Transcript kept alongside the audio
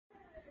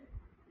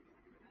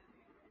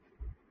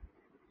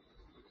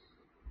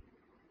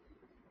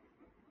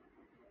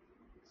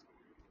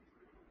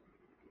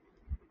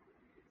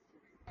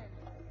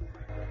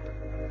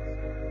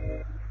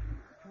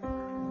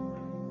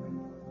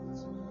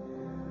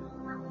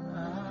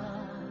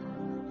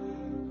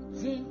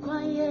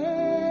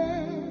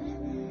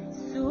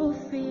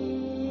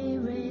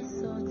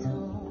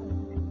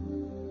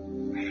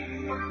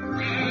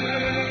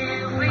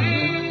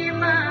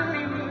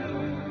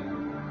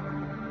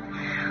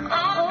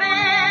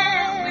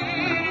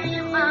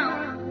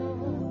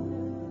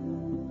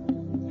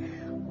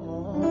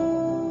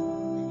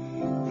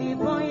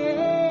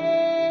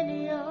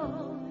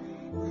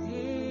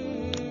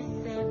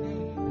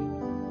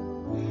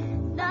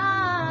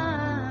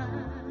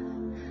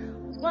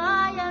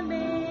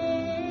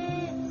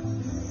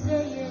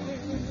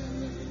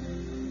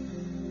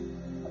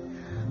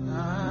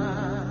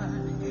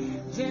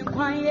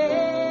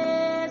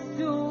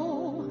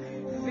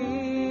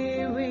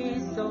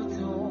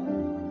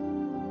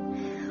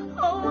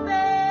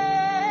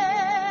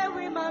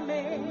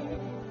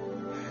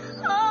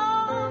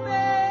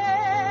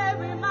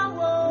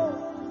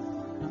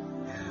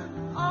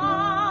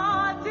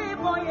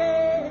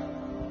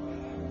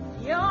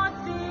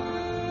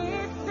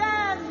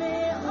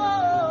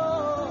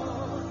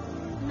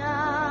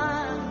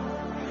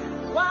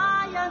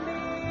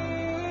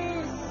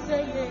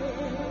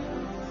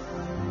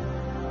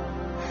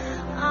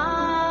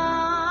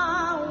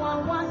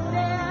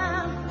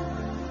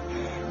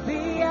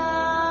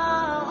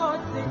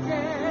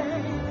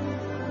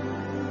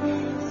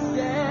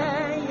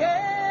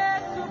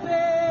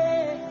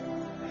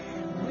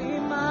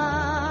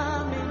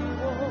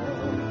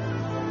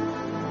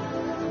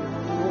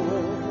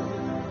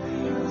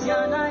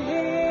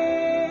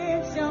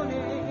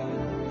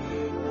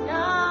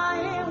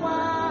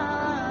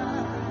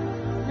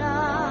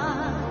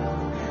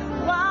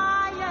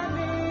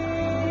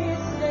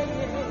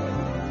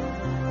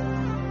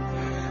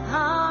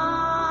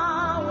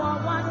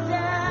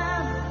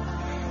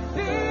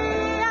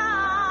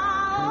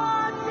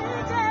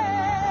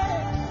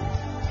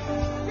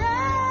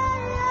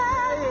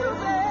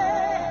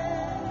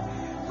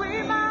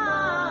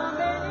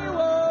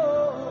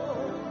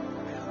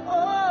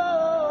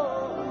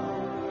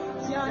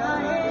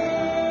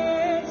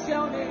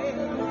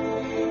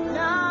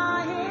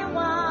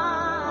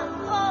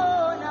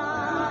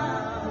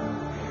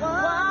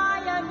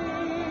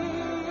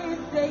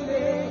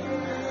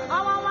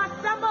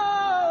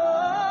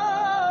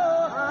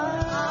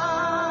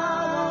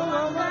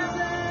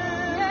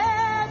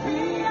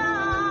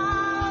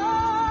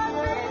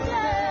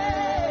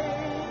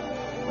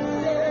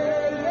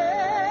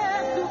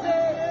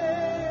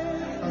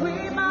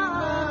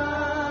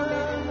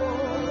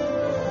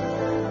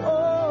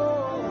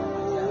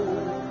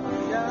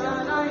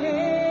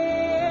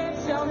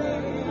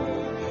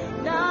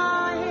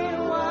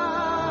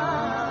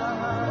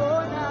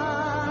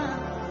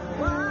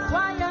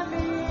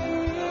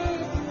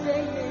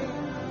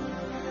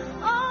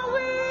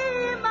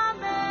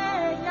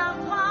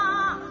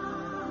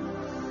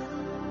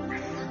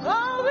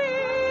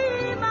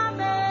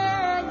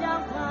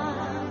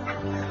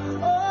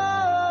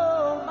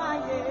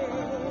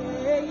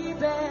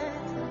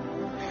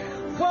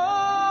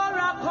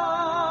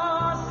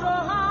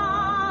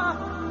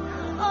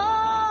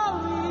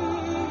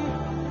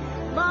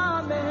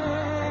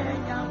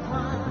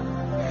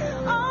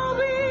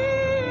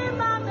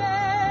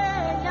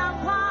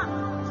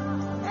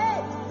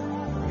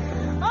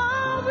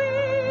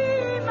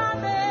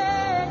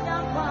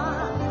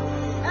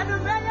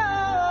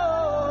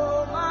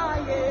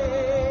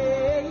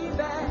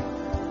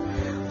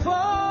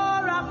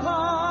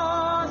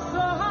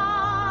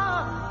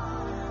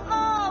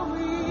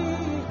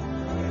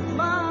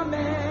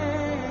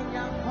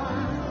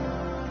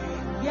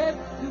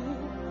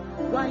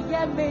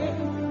Yemi,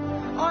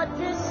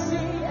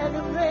 Odyssey and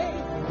Ray.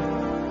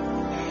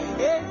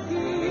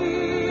 Eti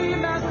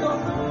Naso,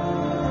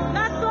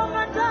 Naso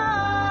Mata.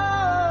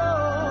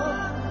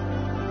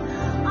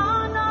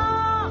 Anna,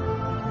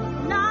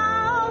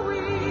 now we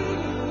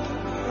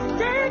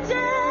DJ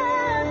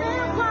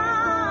Mewa.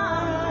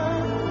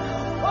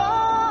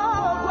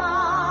 Oh,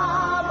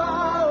 Baba,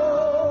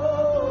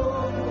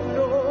 oh,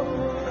 no.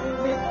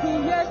 Meti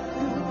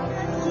Yesu,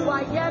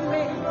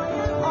 Swayemi,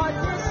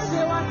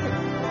 Odyssey Wate.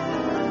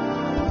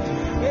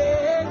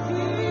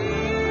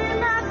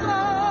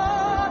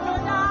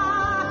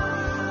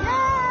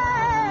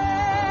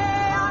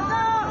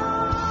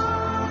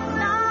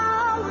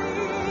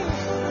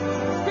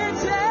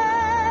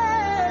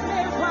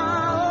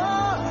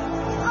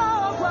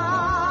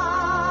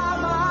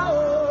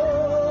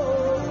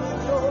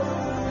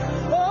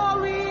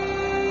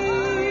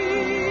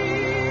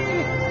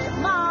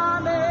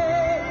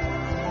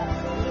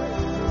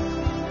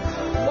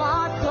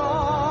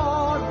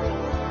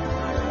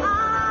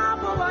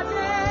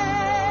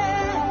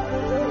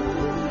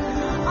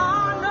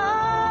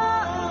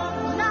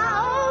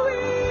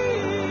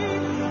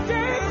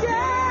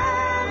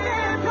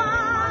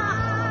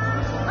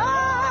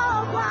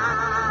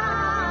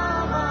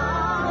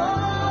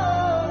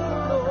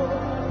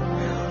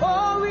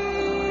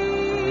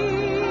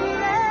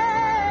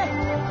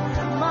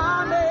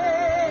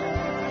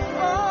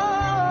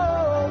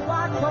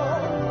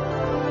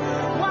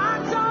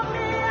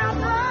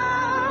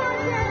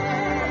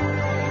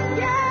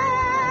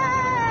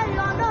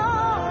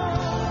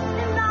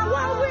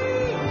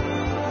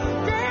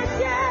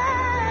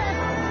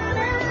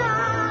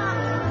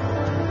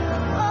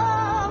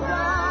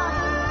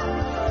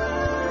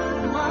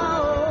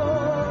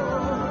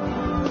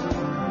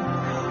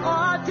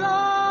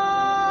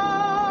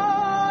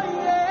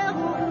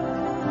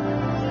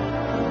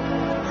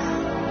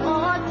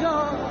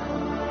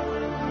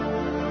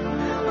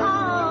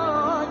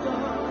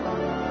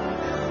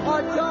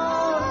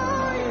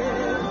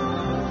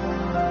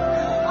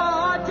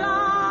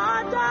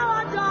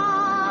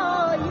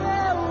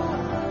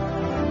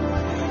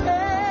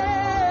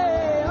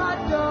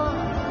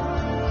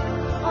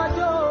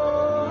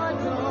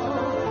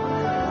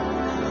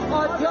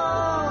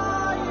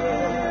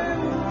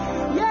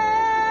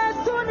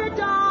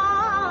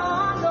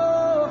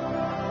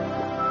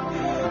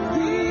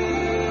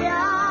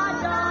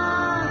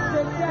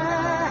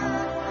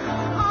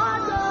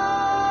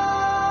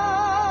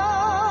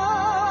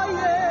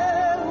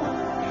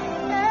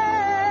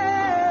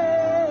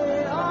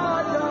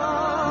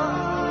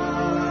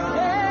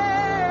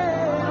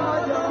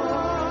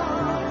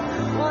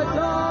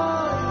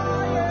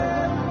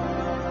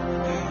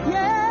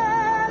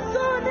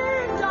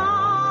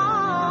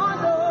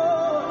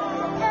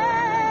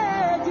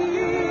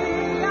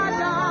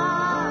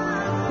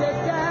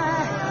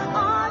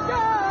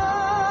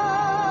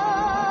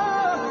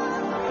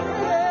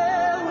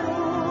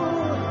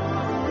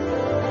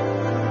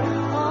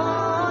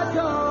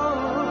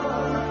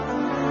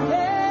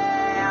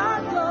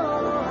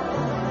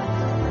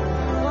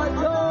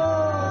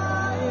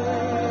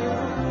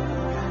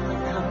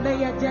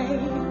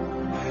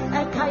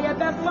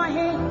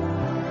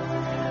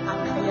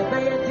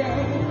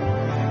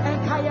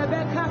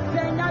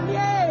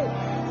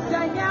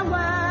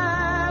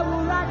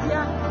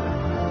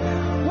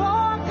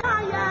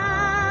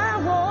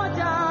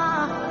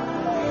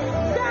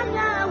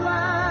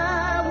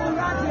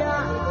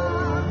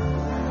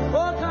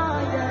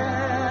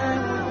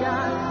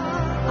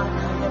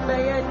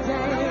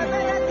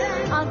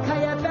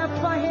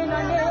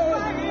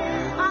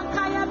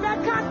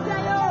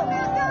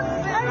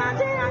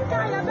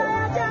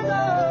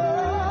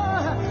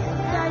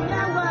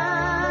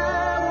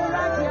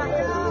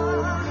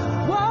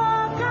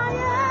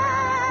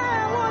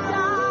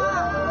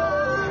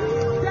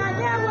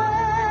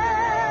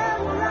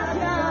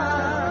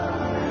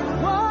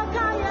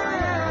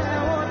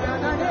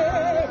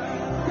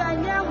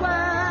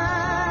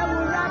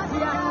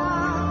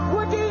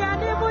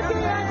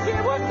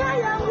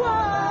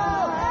 Whoa.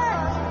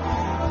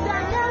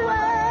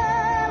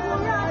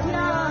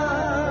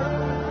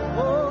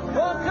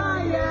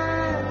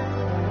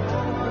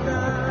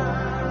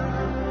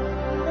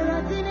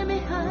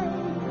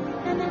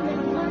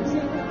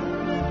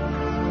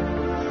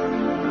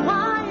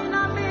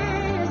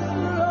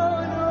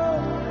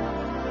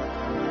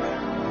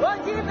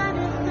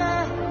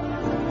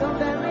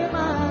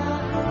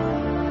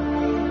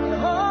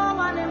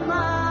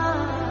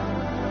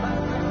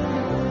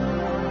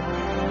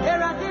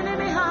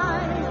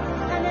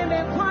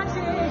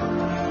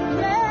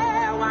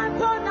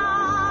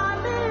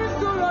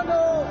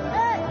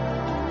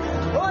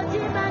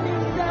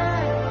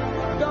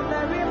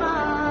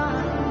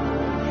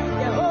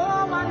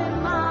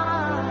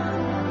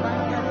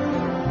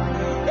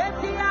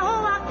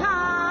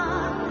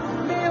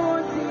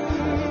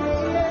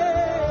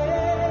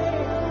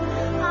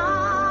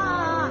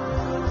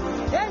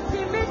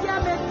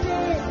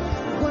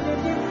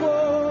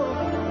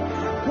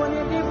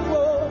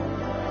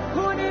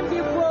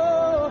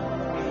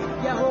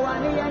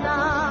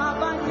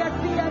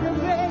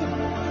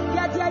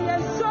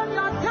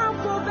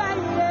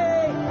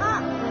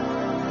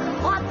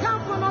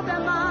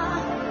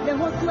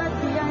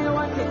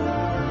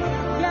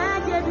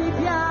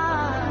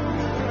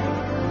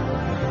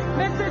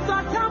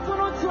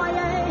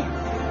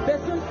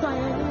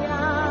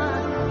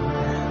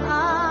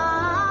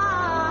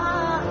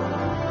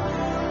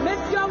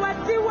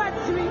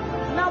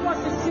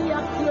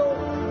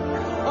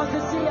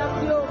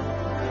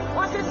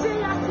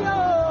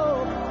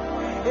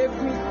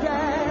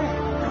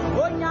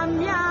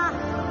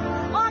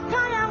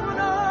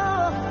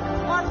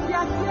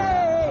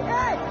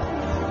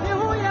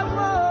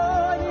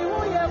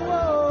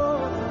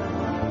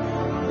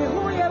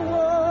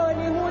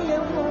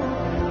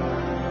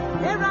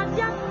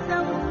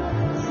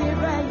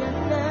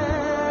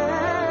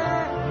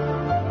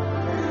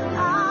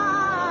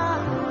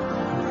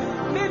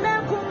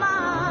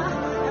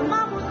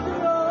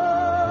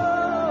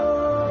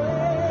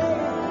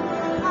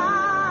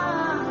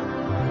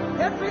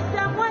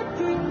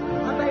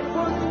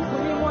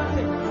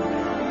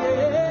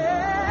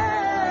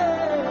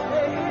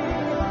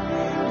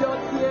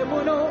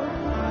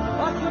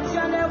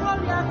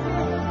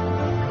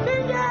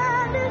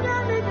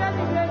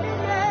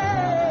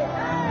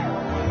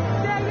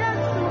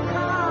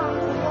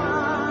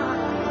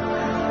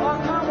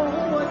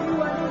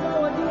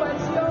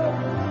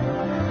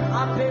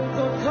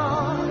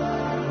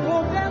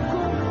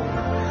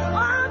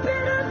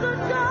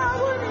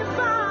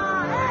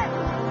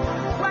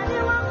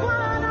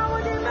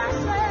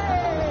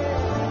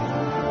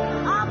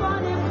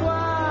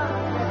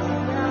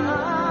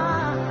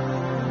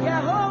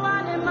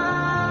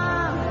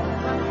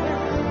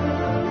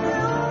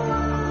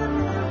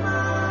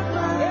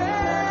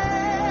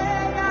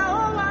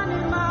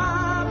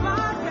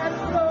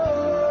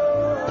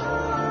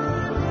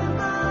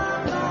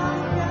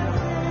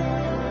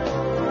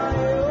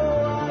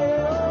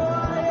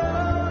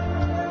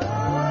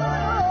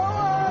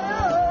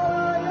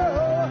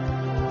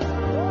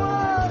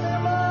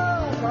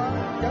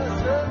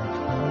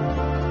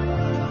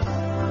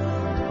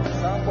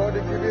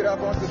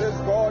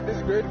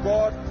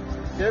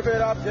 Give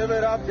it up, give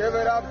it up, give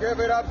it up, give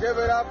it up, give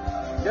it up,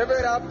 give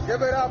it up,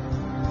 give it up.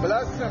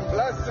 Bless him,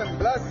 bless him,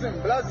 bless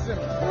him, bless him.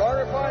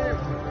 Glorify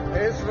him. He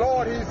is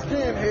Lord, he is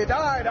King. He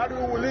died that we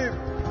will live.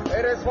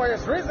 It is for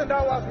his reason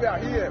that was we are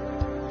here.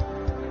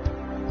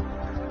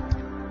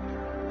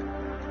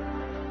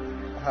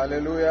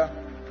 Hallelujah.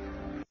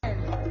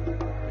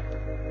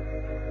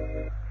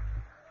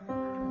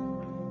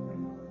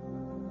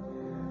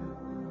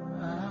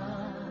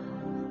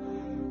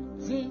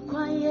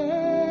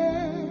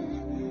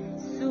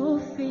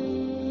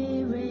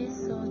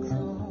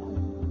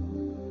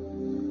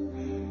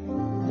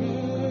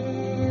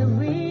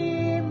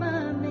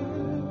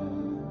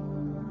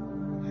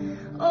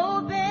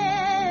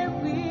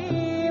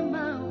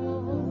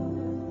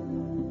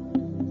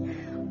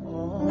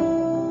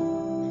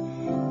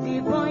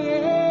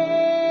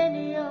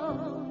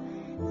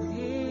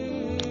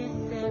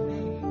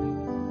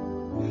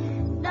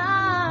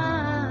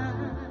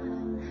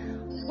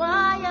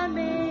 Why am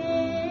I?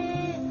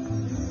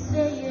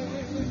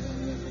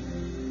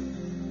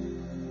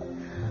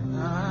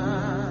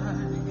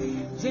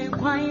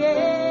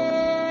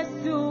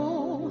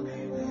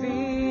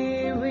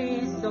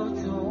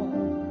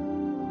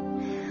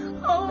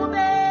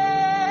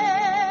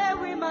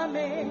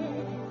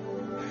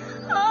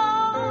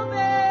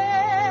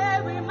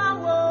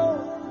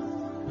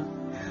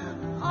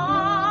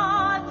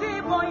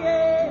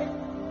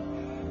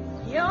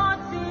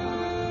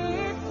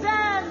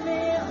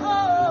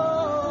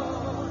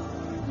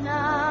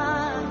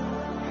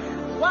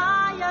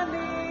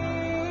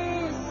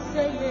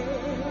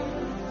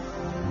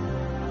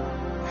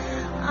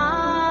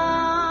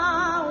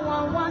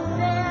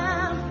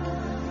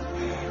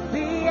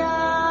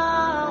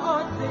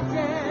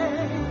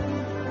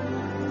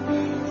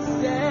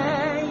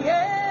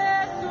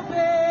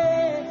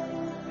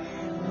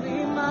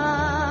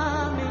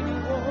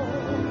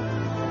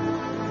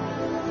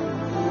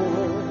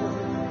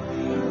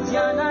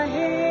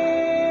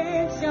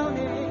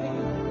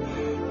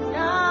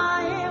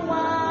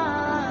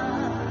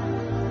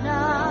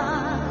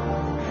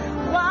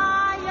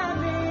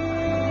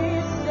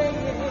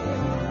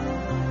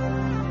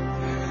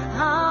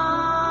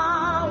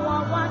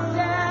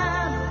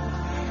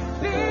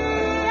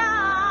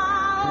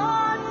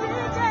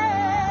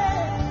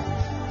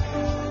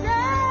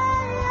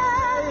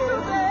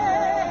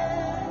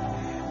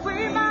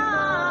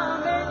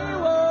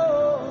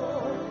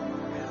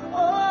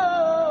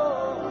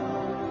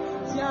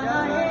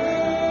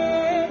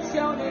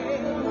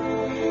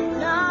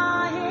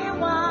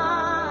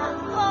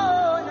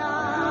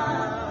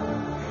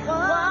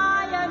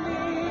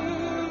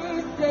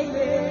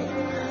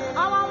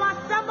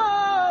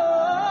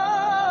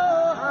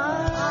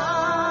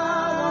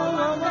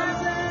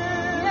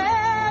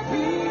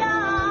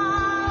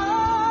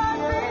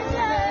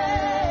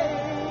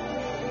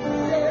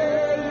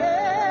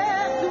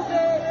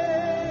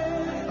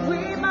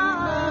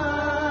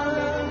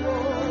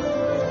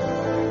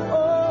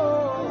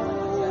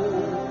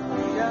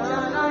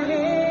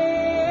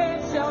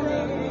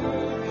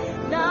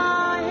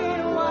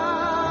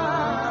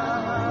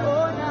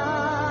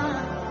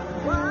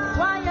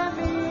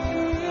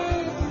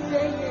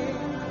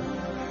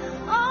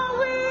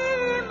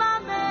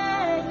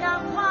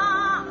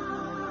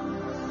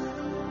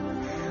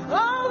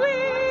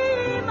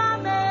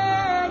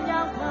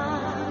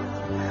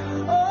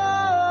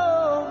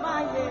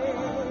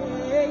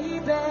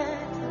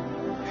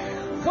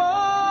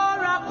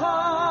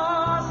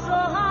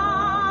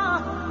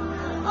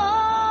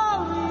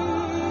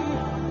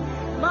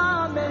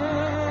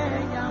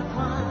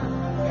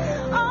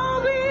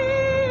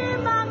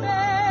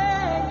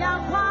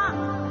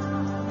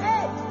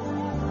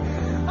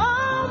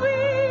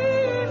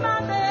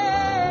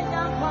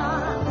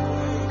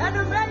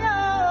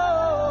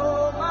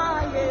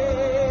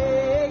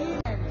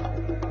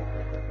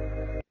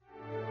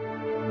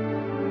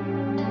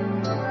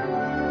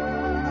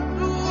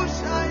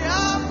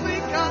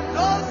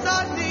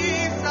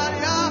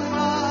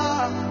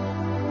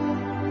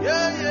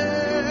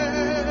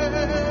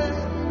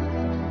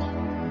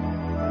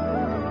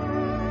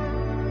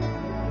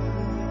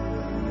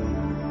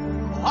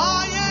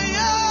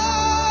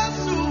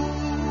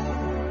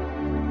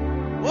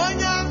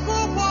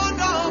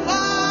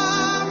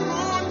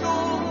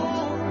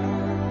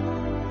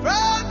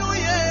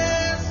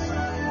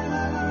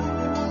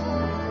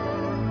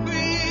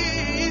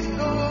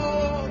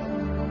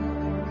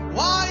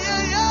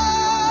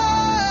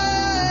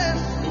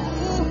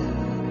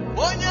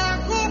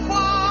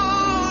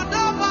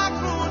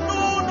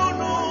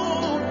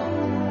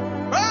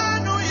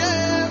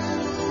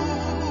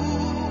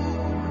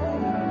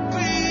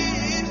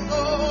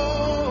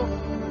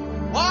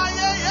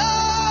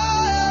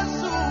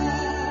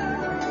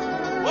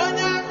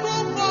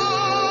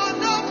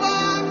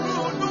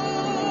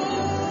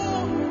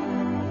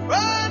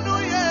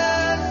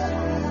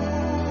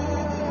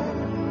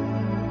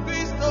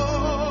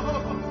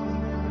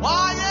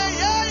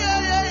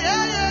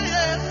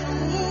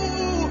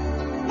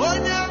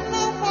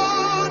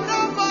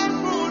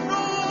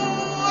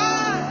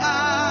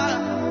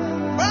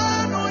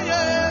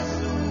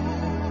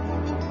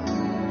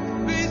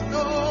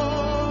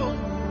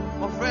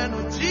 friend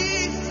of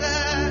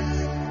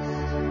Jesus.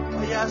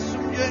 Oh, yeah,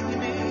 soon you're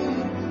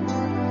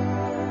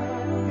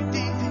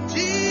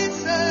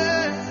Jesus,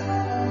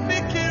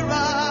 make it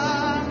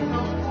right.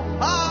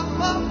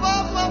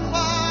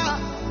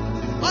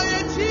 Oh,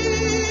 yeah,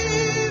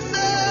 Jesus,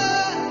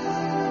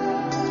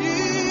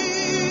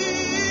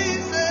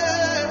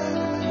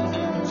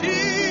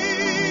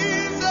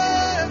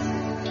 Jesus,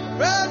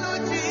 friend of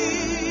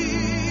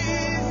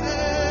Jesus,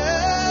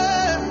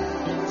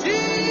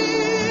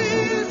 Jesus,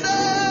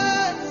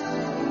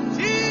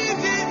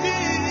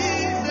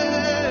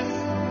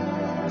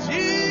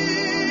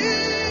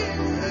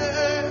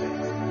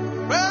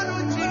 friend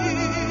of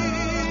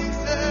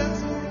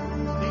Jesus,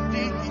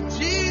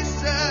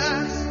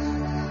 Jesus,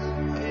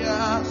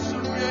 yeah,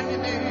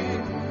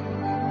 surrender.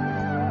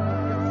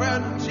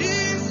 Friend of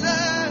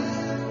Jesus,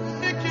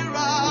 make it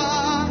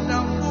right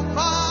now,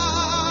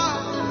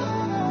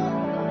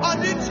 on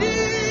the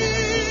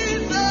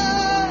Jesus,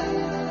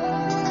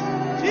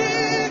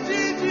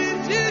 Jesus,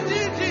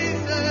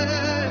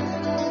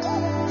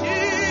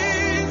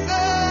 Jesus,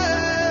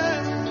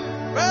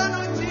 friend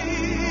of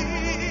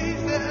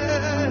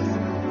Jesus,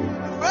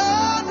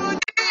 friend of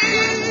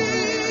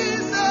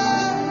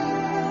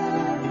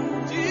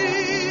Jesus, Jesus.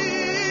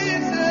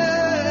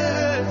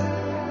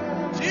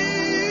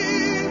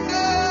 Jesus,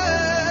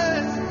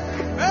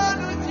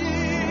 friend of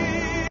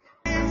Jesus,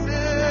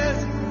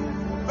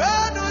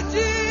 friend of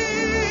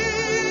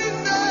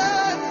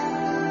Jesus,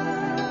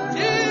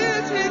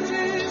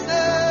 Jesus,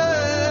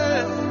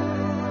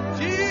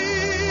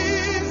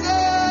 Jesus,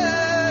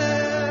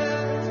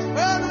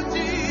 friend of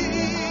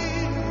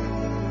Jesus,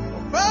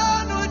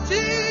 friend of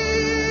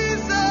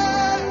Jesus.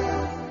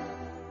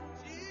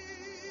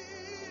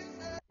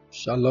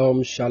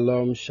 Shalom,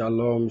 shalom,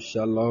 shalom,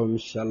 shalom,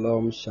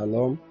 shalom,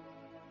 shalom.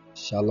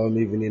 Shalom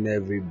evening,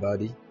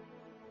 everybody.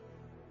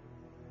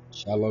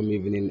 Shalom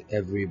evening,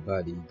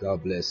 everybody.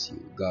 God bless you.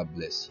 God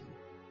bless you.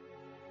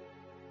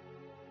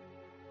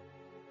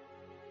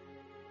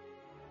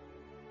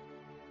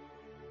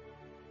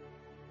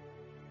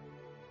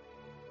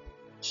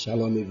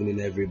 Shalom evening,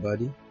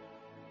 everybody.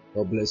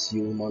 God bless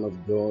you, man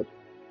of God.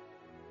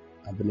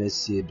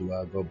 Abnesi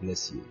Edua, God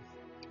bless you.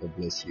 God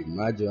bless you.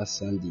 Major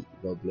Sandy,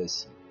 God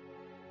bless you.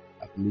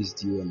 I've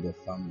missed you and the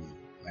family.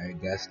 My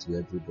regards to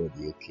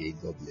everybody, okay?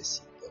 God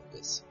bless you. God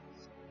bless you.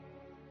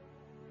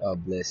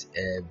 God bless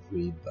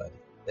everybody.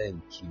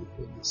 Thank you,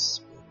 Holy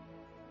Spirit.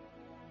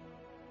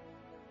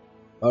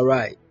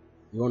 Alright.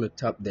 You want to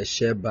tap the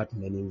share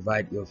button and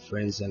invite your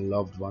friends and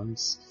loved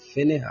ones.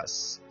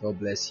 Phinehas, God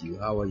bless you.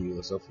 How are you,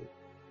 Osofo?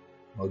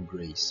 More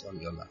grace on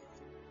your life.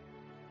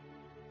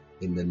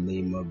 In the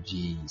name of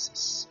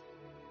Jesus.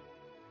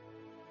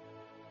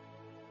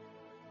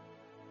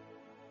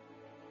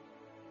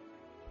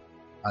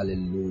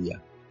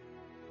 Hallelujah.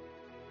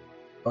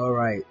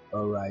 Alright.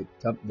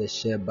 Tap the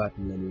share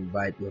button and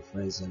invite your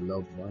friends and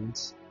loved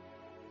ones.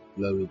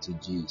 Glory to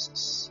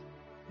Jesus.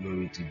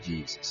 Glory to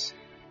Jesus.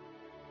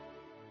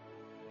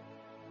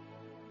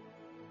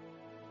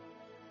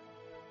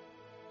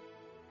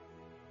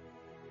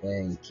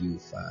 Thank you,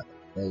 Father.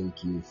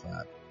 Thank you,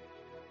 Father.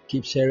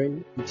 Keep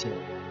sharing. Keep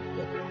sharing.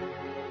 Yeah.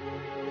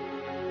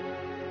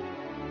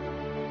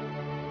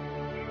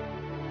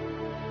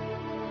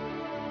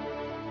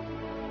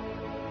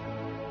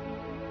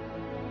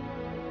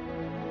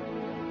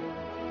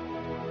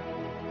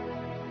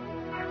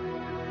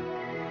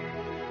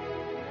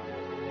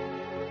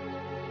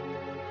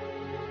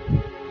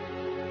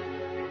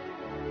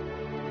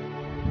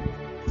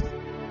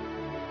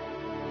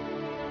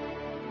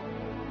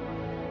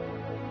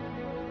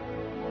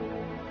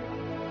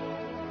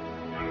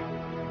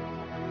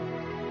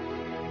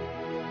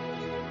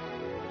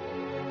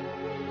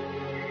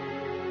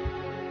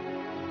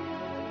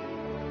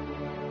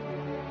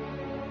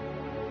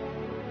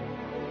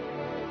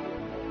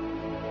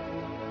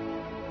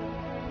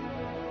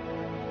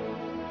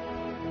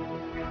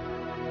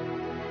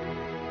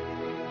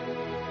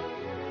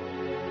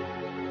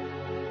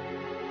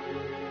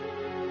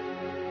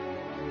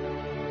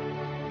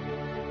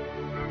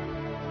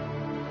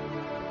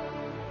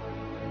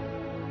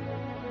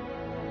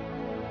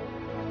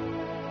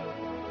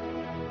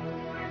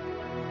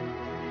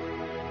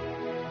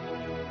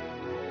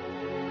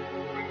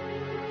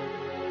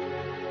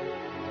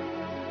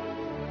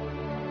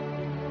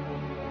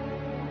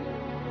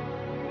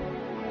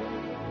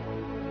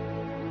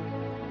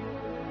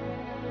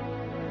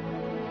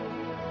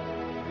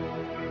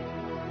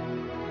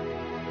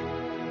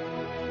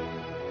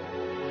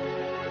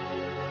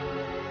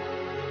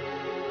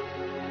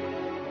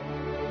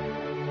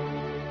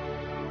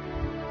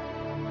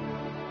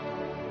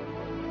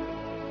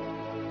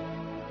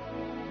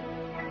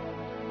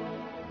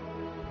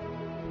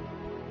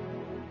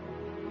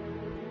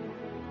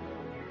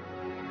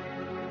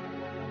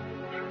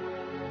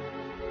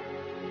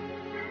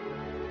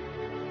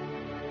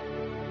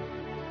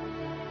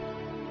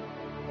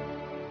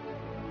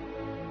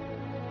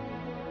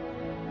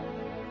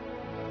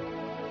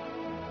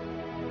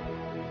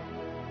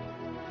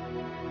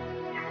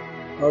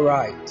 All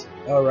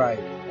right.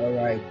 All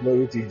right,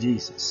 glory to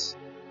Jesus.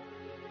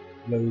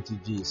 Glory to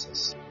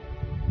Jesus.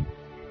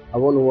 I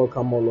want to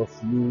welcome all of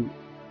you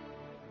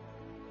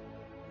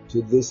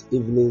to this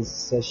evening's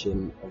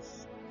session of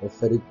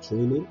prophetic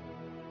training.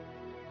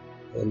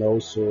 And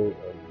also,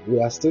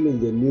 we are still in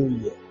the new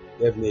year,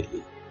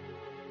 definitely.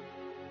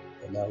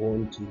 And I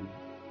want to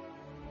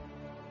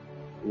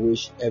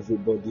wish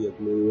everybody a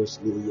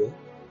glorious new year.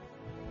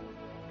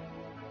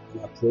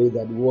 And I pray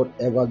that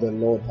whatever the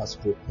Lord has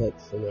prepared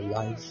for your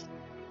life,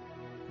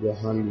 your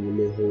hand will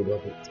lay hold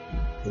of it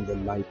in the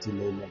mighty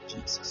name of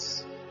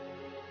Jesus.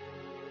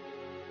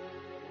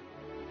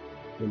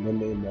 In the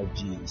name of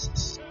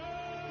Jesus.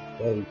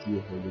 Thank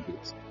you, Holy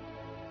Ghost.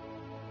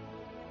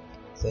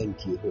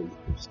 Thank you, Holy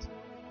Ghost.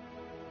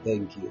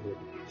 Thank you,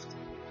 Holy Ghost.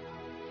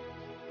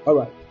 All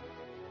right,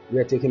 we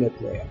are taking a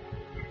prayer.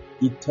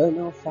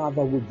 Eternal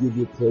Father, we give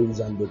you praise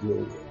and the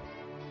glory.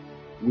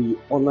 We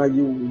honor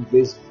you in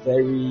this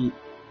very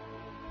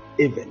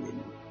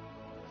evening.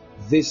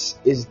 This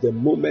is the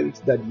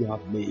moment that you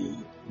have made,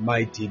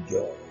 mighty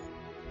God.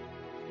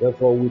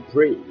 Therefore, we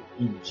pray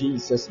in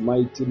Jesus'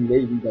 mighty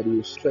name that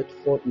you stretch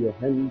forth your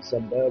hands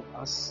above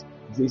us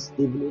this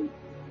evening,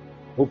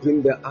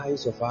 open the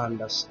eyes of our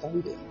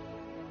understanding,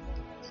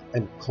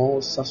 and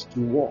cause us to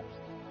walk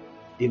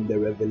in the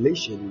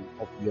revelation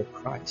of your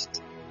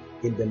Christ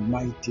in the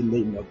mighty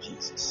name of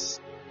Jesus.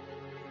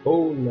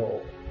 Oh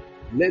Lord,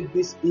 let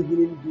this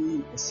evening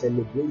be a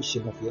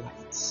celebration of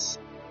lights,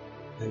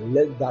 and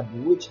let that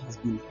which has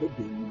been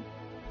hidden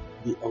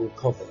be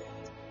uncovered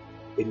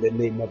in the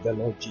name of the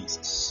Lord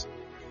Jesus.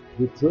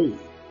 We pray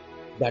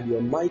that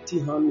your mighty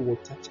hand will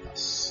touch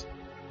us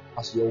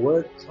as your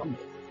word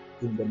cometh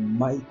in the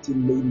mighty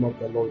name of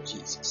the Lord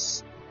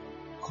Jesus.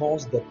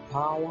 Cause the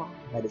power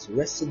that is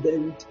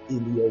resident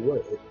in your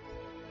word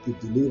to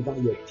deliver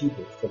your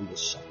people from the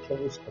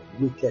shackles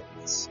of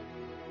wickedness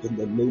in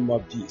the name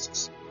of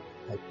Jesus.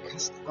 I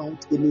cast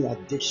out any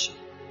addiction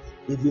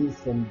even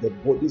from the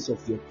bodies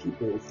of your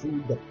people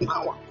through the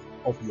power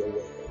of your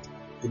word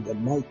in the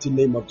mighty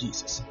name of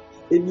Jesus.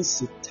 Any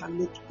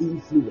satanic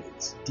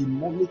influence,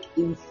 demonic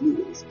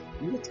influence,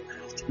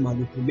 witchcraft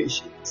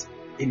manipulations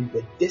in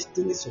the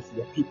destinies of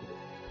your people,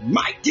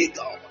 mighty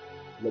God,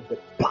 let the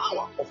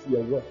power of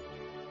your word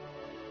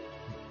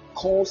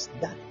cause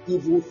that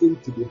evil thing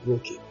to be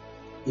broken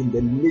in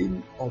the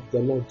name of the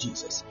Lord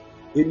Jesus.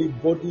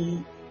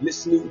 Anybody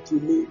listening to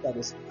me that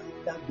is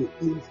under the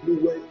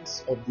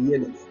influence of the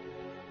enemy,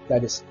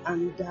 that is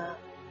under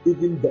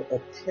even the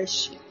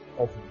oppression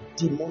of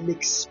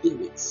demonic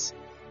spirits,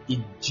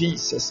 in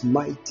Jesus'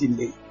 mighty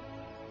name,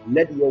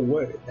 let your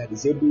word that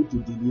is able to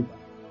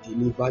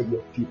deliver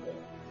your people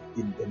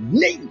in the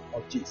name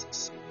of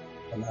Jesus.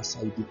 And as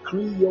I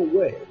decree your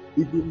word,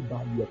 even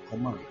by your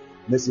command,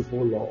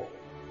 merciful Lord,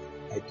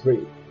 I pray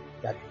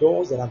that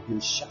doors that have been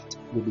shut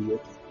will be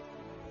opened.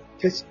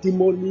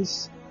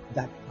 Testimonies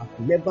that have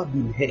never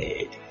been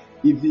heard,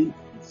 even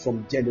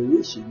from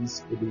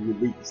generations, will be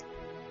released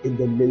in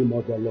the name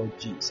of the Lord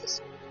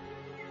Jesus.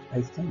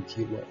 I thank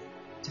you, Lord.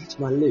 Touch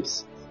my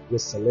lips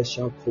with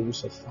celestial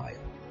coals of fire.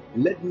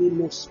 Let me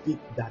not speak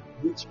that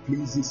which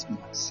pleases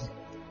myself,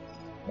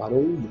 but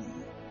only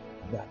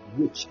that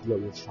which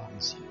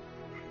glorifies you.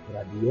 But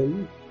at the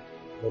end,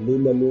 the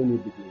name alone will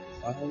be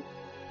glorified,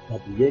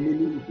 that the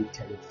enemy will be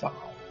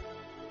terrified,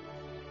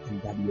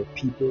 and that your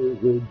people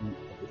will be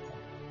edified.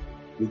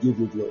 We give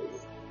you glory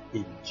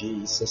in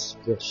Jesus'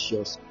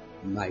 precious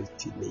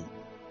mighty name.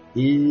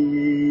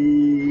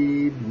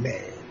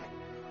 Amen.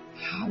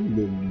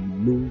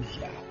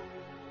 Hallelujah.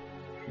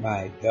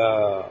 My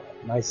God,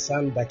 my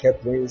son Dake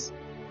Prince,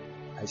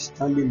 I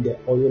stand in the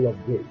oil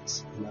of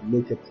grace and I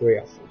make a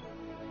prayer for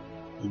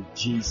you in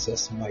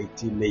Jesus'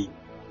 mighty name,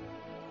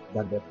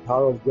 that the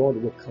power of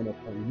God will come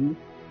upon you.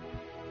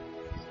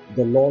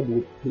 The Lord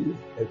will pave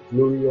a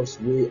glorious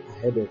way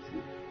ahead of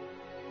you.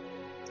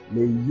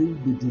 May you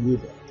be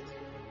delivered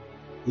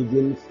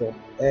even from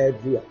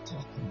every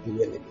attack of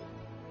the enemy.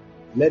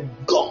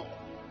 Let God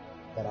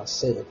that has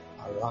said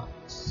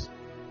arise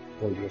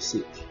for your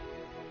sake.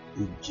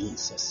 In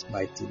Jesus'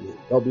 mighty name.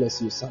 God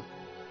bless you, son.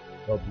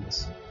 God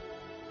bless you.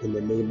 In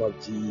the name of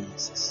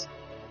Jesus.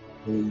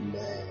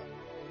 Amen.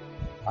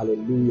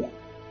 Hallelujah.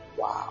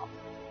 Wow.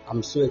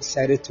 I'm so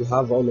excited to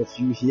have all of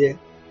you here.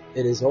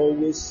 It is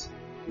always,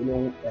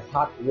 a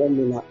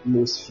heartwarming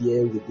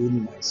atmosphere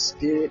within my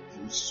spirit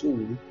and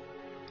soul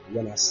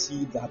when I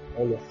see that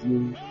all of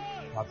you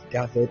have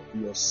gathered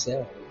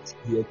yourselves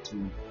here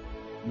to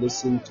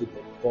listen to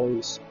the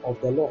voice of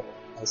the Lord.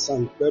 I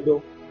sang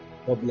Pedro.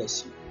 God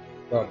bless you.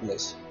 God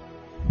bless you.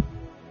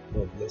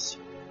 God bless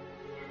you.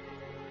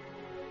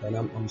 And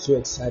I'm so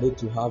excited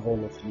to have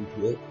all of you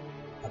here.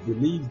 I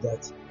believe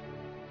that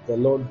the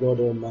Lord God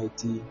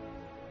Almighty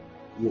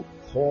will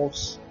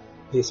cause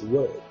His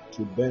word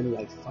to burn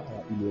like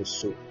fire in your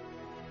soul.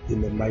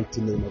 In the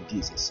mighty name of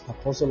Jesus.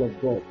 Apostle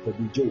of God,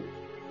 Kobe Joe,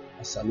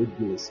 I salute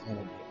grace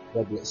and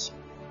God bless you.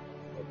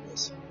 God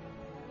bless you.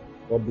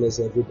 God bless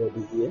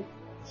everybody here.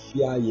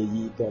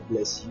 God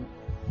bless you.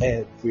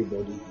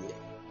 Everybody here.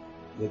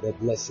 May the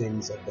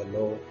blessings of the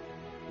Lord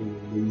be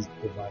released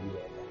over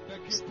your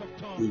lives.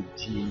 In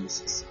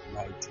Jesus'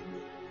 mighty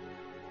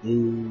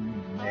name.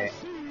 Amen.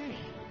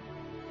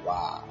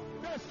 Wow.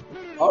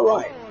 All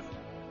right.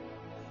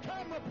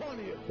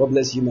 God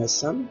bless you, my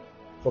son.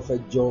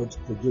 Prophet George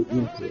Kojo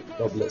Inko.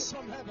 God bless you.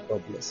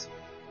 God bless you.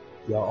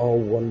 You are all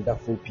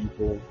wonderful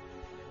people,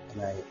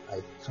 and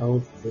I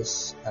count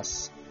this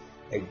as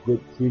a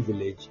great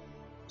privilege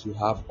to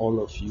have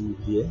all of you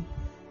here.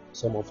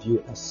 Some of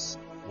you as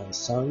my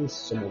sons,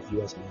 some of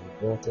you as my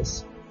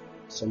daughters,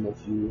 some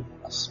of you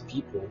as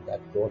people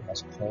that God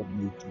has called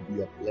me to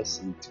be a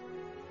blessing to.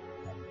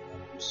 And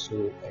I'm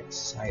so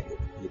excited.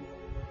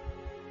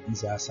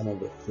 These are some of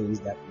the things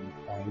that we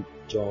find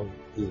joy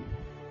in.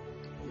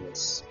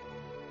 Yes.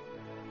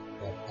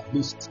 But at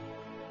least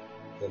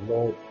the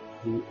Lord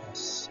who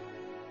has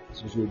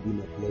also been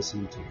a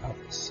blessing to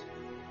others,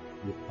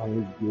 we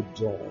find good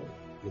joy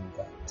in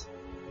that.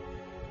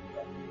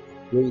 And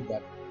I pray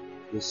that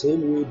the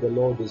same way the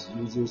Lord is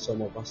using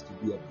some of us to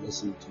be a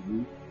blessing to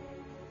you,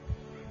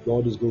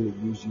 God is going to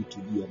use you to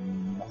be a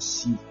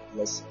massive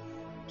blessing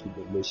to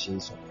the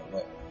nations of the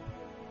world.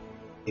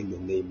 In the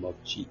name of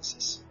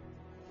Jesus.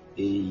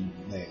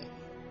 Amen.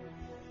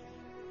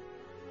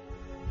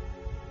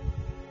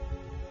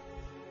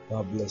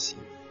 God bless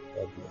you.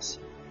 God bless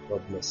you.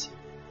 God bless you.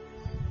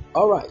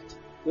 All right,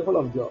 people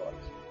of God,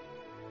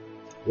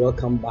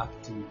 welcome back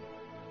to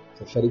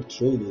prophetic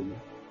training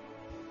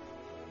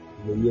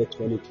in the year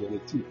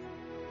 2022.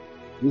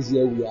 This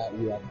year we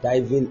are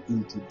diving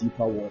into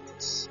deeper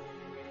waters,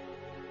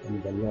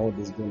 and the Lord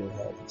is going to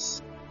help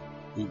us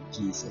in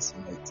Jesus'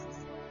 mighty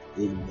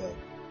name. Amen.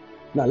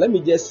 Now let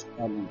me just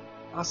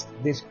ask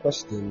this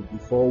question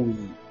before we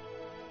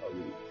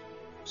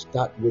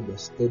start with the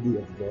study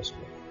of God's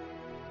word.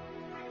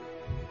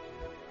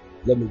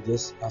 Let me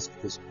just ask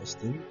this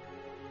question.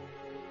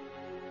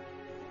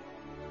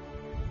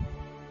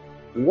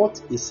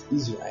 What is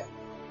Israel?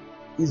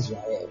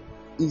 Israel.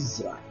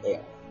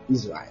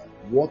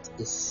 What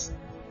is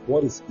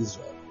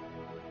Israel?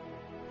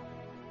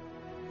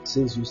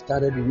 Since you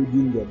started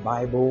reading the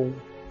Bible,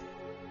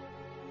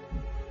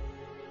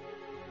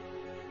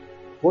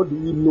 what do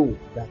you know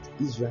that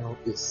Israel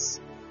is?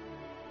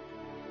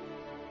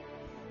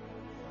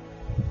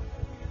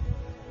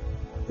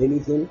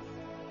 Anything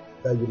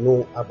that you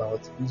know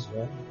about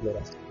Israel? Let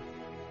us know.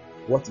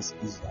 What is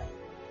Israel?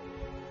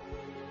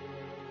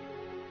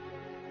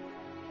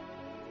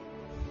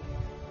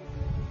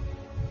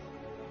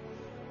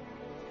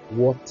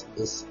 What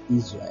is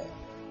Israel?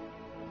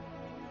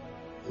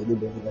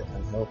 Anybody that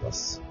can help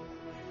us?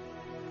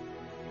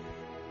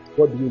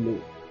 What do you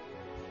know?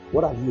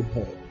 What have you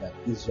heard that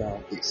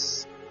Israel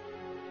is?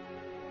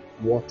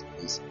 What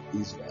is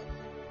Israel?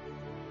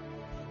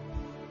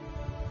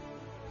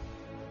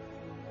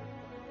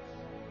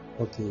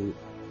 Okay,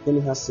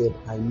 Phinehas said,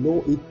 I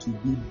know it to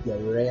be the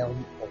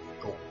realm of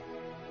God.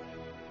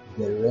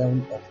 The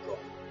realm of God.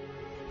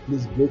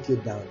 Please break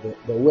it down.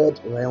 The word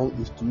realm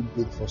is too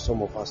big for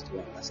some of us to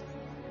understand.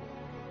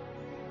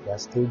 They are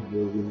still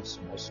growing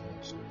small.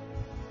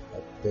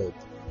 Like that.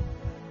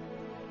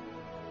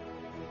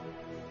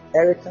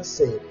 Erica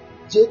said,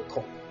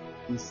 Jacob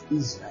is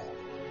Israel.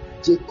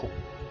 Jacob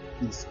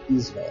is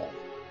Israel.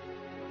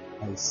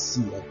 I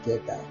see, I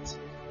get that.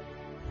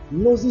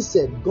 Moses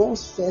said,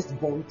 God's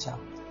firstborn child.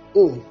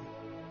 Oh,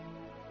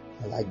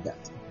 I like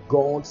that.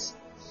 God's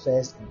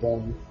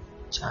firstborn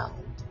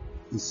child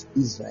is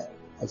Israel.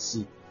 I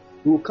see.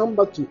 We will come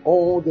back to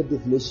all the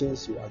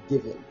definitions you are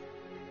given.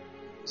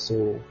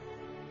 So,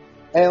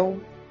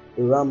 El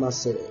Rama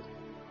said,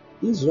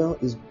 Israel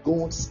is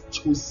God's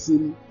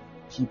chosen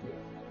people.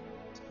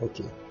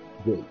 Okay,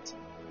 great.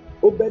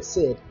 Obed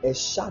said, a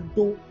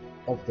shadow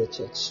of the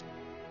church.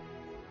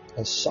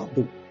 A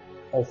shadow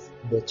of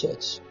the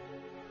church.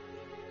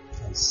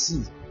 I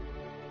see.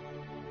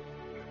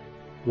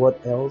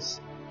 What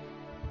else?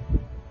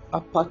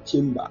 Upper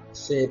Chamber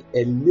said,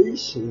 a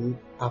nation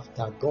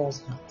after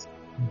God's heart,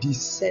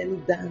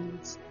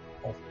 descendants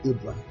of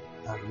Abraham.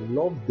 I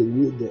love the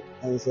way the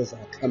answers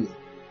are coming.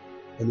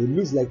 And it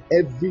looks like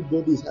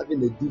everybody is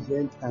having a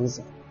different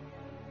answer.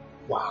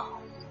 Wow.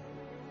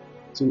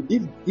 So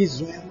if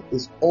Israel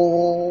is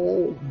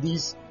all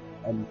these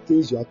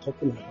things you are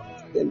talking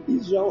about, then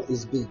Israel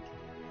is big.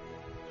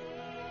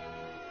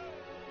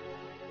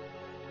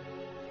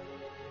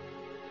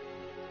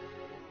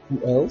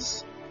 Who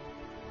else?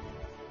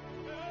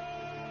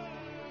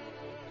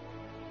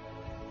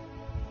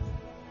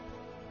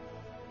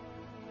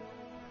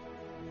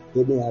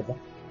 Any other?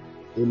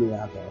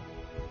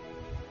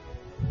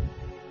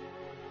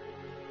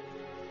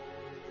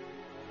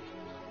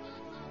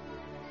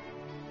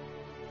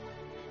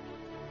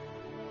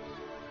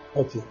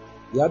 Okay.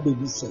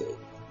 Yababy said,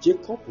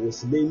 Jacob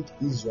was named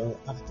Israel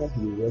after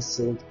he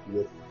wrestled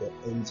with the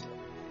angel.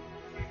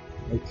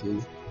 Okay.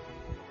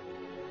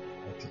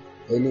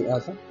 Any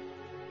other?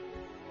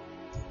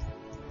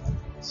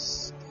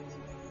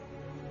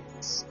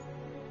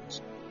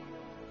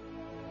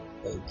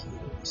 Thank you.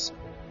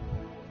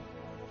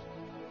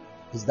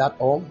 Is that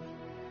all?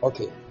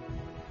 Okay.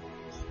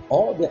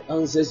 All the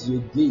answers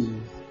you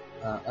gave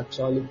are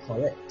actually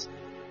correct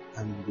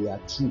and they are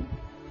true.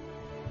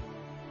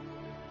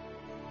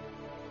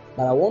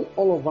 But I want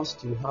all of us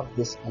to have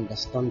this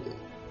understanding.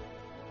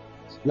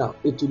 Now,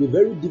 it will be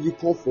very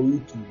difficult for you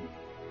to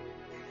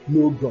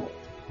know God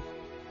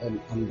and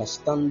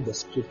understand the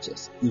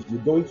scriptures if you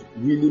don't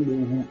really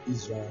know who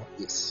Israel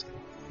is.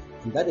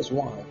 And that is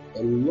why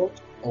a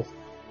lot of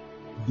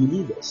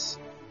believers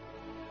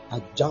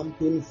are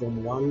jumping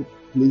from one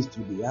place to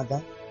the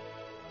other.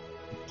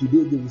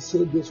 Today they will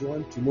say this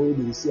one, tomorrow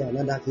they will say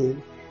another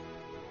thing,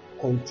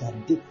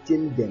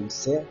 contradicting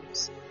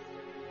themselves.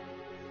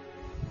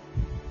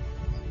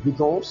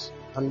 Because,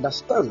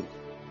 understand,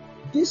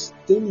 this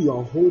thing you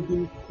are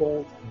holding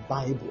called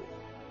Bible,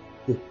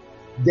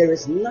 there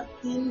is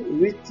nothing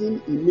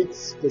written in it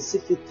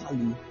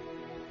specifically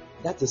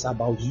that is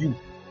about you.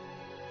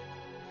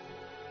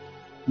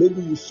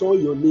 Maybe you saw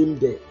your name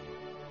there.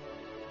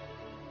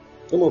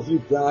 Some of you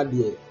proud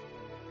there.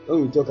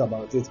 When we talk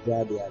about it,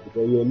 proud there,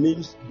 because your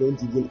names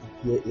don't even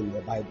appear in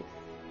the Bible.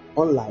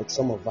 Unlike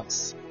some of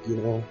us,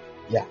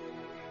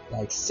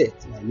 like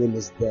Seth, my name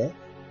is there.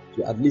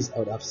 So at least I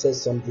would have said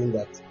something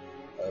that,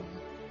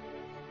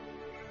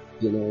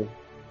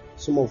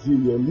 some of you,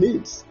 your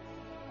names.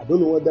 I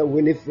don't know whether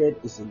Winifred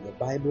is in the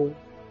Bible.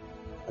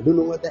 I don't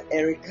know whether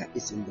Erica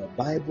is in the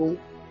Bible.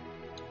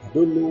 I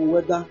don't know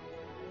whether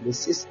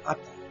Mrs. Atta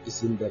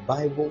is in the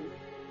Bible.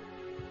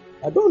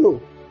 I don't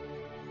know.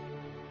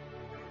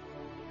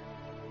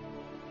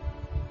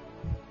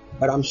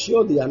 But I'm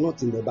sure they are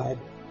not in the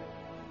Bible.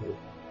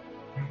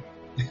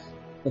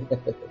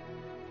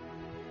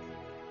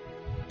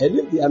 And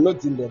if they are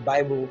not in the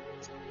Bible,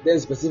 then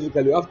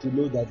specifically you have to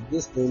know that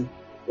this thing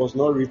was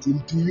not written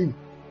to you.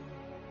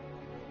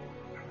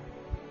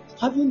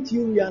 Haven't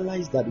you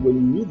realized that when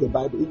you read the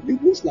Bible,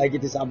 it looks like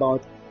it is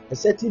about a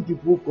certain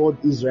people called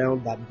Israel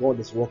that God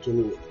is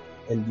working with,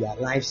 and their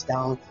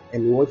lifestyle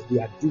and what they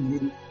are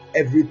doing,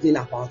 everything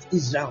about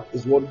Israel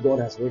is what God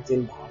has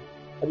written down.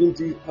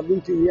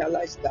 Haven't you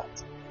realized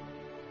that?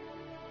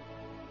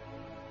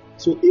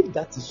 So if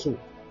that is so,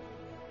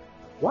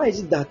 why is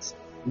it that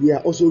we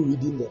are also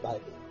reading the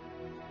Bible?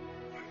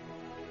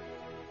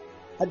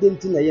 And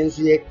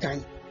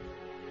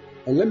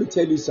let me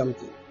tell you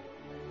something.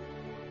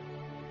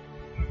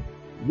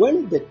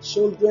 When the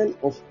children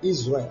of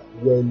Israel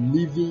were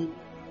leaving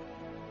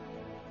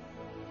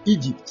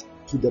Egypt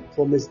to the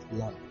promised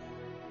land,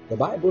 the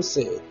Bible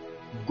said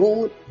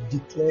God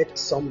declared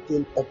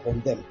something upon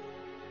them,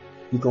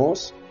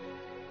 because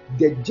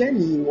the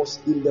journey was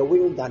in the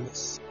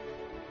wilderness.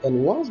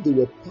 And whilst they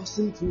were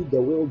passing through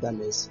the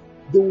wilderness,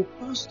 they will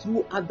pass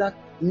through other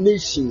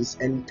nations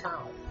and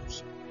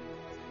towns.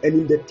 And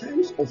in the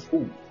times of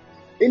old,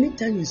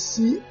 anytime you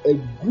see a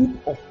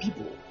group of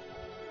people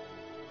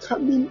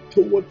coming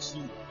towards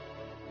you,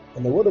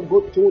 and the word of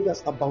God told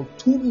us about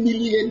 2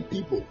 million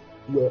people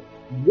were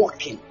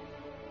walking.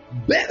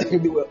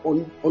 They were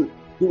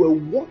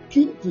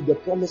walking to the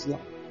promised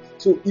land.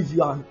 So if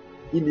you are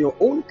in your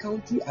own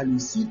country and you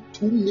see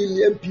 2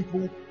 million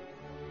people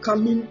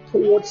coming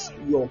towards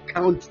your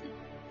country,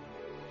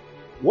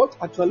 what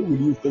actually will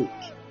you think?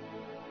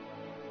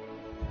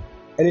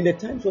 And in the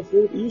times of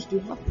old, it used to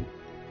happen.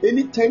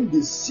 Anytime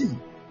they see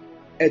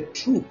a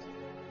troop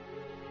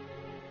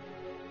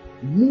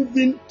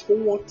moving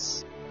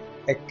towards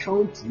a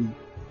country,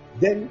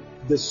 then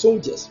the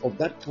soldiers of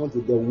that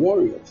country, the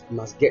warriors,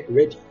 must get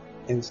ready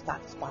and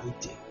start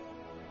fighting.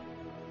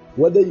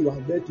 Whether you are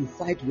there to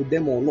fight with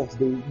them or not,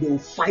 they will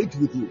fight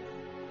with you,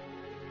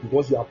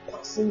 because you are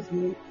passing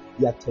through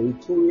their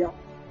territorial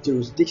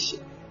jurisdiction.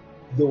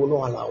 They will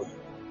not allow you.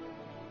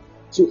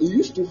 So it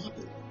used to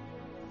happen.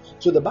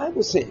 So the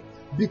Bible said,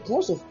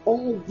 because of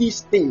all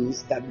these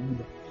things that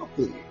would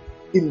happen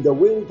in the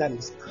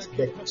wilderness, as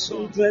the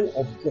children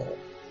of God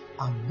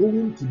are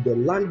going to the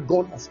land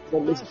God has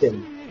promised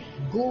them,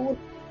 God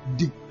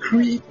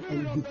decreed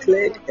and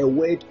declared a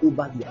word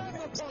over their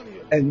lives.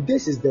 And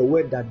this is the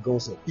word that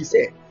God said. He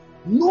said,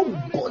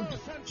 nobody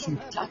should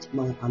touch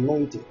my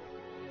anointing,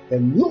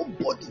 and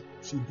nobody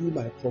should do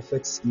my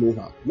prophets no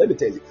harm. Let me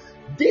tell you,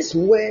 this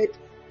word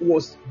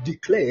was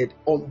declared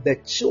on the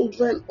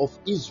children of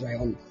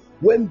Israel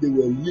when they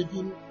were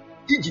leaving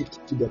Egypt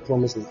to the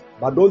promised land.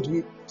 But don't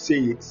we say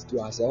it to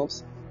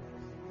ourselves?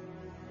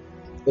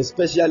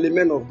 Especially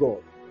men of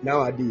God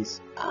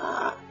nowadays.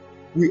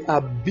 We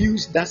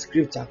abuse that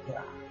scripture.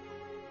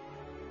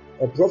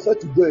 A prophet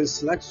to go and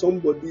snatch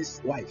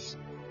somebody's wife,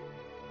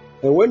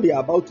 and when they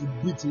are about to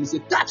beat him, he say,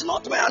 touch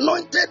not my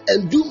anointed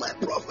and do my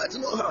prophets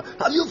no harm.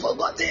 Have you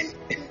forgotten?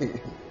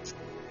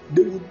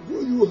 They will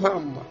do you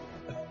harm.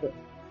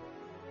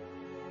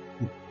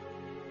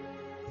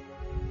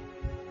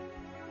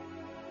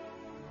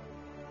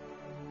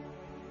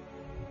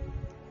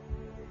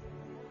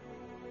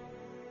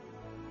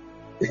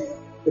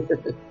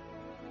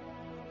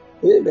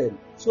 Amen.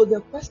 So the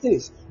question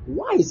is,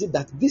 why is it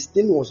that this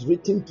thing was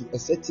written to a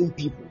certain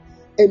people,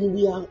 and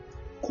we are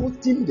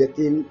quoting the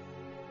thing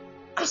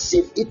as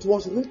if it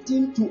was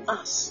written to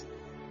us?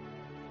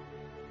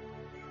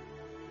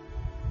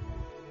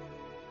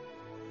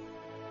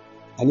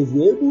 And if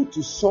you're able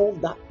to solve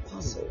that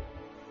puzzle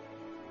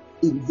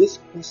in this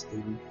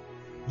question,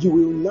 you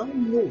will now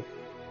know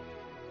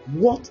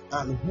what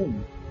and who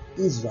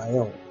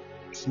Israel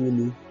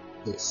truly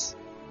is.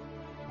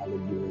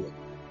 Hallelujah.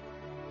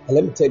 And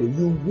let me tell you,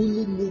 you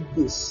really need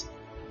this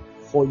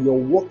for your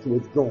walk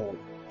with God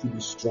to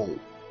be strong.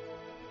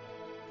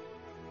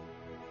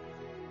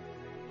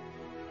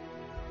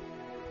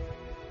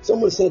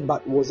 Someone said,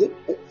 but was it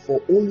for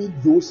only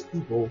those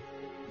people?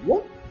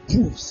 What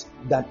proves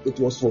that it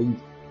was for you?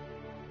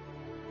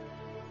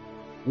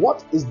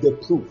 What is the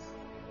proof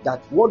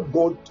that what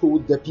God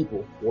told the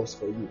people was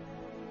for you?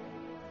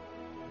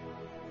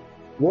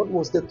 What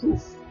was the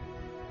proof?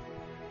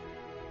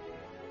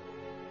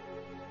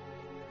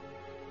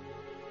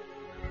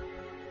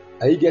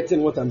 Are you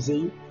getting what I'm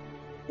saying?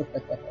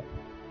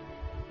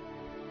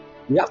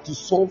 We have to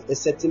solve a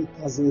certain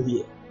puzzle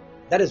here.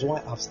 That is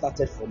why I've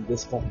started from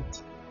this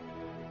point.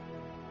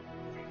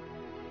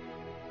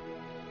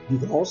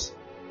 Because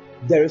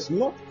there is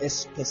not a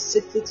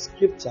specific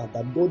scripture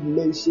that God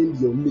mentioned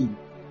your name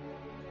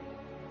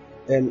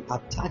and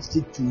attached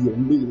it to your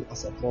name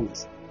as a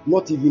promise.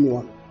 Not even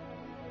one.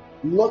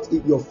 Not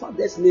if your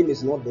father's name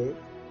is not there,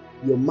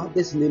 your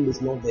mother's name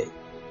is not there.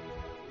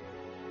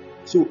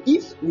 So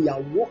if we are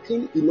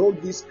walking in all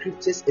these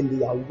scriptures and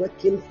they are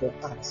working for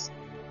us,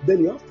 then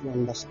you have to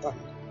understand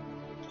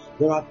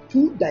there are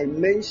two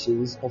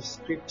dimensions of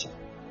scripture.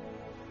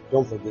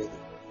 Don't forget it.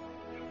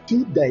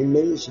 Two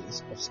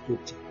dimensions of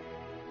scripture.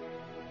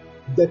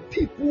 The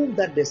people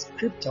that the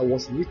scripture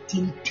was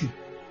written to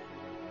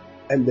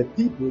and the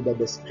people that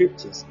the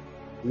scriptures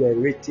were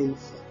written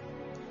for.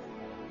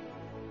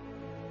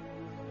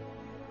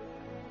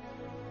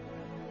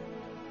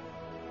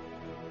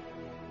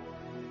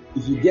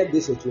 If you get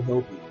this, it will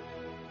help you.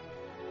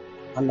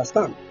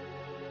 Understand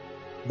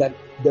that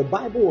the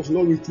Bible was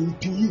not written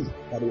to you,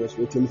 but it was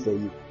written for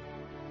you.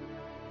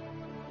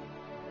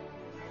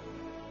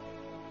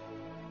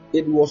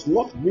 It was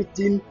not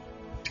written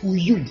to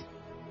you.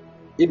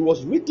 It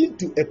was written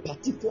to a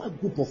particular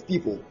group of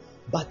people,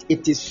 but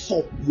it is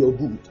for your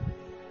good.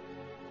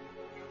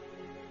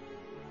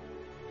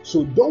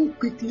 So don't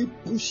quickly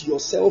push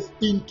yourself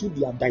into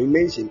their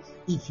dimension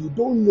if you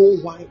don't know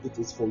why it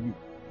is for you.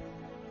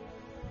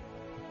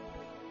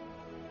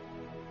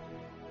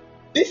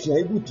 If you are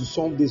able to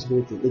solve this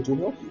whole thing, it will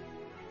help you.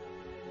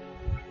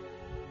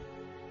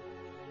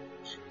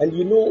 And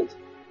you know,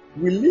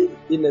 we live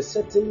in a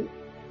certain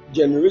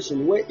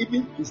generation where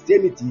even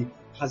Christianity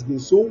has been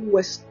so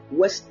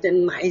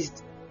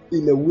westernized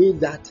in a way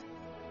that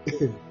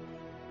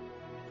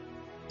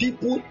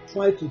people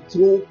try to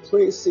throw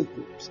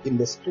principles in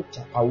the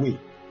scripture away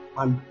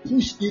and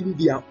push in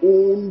their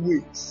own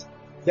ways.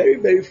 Very,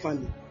 very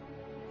funny.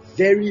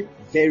 Very,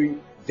 very,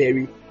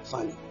 very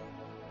funny.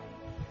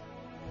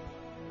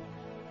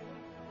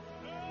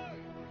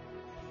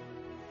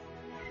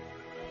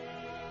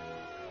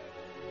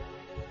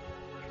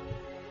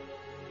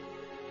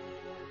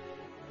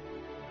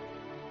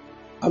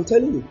 I'm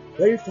telling you,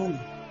 very funny.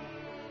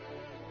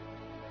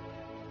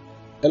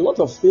 A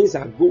lot of things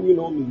are going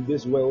on in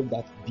this world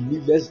that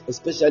believers,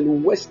 especially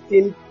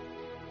Western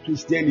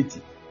Christianity,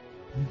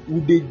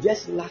 they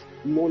just lack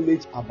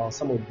knowledge about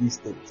some of these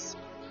things.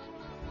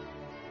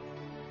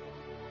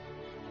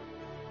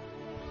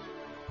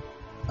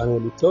 And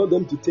when you tell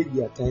them to take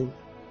their time,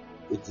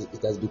 it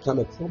has become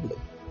a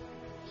problem.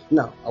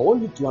 Now, I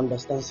want you to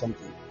understand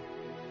something.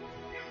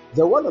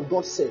 The Word of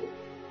God said,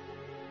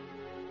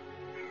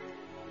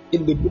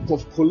 in the book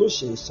of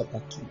Colossians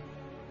chapter 2.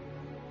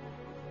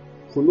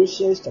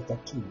 Colossians chapter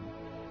 2.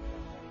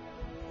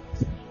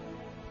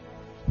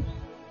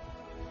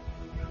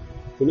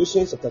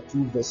 Colossians chapter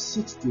 2 verse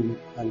 16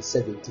 and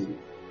 17.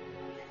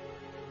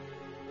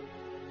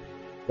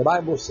 The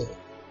Bible said,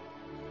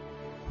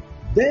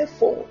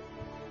 therefore,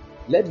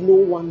 let no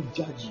one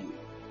judge you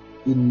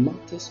in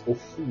matters of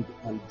food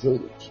and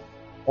drink,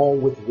 or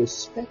with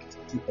respect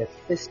to a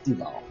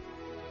festival,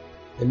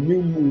 a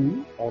new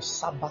moon, or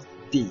Sabbath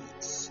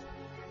days.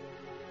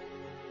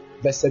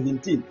 Verse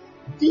 17.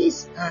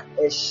 These are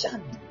a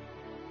shadow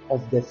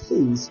of the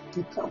things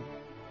to come,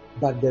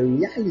 but the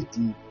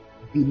reality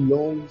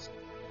belongs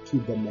to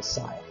the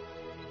Messiah.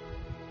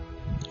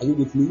 Are you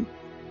with me?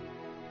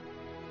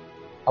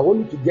 I want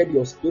you to get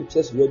your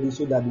scriptures ready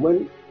so that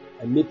when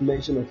I make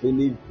mention of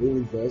any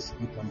verse,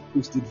 you can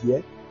post it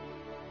here.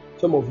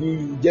 Some of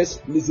you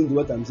just listen to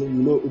what I'm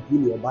saying,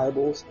 open your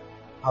Bibles.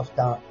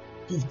 After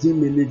 15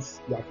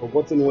 minutes, you have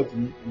forgotten what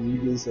you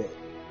even said.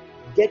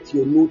 Get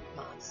your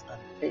notepads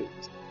and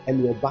pens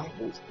and your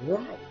Bibles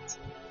right.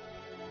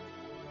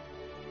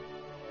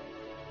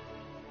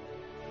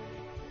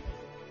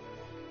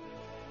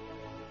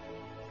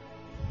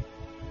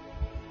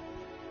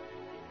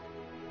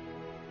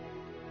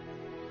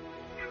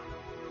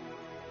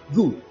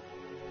 Good.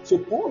 So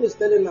Paul is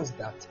telling us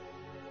that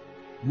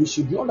we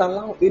should not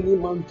allow any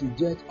man to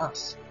judge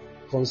us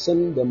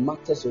concerning the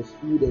matters of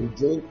food and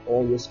drink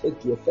or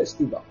respect to a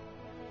festival,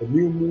 a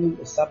new moon,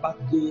 a Sabbath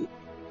day.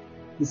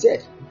 He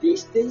said,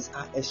 these things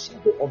are a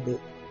shadow of the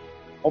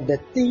of the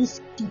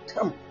things to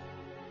come.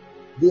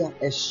 They are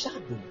a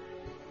shadow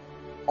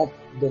of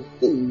the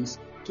things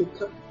to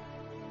come.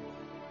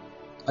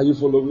 Are you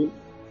following?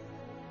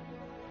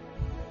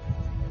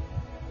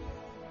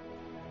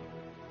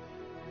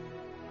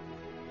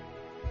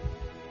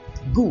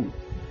 Good.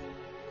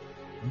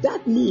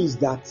 That means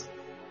that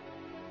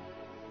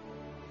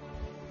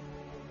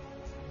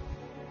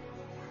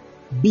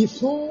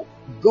before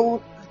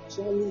God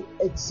actually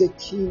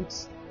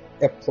executes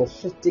a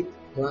prophetic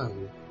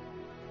plan,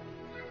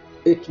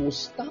 it will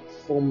start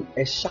from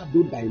a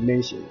shadow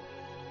dimension.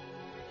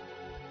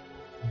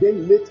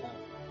 Then later,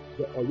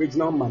 the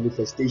original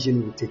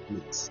manifestation will take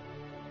place.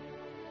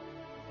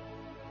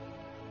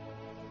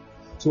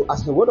 So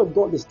as the word of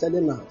God is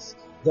telling us,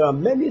 there are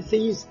many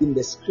things in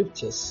the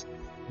scriptures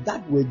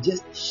that were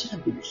just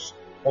shadows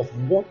of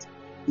what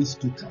is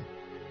to come.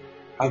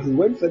 And he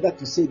went further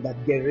to say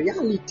that the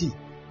reality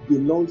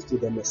belongs to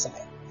the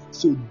Messiah.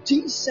 So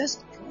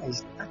Jesus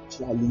Christ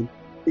actually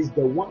is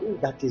the one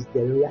that is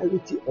the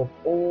reality of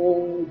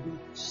all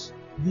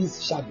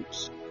these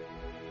shadows.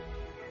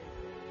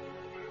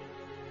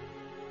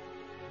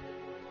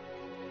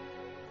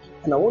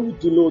 And I want you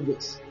to know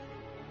this.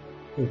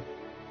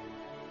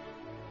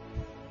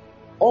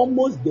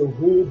 Almost the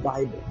whole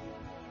Bible,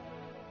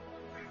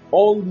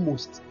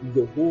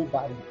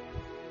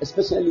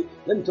 especially,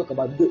 let me talk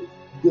about the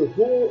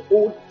whole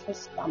Old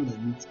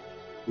Testament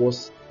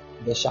was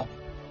the shadow.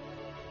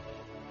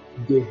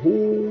 The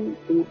whole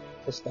Old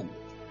Testament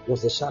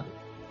was the shadow.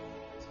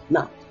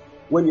 Now,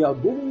 when you are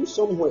going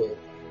somewhere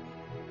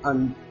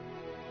and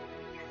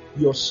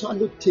your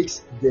shadow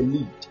takes the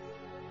lead,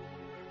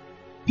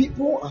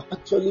 people are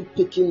actually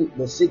picking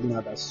the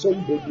signal that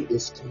somebody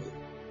is coming.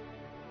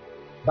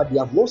 But they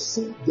have not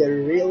seen the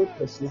real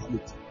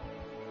personality.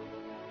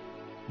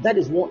 That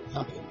is what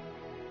happened.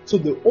 So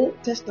the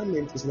Old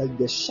Testament is like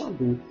the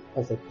shadow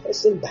of a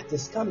person that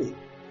is coming.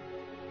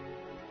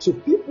 So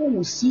people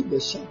will see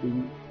the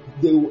shadow,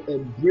 they will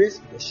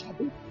embrace the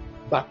shadow,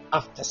 but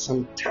after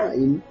some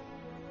time,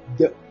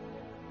 the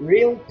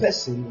real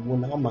person will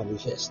now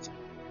manifest.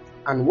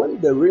 And when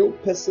the real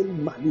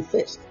person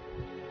manifests,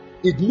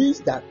 it means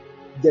that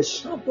the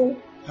shadow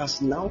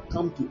has now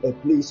come to a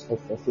place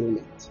of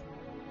fulfillment.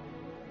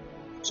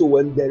 So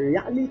when the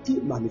reality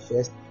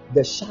manifests,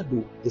 the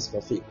shadow is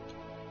fulfilled.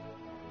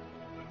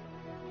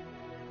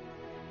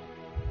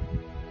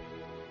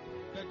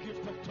 The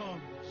gift of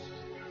tongues.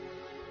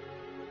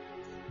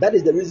 That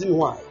is the reason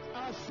why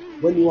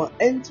when you are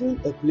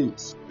entering a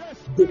place,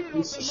 the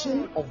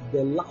position of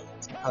the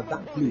light at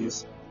that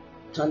place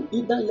can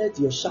either let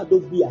your shadow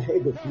be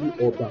ahead of you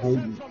or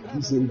behind you. Have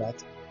you seen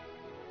that?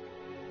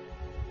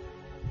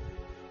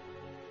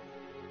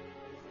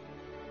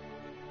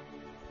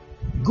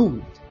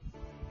 Good.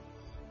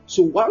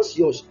 So once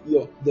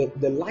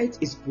the light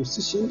is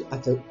positioned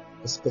at a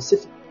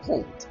specific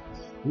point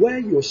where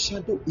your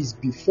shadow is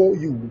before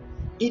you,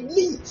 it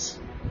means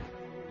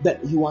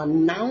that you are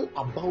now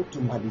about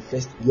to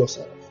manifest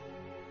yourself.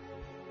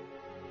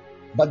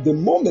 But the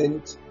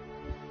moment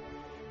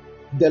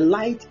the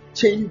light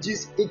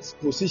changes its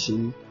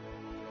position,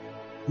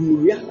 you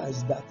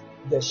realize that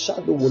the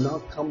shadow will now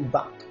come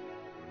back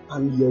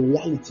and your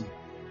reality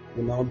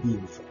will now be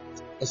in front.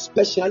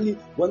 Especially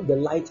when the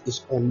light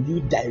is on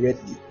you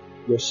directly,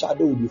 your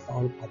shadow will be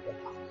found at the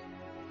back.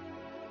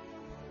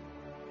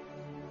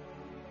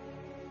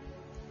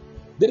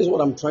 That is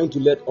what I'm trying to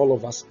let all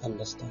of us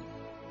understand.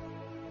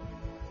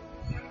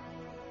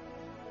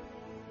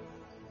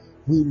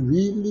 We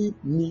really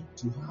need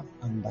to have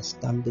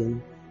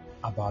understanding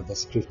about the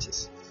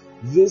scriptures.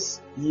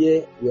 This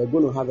year, we are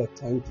going to have a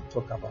time to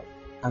talk about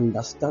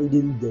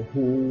understanding the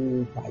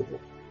whole Bible.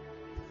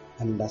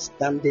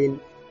 Understanding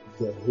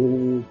the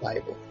whole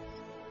Bible.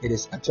 It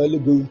is actually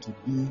going to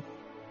be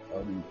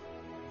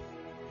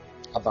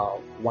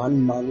about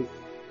 1 month,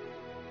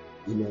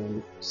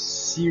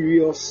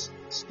 serious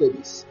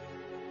studies.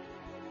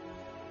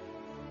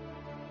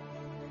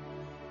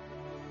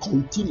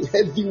 Continue,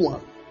 heavy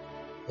one.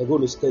 We're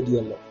going to study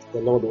a lot. The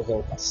Lord will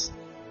help us.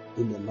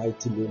 In the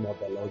mighty name of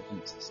the Lord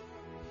Jesus.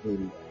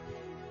 Amen.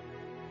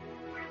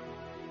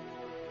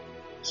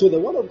 So the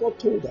word of God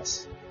told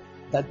us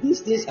that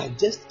these days are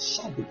just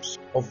shadows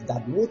of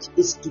that which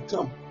is to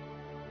come.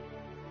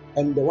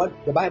 And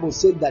the Bible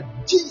said that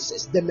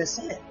Jesus, the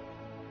Messiah,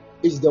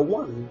 is the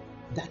one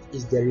that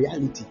is the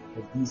reality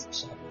of these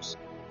shadows.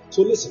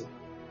 So listen,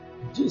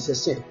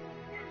 Jesus said,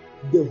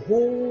 the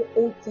whole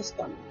Old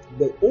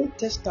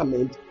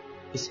Testament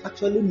is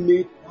actually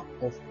made up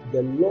of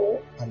the law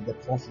and the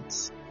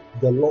prophets.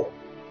 The law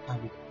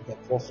and the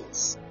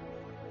prophets.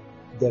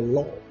 The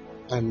law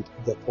and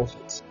the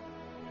prophets.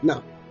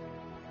 Now,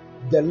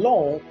 the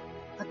law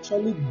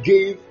actually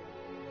gave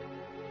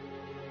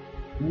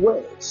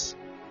words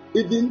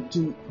even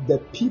to the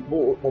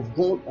people of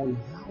God on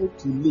how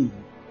to live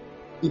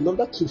in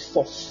order to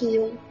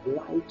fulfill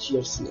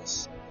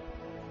righteousness.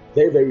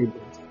 Very, very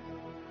important.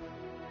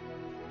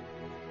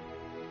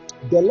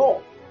 The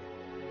law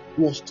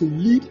was to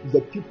lead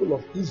the people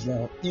of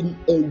Israel in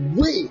a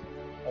way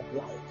of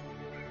life.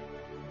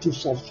 to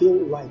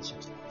fulfill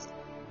righteousness.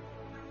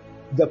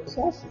 The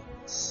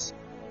prophets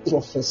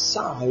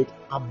prophesied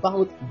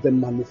about the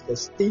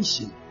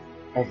manifestation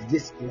of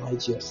this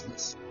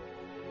righteousness.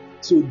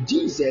 So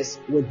Jesus,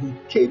 when he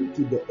came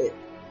to the earth,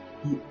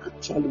 he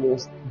actually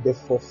was the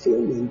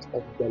fulfillment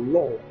of the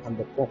law and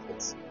the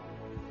prophets,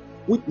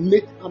 which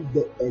make up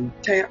the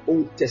entire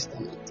Old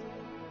Testament.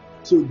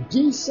 So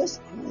Jesus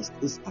Christ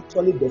is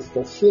actually the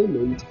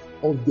fulfillment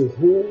of the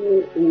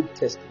whole Old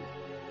Testament.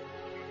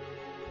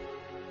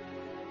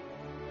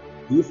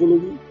 Do you follow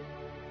me?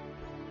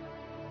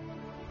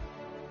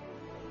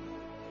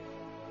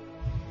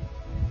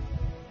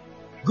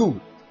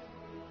 Good.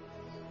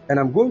 And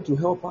I'm going to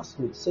help us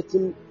with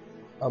certain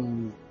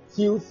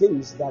few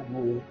things that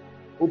will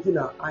open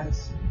our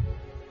eyes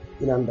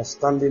in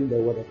understanding the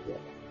Word of God.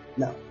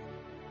 Now,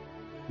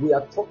 we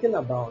are talking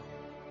about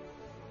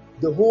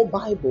the whole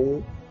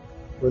Bible.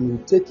 When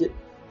you take it,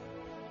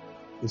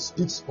 it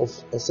speaks of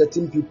a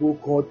certain people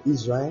called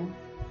Israel.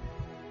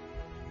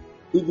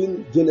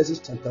 Even Genesis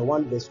chapter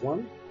 1 verse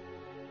 1,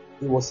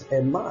 it was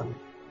a man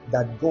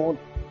that God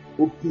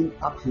opened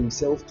up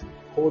himself to,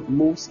 called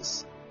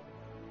Moses,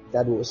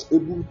 that was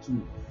able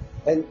to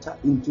enter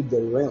into the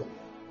realm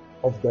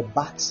of the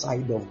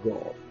backside of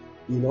God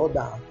in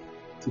order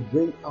to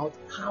bring out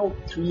how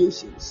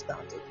creation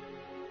started.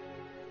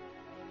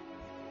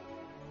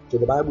 So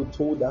the Bible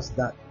told us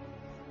that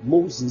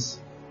Moses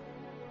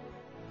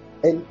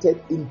entered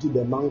into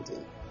the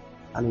mountain,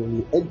 and when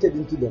he entered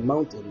into the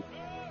mountain,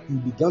 he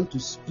began to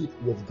speak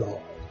with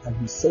God, and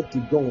he said to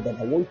God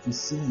that I want to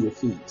see your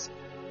face.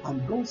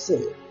 And God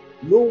said,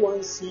 no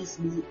one sees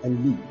me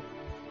and live,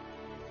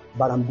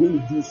 but I'm going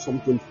to do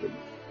something for you.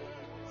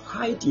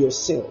 Hide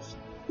yourself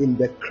in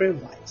the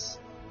crevice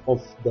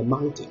of the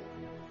mountain.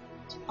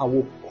 I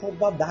will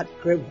cover that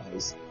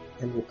crevice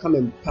and will come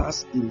and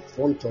pass in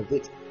front of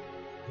it.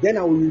 Then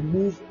I will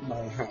remove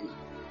my hand.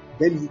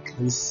 Then you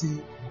can see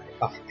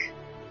my back.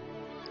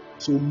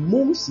 So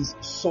Moses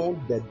saw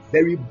the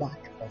very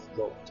back of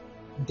God.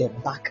 The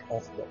back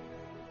of God.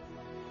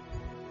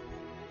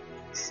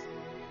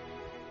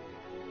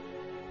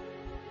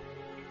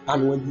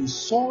 And when he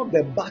saw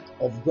the back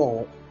of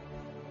God,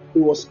 it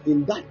was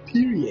in that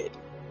period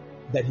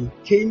that he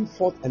came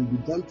forth and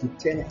began to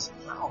tell us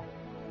how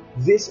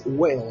this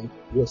world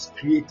was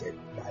created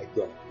by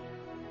God.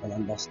 And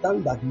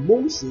understand that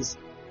Moses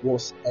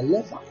was a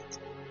Levite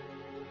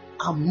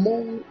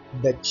among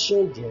the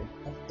children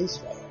of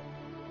Israel.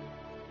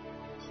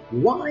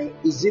 Why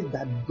is it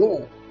that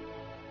God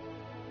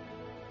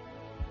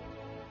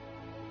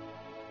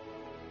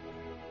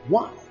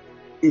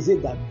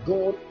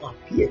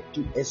appeared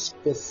to a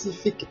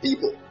specific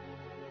people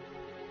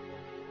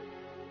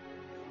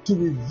to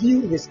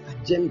reveal his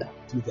agenda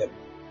to them?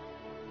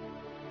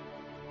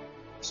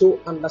 So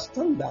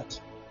understand that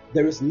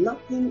there is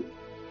nothing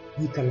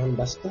you can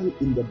understand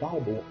in the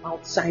Bible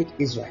outside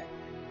Israel.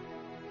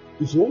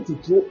 If you want to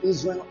throw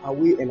Israel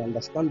away and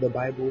understand the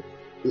Bible,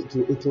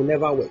 it will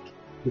never work.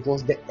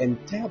 Because the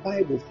entire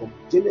Bible from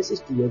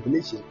Genesis to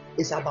Revelation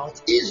is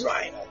about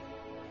Israel.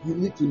 You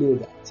need to know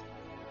that.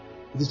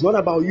 It is not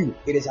about you,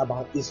 it is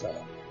about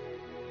Israel.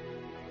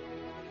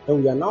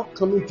 And we are now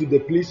coming to the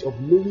place of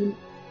knowing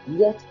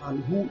what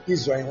and who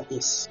Israel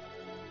is.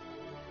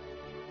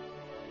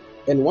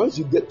 And once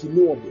you get to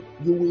know of it,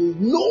 you will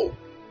know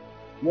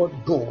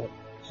what God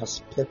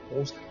has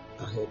purposed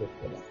ahead of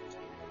your life.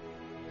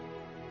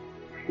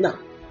 Now,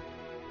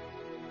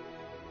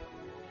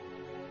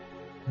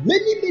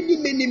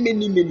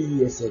 many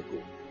years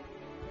ago,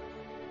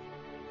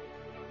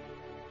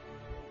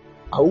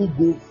 I won't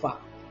go far.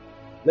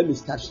 Let me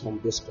start from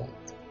this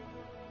point.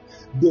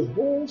 The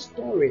whole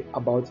story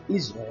about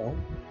Israel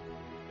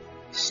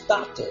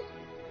started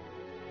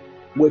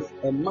with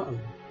a man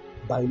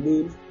by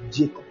name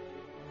Jacob.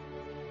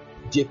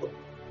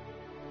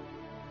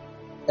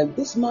 And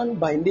this man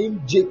by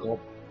name Jacob,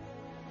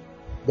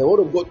 the word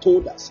of God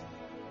told us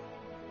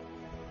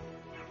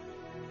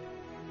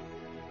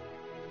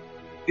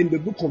in the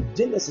book of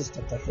Genesis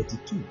chapter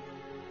 32.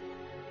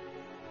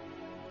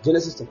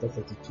 Genesis chapter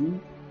 32.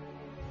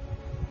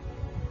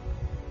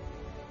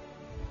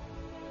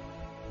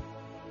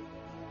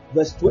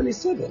 Verse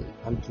 27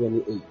 and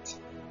 28.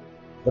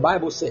 The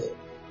Bible said,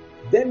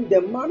 then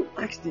the man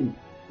asked him,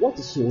 what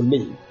is your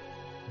name?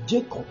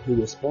 Jacob, he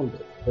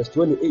responded. Verse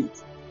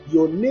 28.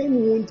 Your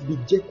name won't be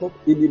Jacob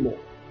anymore.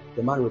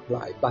 The man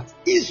replied, but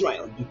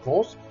Israel,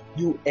 because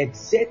you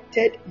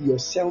exerted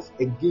yourself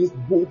against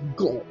both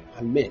God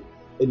and men,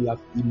 and you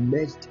have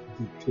emerged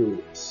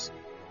victorious.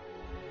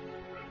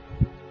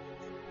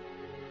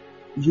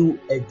 You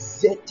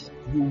exerted,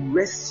 you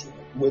wrestled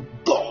with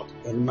God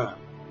and man.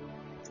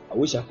 I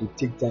wish I could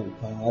take time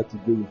to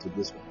go into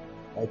this one,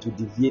 or to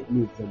deviate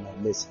me from my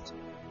message.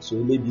 So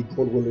maybe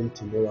God willing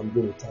tomorrow I'm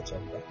going to touch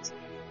on that.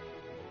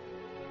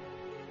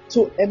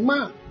 So a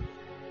man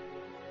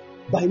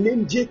by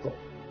name Jacob,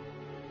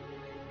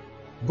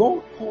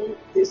 God called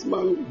this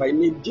man by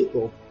name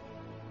Jacob,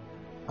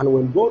 and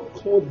when God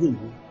called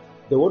him,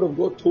 the word of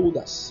God told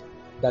us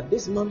that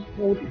this man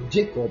called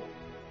Jacob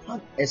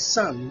had a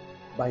son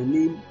by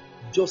name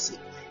Joseph.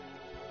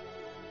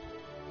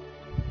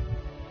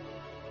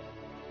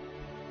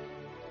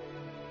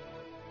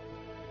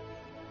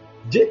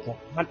 Jacob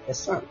had a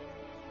son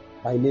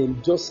by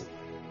name Joseph.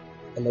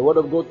 And the word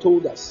of God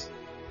told us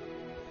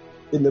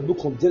in the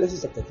book of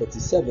Genesis chapter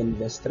 37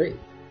 verse 3.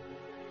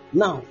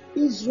 Now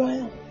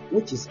Israel,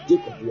 which is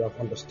Jacob, we have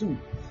understood,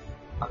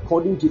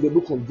 according to the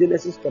book of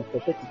Genesis chapter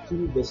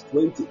 32 verse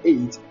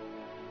 28,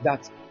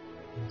 that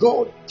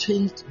God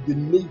changed the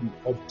name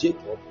of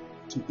Jacob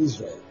to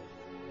Israel.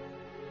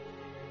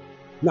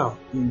 Now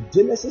in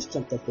Genesis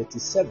chapter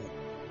 37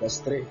 verse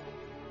 3,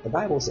 the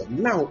Bible said,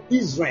 now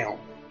Israel,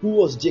 who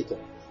was Jacob,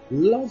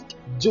 loved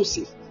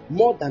Joseph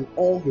more than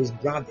all his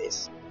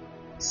brothers,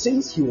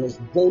 since he was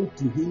born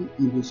to him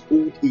in his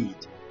old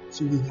age.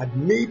 So he had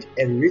made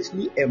a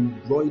richly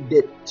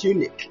embroidered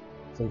tunic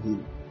for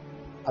him.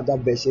 Other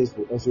versions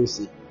will also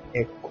say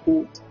a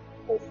coat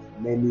of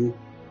many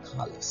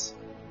colors.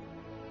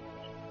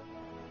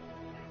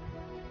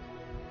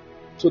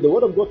 So the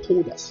word of God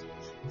told us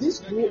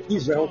this whole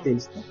Israel thing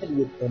started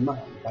with a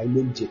man by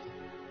name Jacob.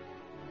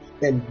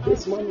 And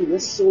this man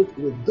wrestled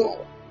with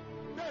God.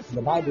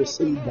 The Bible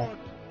says that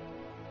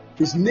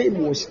his name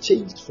was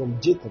changed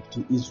from Jacob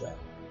to Israel.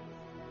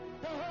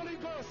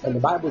 And the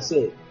Bible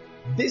said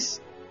this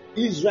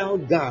Israel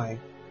guy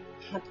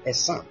had a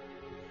son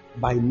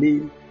by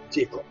name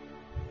Jacob.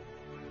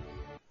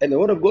 And the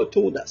word of God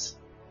told us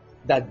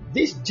that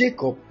this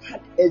Jacob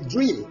had a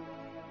dream.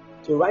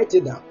 To write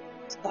it down,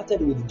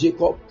 started with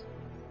Jacob.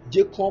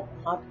 Jacob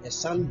had a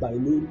son by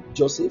name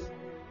Joseph.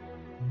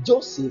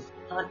 Joseph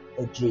had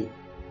a dream.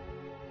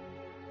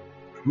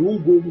 We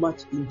won't go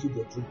much into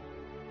the dream.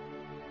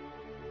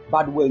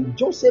 But when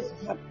Joseph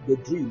had the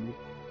dream,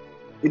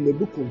 in the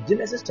book of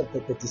Genesis chapter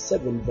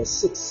 37 verse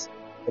 6,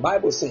 the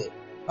Bible said,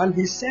 and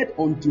he said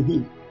unto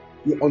them,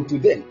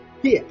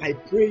 here I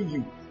pray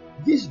you,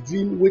 this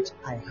dream which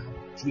I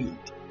have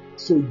dreamed.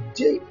 So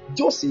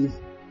Joseph,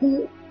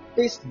 who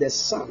is the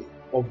son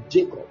of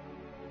Jacob,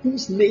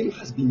 whose name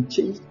has been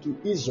changed to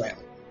Israel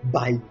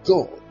by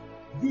God,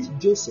 this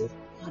Joseph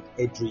had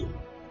a dream.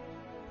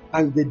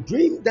 And the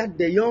dream that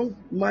the young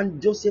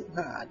man Joseph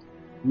had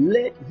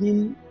led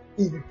him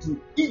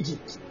into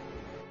Egypt.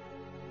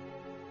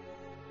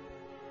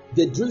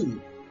 The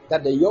dream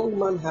that the young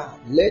man had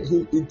led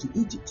him into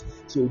Egypt.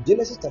 So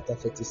Genesis chapter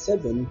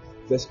 37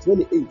 verse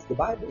 28, the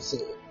Bible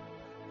said,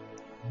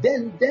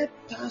 then there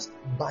passed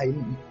by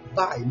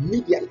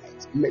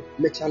Midianites,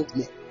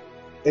 merchantmen,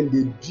 and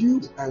they drew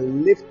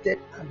and lifted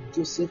up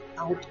Joseph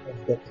out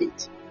of the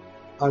pit,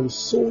 and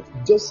sold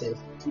Joseph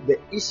to the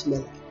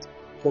Ishmaelites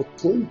for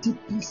 20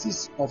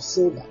 pieces of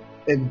silver,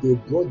 and they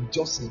brought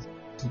Joseph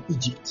to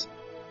Egypt.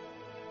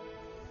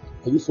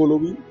 Are you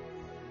following?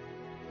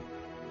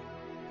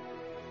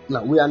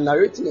 Now we are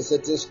narrating a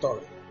certain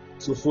story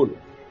to follow.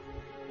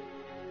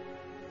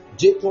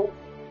 Jacob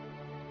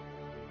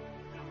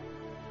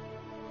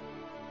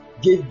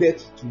gave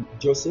birth to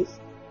Joseph.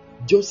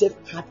 Joseph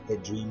had a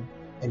dream,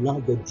 and now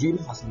the dream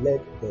has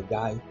led the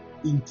guy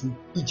into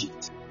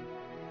Egypt.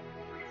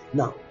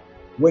 Now,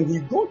 when he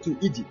got to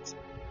Egypt,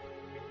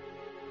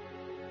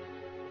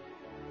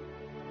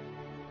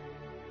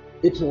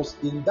 it was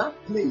in that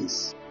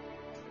place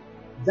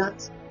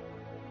that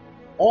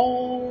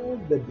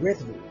all the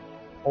brethren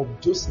of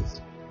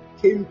Joseph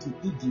came to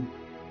Egypt,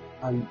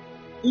 and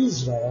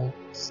Israel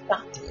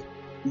started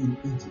in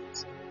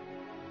Egypt.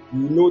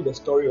 You know the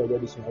story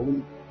already, so I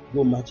won't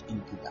go much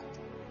into that.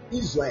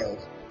 Israel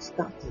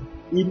started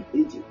in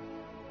Egypt.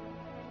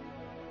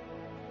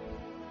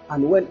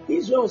 And when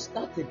Israel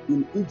started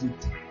in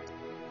Egypt,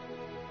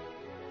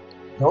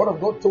 the word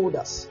of God told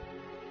us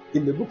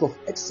in the book of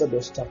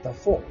Exodus chapter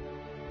 4,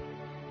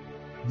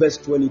 verse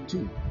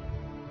 22,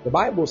 the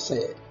Bible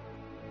said,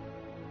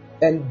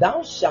 and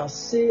thou shalt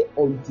say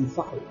unto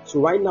Pharaoh. So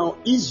right now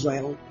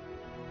Israel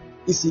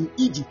is in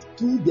Egypt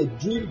through the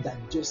dream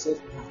that Joseph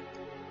had.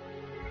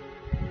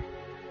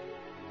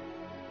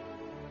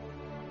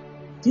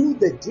 Through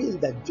the dream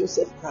that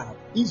Joseph had,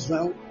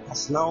 Israel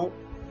has now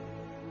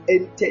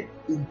entered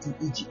into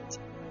Egypt.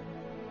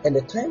 And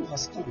the time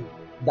has come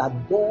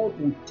that God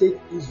will take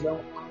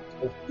Israel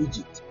out of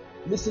Egypt.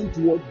 Listen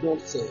to what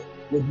God said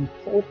when he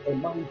called a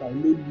man by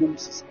name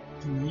Moses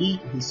to lead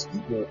his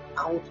people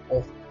out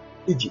of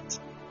Egypt.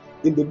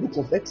 In the book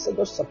of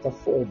Exodus chapter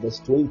 4 verse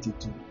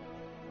 22,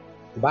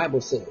 the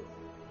Bible said,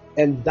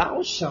 and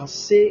thou shalt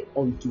say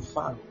unto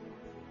Pharaoh,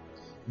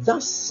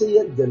 thus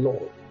saith the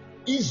Lord,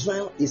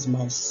 Israel is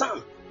my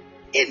son,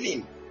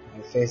 even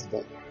my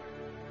firstborn.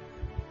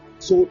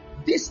 So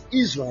this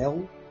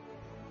Israel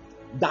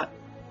that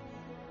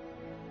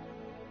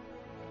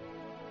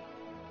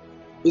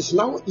is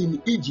now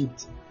in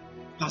Egypt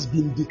has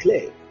been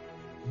declared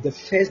the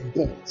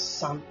firstborn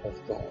son of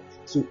God.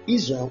 So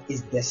Israel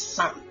is the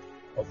son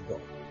of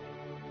God.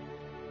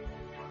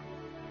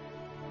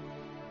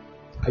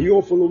 Are you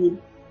all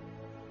following?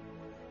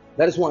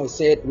 That is why I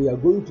said we are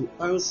going to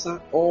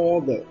answer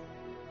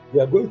we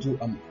are going to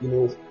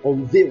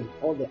unveil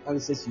all the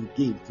answers you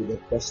gave to the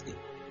question.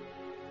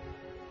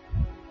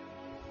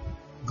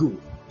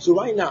 Good. So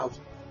right now,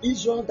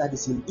 Israel that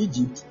is in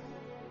Egypt,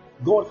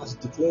 God has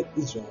declared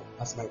Israel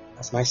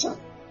as my son.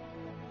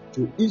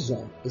 So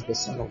Israel is the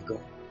son of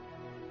God.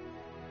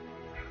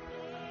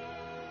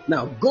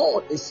 Now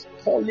God is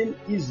calling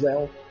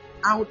Israel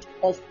out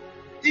of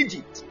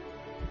Egypt.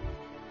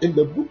 In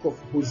the book of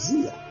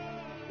Hosea,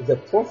 the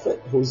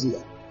prophet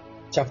Hosea,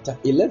 chapter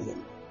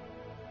 11,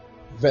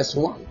 verse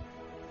 1,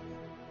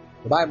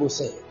 the Bible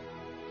says,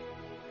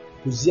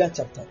 Hosea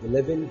chapter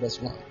 11,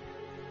 verse 1,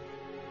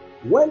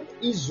 when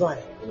Israel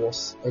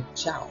was a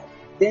child,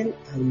 then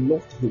I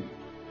loved him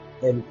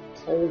and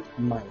called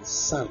my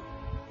son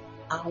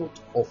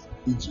out of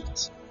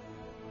Egypt.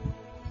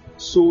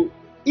 So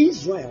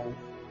Israel,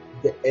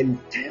 the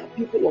entire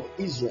people of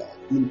Israel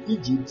in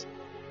Egypt,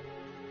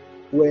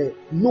 were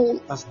known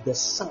as the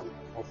son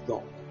of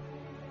God.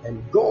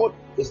 And God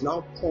is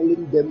now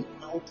calling them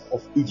out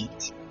of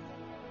Egypt.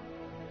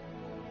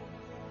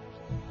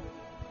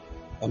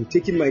 I'm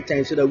taking my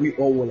time so that we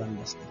all will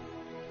understand.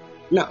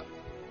 Now,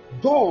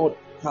 God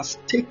has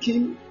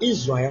taken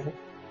Israel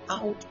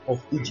out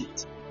of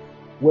Egypt.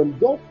 When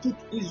God took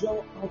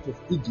Israel out of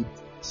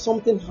Egypt,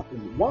 something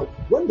happened.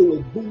 When they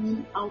were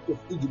going out of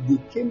Egypt, they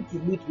came to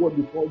meet what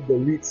we call the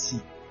Red Sea.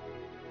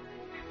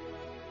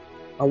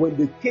 And when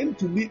they came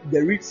to meet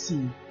the Red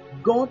Sea,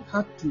 God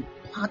had to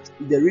part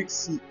the Red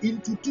Sea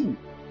into two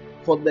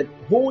for the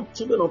whole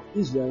children of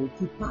Israel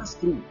to pass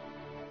through.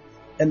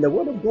 And the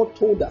word of God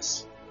told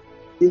us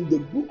in the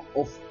book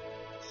of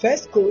 1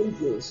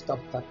 Corinthians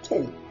chapter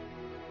 10.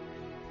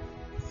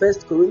 1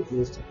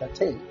 Corinthians chapter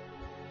 10.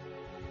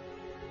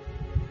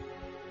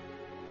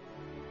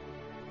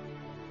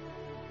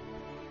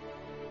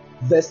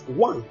 Verse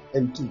 1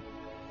 and 2.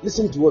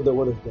 Listen to what the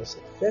word of God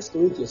said. 1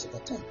 Corinthians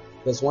chapter 10,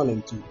 verse 1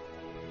 and 2.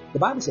 The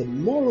Bible said,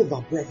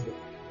 moreover, brethren,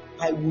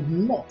 I would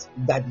not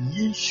that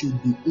ye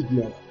should be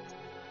ignorant,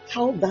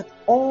 how that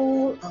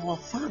all our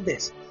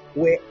fathers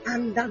were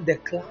under the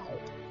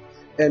cloud,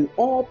 and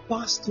all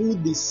passed through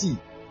the sea.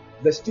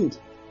 Verse 2.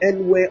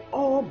 And were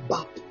all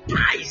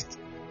baptized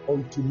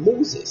unto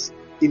Moses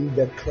in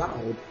the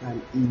cloud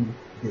and in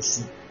the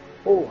sea.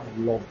 Oh, I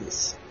love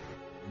this.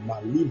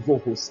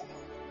 Malivo Hosa.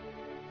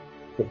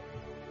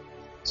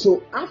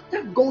 So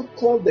after God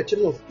called the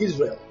children of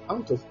Israel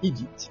out of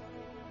Egypt,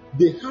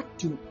 they had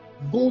to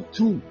go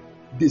through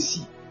the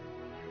sea.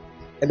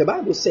 And the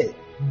Bible said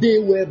they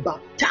were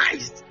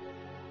baptized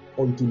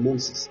unto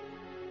Moses.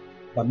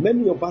 But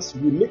many of us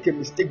will make a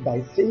mistake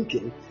by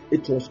thinking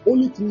it was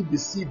only through the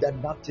sea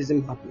that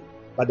baptism happened.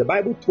 But the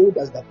Bible told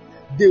us that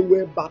they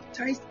were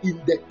baptized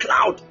in the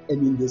cloud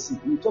and in the sea.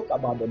 We'll talk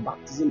about the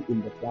baptism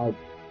in the cloud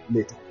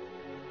later.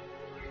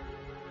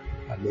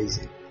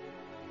 Amazing.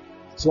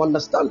 So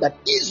understand that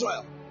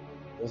Israel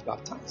was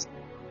baptized.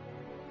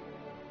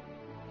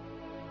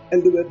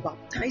 And they were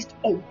baptized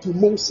unto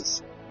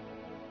Moses.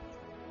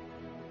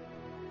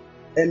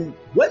 And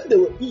when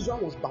Israel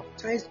was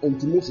baptized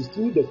unto Moses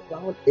through the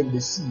cloud and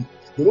the sea,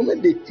 the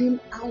moment they came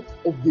out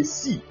of the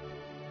sea,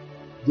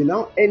 they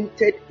now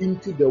entered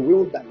into the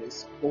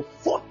wilderness for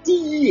 40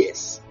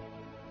 years.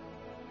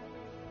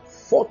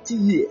 40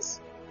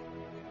 years.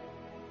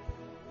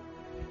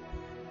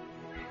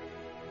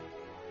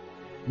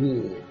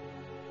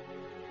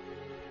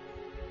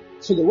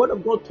 So the word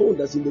of God told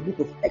us in the book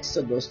of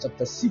Exodus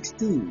chapter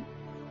 16,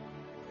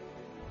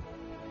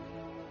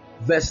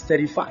 verse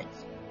 35.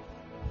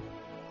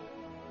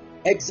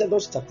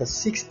 Exodus chapter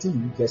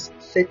 16, verse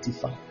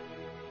 35.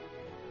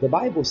 The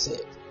Bible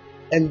said,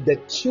 and the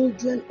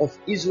children of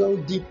Israel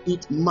did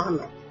eat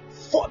manna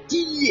 40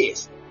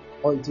 years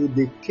until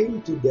they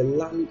came to the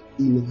land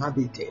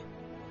inhabited.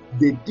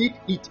 They did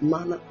eat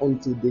manna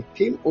until they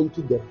came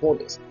unto the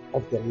borders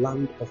of the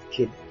land of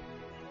Canaan.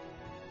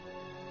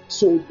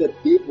 So the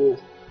people,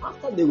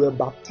 after they were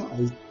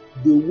baptized,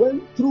 they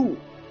went through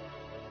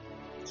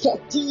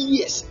 40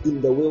 years in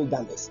the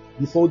wilderness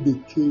before they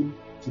came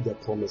to the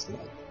promised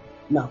land.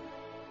 Now,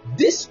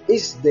 this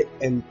is the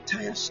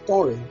entire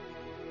story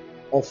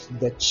of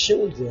the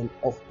children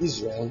of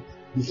Israel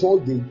before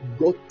they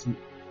got to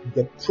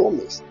the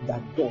promise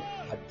that God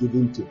had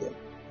given to them.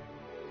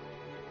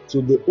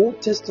 So the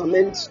Old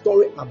Testament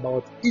story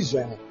about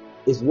Israel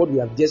is what we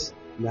have just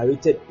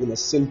narrated in a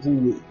simple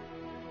way.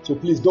 So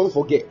please don't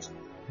forget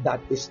that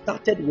it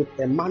started with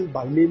a man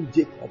by name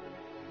Jacob.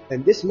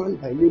 And this man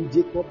by name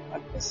Jacob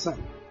had a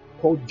son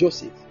called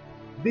Joseph.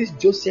 This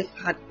Joseph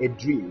had a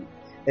dream,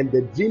 and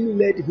the dream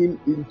led him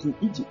into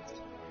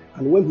Egypt.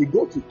 And when he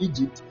got to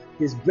Egypt,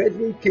 his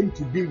brethren came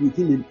to be with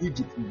him in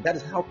Egypt. That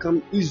is how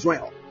come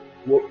Israel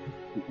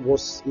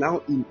was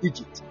now in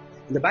Egypt.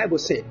 And the Bible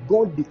said,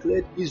 God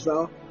declared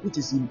Israel, which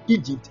is in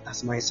Egypt,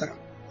 as my son.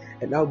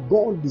 And now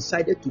God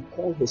decided to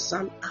call his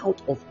son out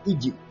of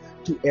Egypt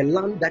to a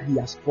land that he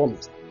has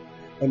promised.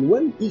 And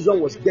when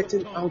Israel was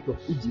getting out of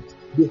Egypt,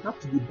 they had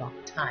to be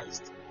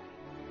baptized.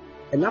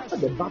 And after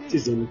the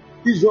baptism,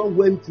 Israel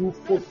went through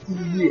 40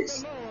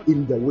 years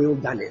in the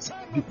wilderness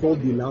before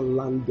they now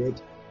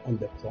landed on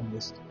the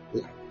promised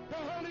land.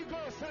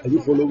 Are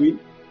you following?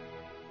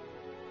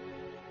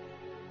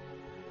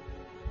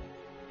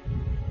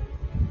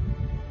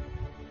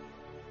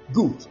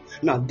 Good.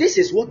 Now, this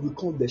is what we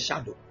call the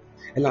shadow.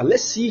 And now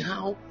let's see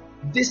how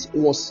this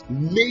was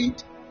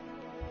made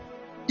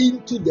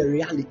into the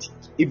reality,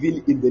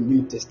 even in the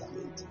New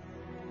Testament.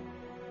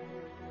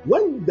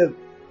 When the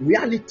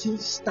reality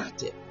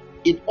started,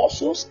 it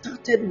also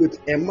started with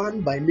a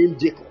man by name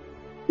Jacob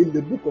in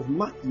the book of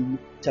Matthew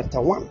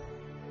chapter 1.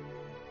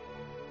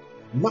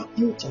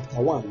 Matthew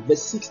chapter 1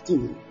 verse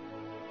 16.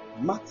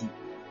 Matthew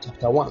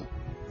chapter 1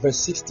 verse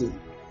 16.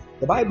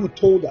 The Bible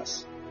told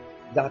us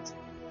that,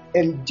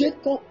 and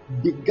Jacob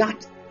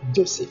begat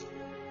Joseph,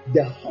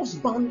 the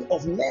husband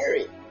of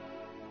Mary,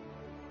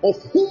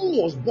 of whom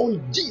was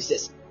born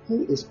Jesus,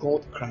 who is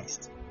called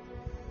Christ.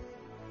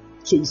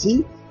 So you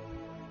see,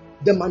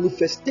 the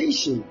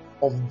manifestation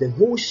of the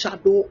whole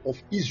shadow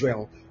of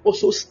Israel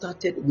also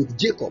started with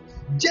Jacob,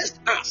 just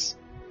as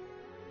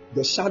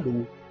the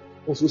shadow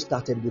also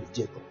started with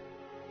Jacob.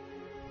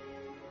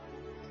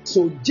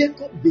 So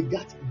Jacob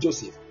begat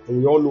Joseph,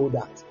 and we all know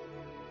that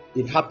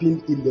it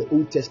happened in the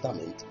Old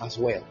Testament as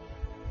well.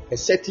 A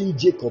certain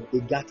Jacob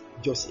begat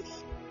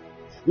Joseph.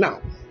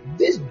 Now,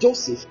 this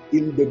Joseph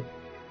in the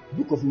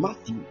book of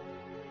Matthew,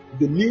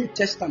 the New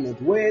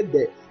Testament, where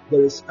there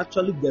is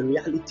actually the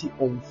reality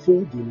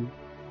unfolding,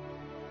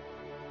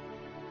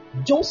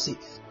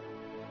 Joseph,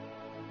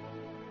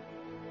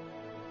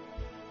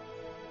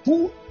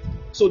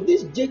 so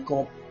this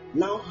Jacob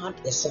now had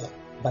a son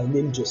by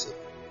name Joseph.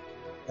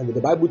 And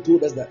the Bible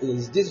told us that it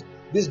is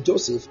this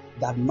Joseph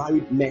that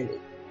married Mary.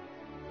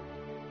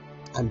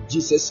 And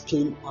Jesus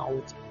came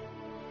out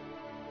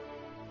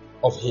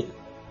of him.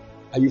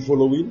 Are you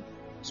following?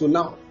 So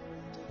now,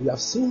 we have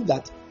seen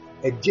that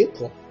a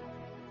Jacob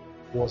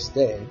was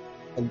there,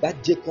 and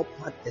that Jacob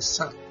had a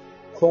son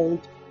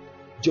called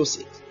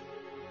Joseph.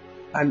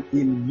 And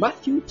in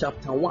Matthew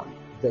chapter 1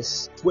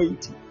 verse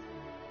 20,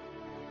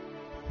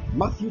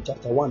 Matthew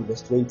chapter 1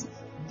 verse 20,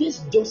 this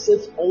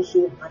Joseph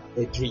also had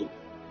a dream.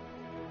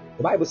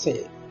 The Bible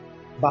says,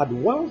 but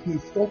while he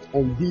thought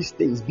on these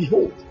things,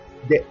 behold,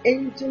 the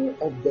angel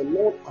of the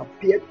Lord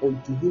appeared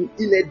unto him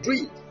in a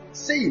dream,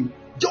 saying,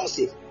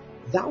 Joseph,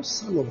 thou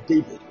son of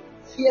David,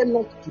 fear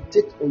not to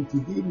take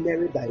unto thee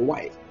Mary thy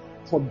wife,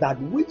 for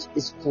that which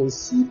is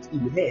conceived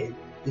in her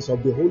is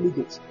of the Holy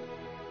Ghost.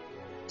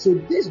 So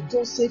this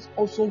Joseph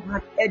also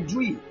had a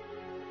dream.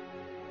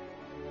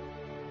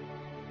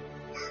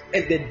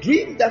 And the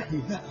dream that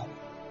he had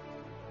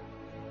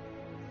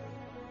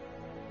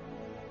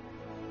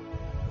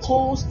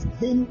caused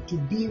him to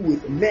be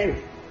with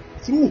Mary,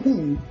 through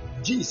whom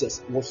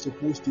Jesus was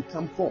supposed to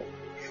come forth.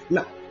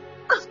 Now,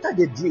 after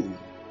the dream,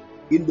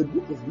 in the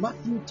book of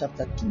Matthew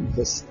chapter 2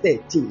 verse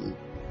 13,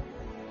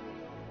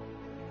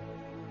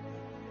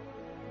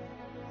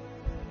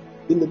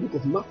 in the book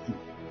of Matthew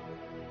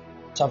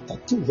chapter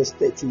 2 verse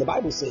 13, the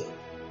Bible says,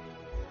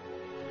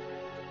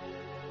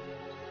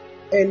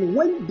 and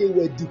when they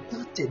were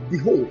departed,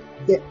 behold,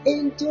 the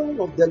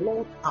angel of the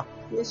Lord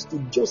appears to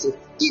Joseph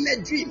in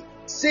a dream,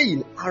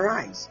 saying,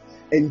 arise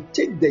and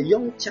take the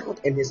young child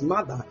and his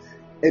mother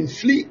and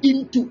flee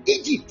into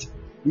Egypt.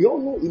 We all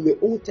know in the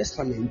Old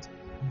Testament,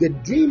 the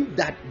dream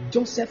that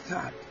Joseph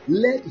had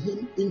led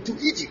him into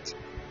Egypt.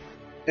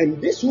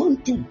 And this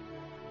one too,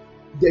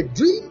 the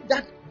dream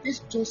that this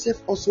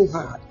Joseph also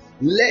had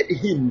led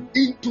him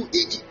into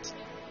Egypt.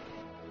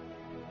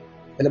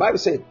 And the Bible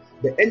said,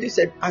 the angel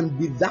said, and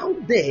be thou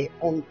there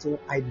until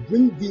I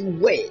bring thee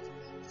word,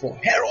 for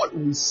Herod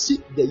will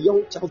seek the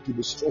young child to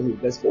destroy him.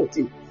 Verse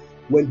 14.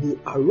 When he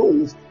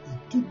arose,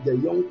 he took the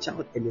young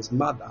child and his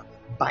mother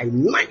by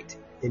night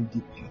and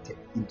departed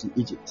into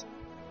Egypt.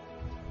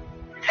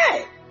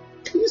 Hey,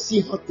 can you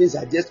see how things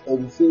are just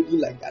unfolding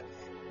like that?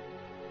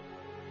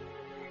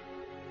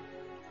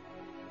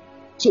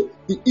 So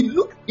it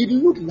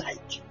looked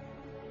like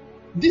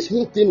this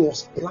whole thing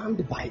was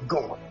planned by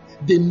God.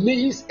 They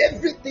made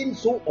everything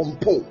so on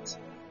point.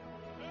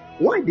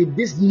 Why did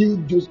this new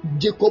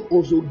Jacob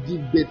also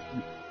give birth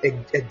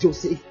to a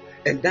Joseph?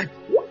 And that,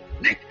 what?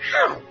 Like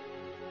how?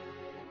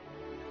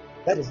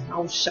 That is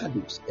how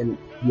shadows and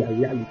their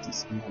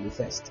realities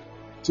manifest.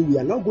 So we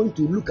are now going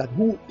to look at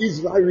who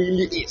Israel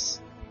really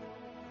is.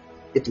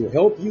 It will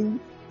help you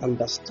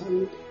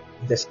understand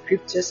the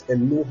scriptures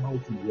and know how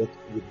to work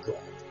with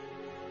God.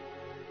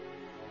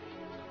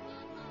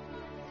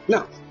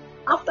 Now,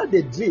 after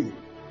the dream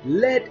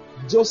led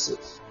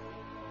Joseph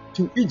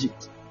to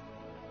Egypt,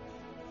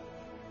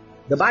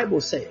 the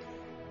Bible said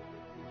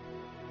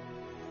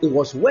it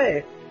was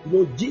where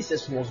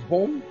Jesus was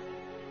born.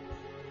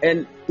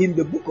 And in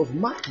the book of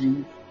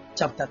Matthew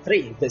chapter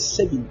 3 verse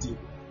 17,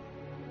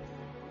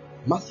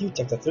 Matthew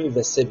chapter 3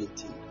 verse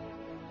 17,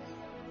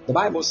 the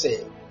Bible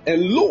said,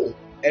 and lo,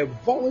 a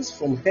voice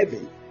from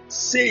heaven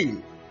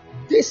saying,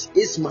 this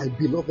is my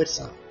beloved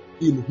son,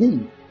 in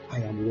whom I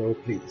am well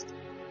pleased.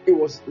 It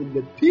was in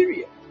the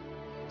period.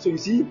 So you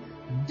see,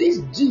 this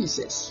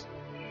Jesus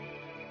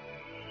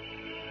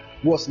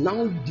was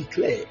now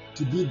declared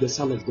to be the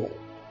Son of God,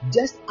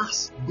 just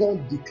as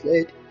God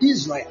declared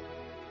Israel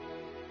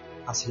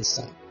as his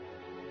son.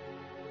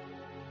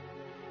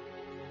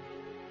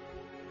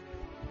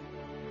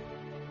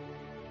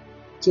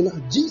 So now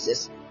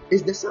Jesus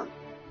is the Son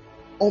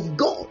of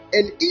God,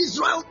 and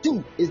Israel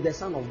too is the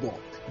Son of God.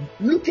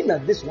 Looking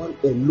at this one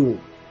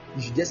alone,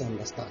 you should just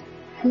understand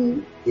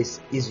who is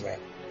Israel.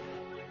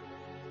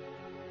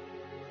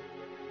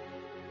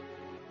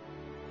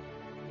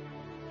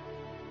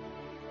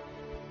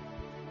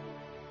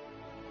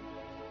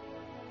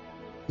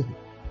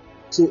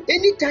 So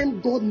anytime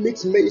God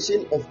makes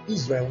mention of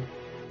Israel,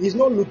 he's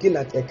not looking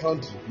at a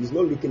country, he's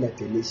not looking at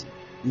a nation,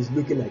 he's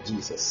looking at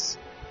Jesus.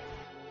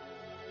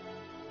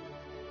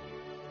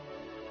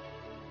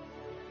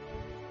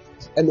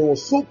 And it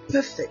was so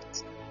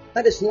perfect.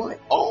 That is why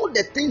all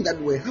the things that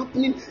were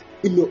happening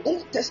in the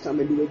Old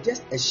Testament, they were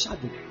just a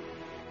shadow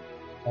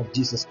of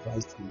Jesus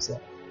Christ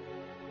himself.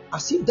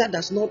 As if that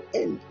does not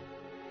end.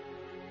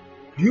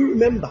 Do you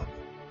remember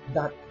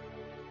that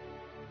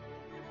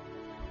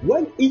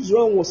when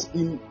Israel was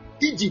in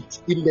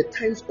Egypt in the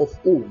times of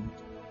old,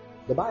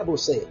 the Bible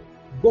said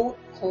God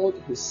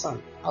called his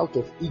son out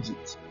of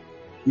Egypt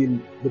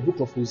in the book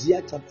of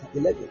Hosea chapter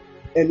 11.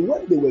 And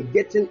when they were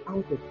getting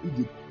out of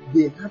Egypt,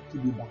 they had to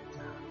be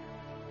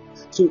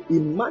baptized. So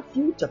in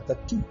Matthew chapter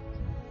 2,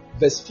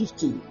 verse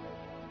 15,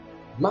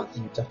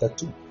 Matthew chapter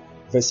 2,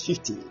 verse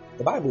 15,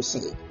 the Bible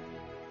said,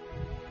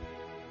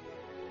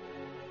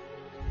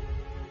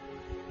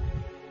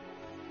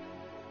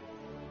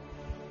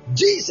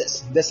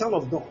 Jesus, the Son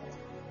of God,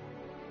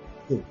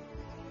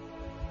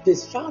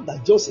 his father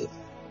Joseph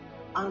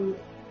and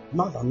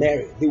mother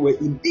Mary, they were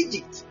in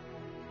Egypt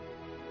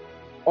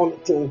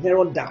until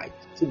Herod died.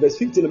 So verse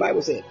 15, the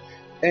Bible said,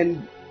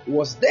 and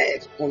was there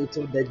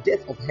until the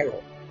death of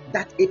Herod,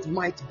 that it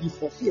might be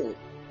fulfilled,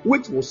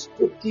 which was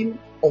spoken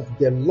of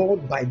the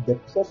Lord by the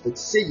prophet,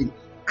 saying,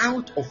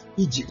 out of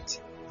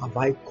Egypt have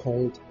I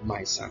called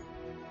my son.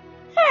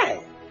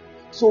 Hey!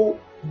 So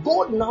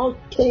God now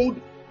told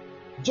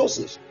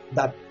Joseph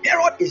that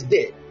Herod is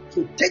dead,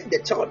 so take the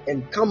child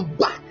and come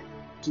back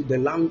to the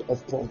land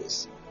of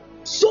promise,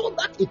 so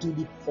that it will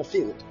be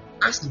fulfilled,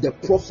 as the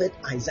prophet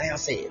Isaiah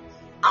said,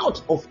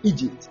 out of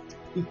Egypt.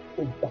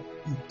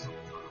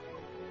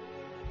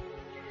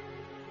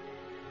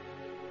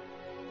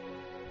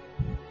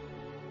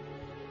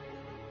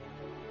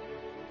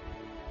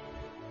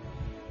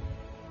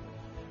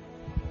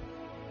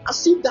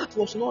 As if that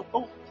was not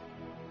all.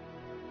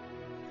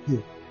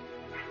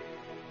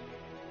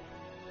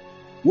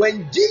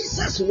 When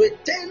Jesus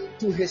returned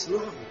to his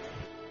land,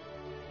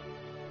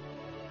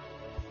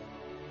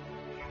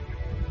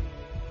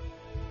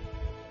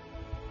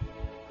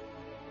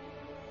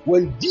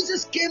 when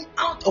Jesus came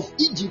out of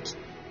Egypt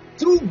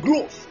through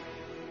growth,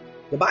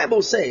 the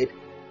Bible said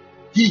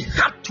he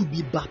had to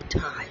be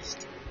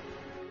baptized.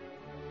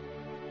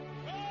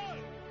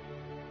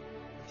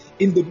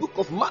 In the book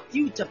of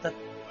Matthew chapter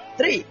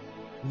 3,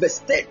 verse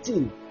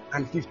 13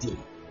 and 15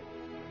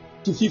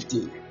 to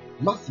 15,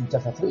 Matthew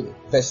chapter 3,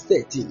 verse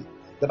 13,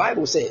 the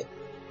Bible said,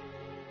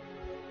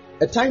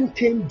 a time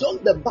came, John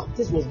the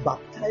Baptist was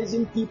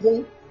baptizing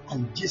people,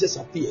 and Jesus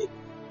appeared.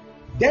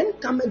 Then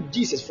cometh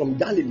Jesus from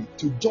Galilee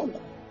to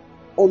Jordan,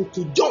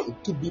 unto John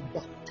to be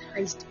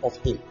baptized of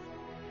him.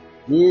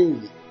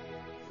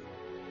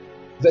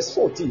 Verse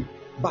 14,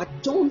 but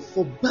John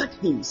forbade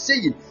him,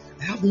 saying,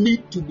 I have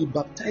need to be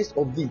baptized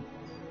of thee.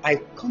 I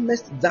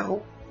comest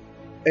thou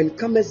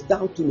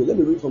to me. Let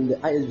me read from the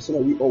ISV so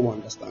that we all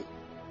understand.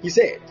 He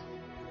said,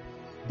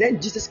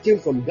 then Jesus came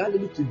from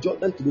Galilee to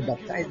Jordan to be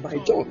baptized by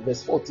John.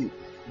 Verse 14.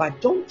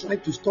 But John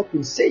tried to stop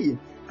him, saying,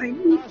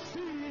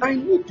 I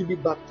need to be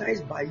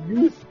baptized by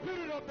you.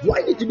 Do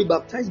I need to be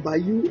baptized by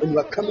you and you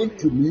are coming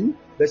to me?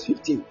 Verse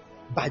 15.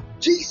 But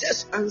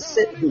Jesus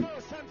answered him,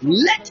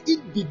 let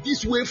it be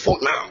this way for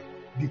now,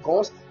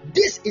 because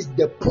this is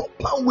the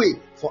proper way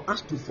for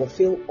us to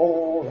fulfill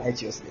all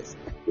righteousness.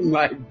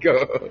 My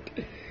God.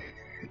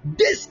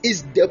 This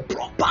is the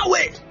proper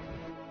way.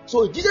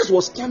 So Jesus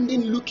was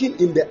standing looking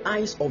in the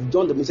eyes of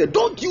John the Baptist. He said,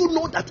 don't you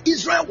know that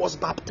Israel was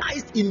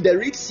baptized in the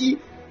Red Sea?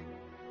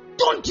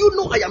 Don't you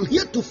know I am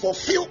here to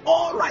fulfill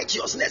all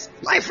righteousness?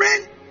 My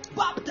friend,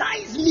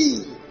 baptize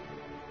me.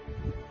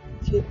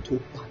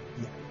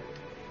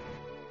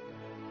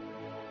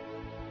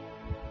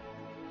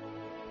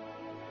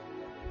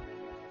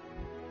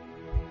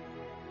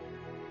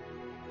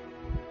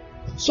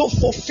 So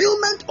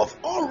fulfillment of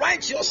all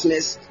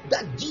righteousness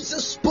that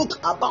Jesus spoke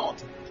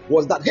about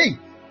was that, hey,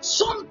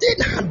 something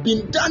had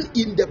been done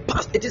in the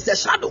past. It is a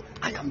shadow.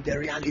 I am the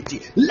reality.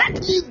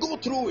 Let me go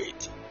through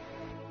it.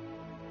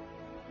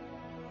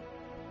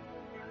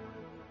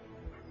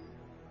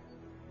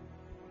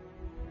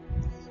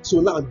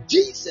 So now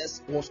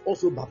Jesus was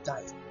also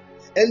baptized.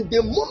 And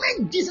the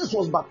moment Jesus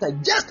was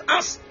baptized, just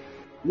as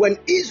when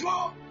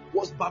Israel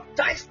was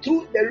baptized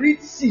through the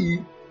Red Sea,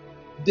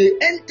 they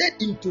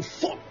entered into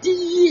 40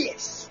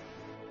 years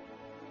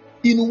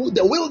in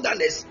the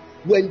wilderness.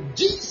 When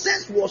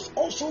Jesus was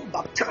also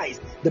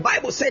baptized, the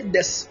Bible said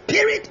the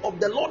Spirit of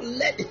the Lord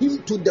led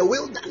him to the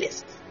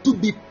wilderness to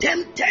be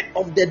tempted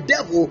of the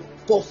devil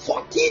for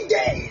 40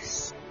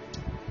 days.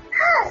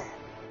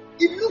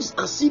 It looks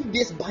as if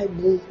this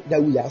Bible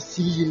that we are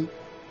seeing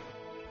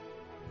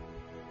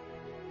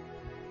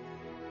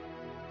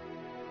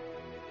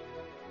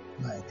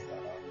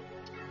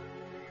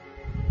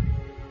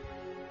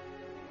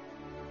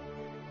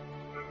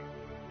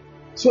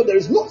So there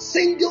is no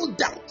single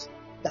doubt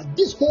that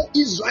this whole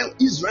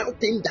Israel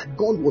thing that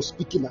God was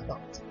speaking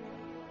about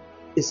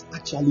is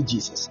actually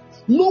Jesus.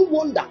 No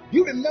wonder. Do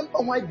you remember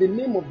why the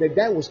name of the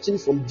guy was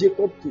changed from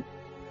Jacob to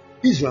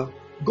Israel?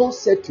 God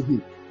said to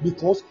him,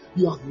 because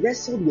you have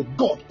wrestled with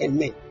God and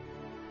men.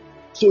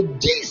 So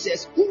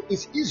Jesus, who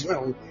is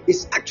Israel,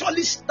 is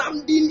actually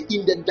standing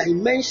in the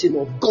dimension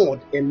of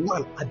God and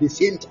man at the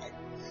same time.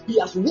 He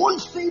has one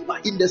favor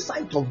in the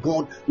sight of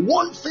God,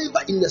 one favor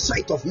in the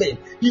sight of men.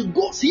 He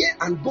goes here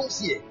and goes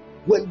here.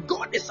 When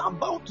God is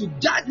about to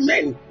judge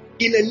men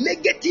in a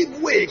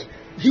negative way,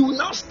 he will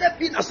now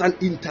step in as an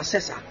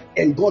intercessor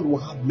and God will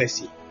have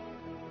mercy.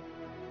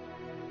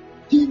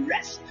 He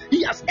rests.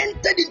 He has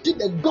entered into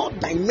the God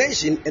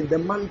dimension and the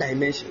man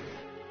dimension.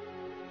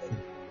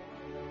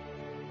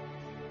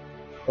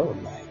 Oh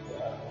my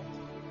God.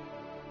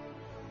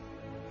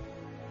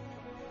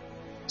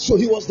 So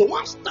he was the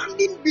one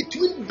standing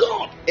between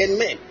God and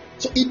man.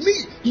 So it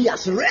means he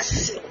has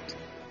wrestled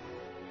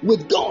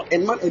with God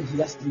and man and he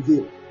has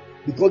prevailed.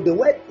 Because the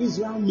word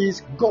Israel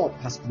means God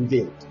has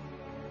prevailed.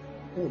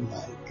 Oh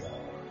my God.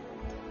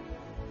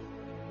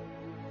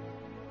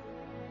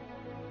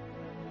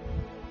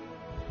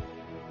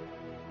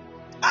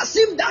 As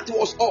if that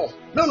was all.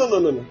 No.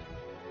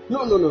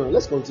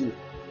 Let's continue.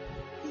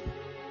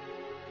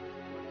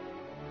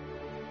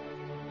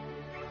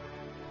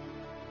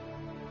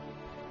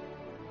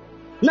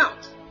 Now,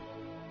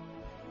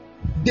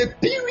 the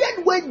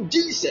period when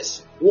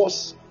Jesus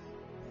was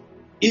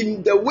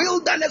in the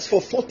wilderness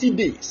for 40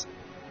 days,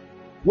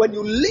 when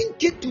you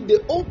link it to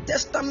the Old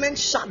Testament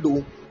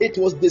shadow, it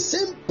was the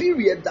same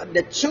period that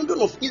the children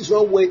of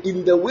Israel were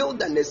in the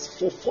wilderness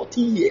for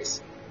 40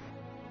 years.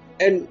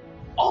 And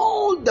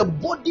all the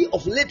body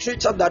of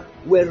literature that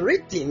were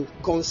written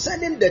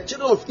concerning the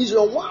children of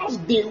Israel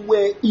whilst they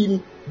were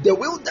in the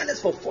wilderness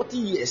for 40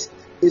 years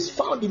is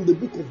found in the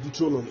book of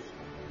Deuteronomy.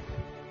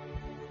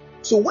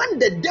 So when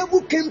the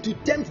devil came to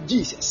tempt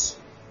Jesus,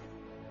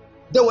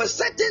 there were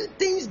certain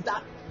things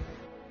that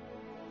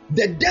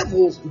the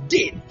devil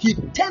did. He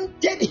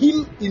tempted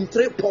him in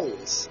 3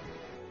 points.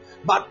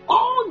 But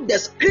all the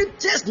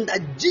scriptures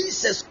that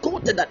Jesus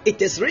quoted, that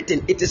it is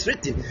written,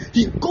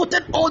 he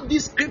quoted all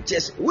these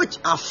scriptures which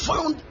are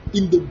found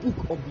in the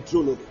book of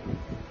Deuteronomy.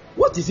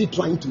 What is he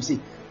trying to say?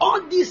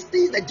 All these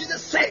things that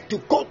Jesus said to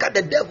conquer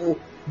the devil,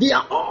 they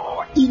are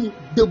all in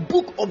the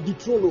book of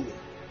Deuteronomy.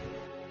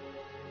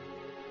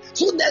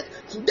 So that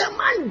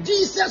the man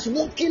Jesus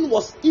walking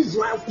was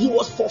Israel. He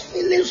was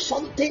fulfilling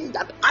something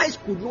that eyes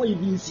could not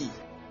even see.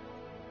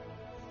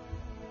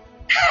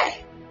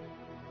 Hey!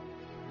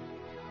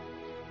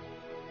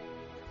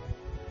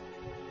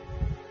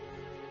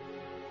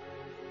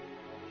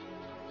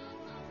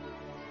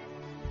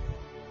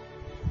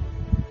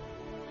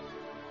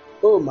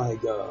 Oh my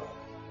God.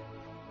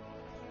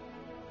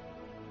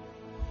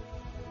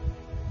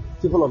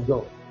 People of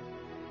God,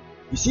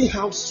 you see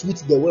how sweet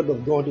the word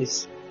of God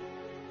is.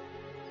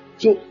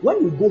 So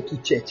when you go to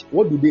church,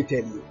 what do they tell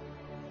you?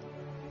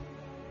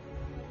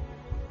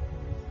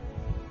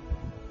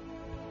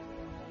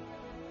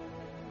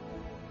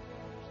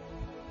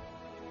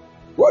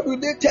 What do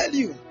they tell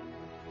you?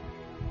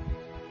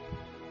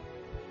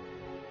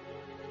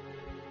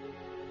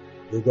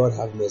 May God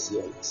have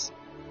mercy on us.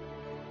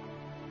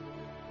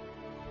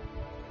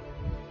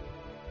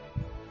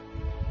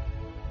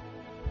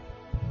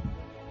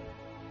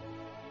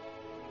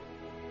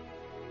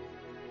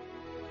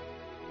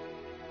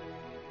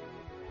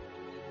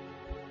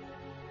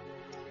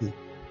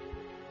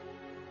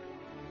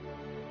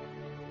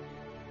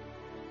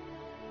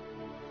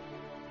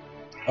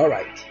 All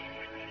right.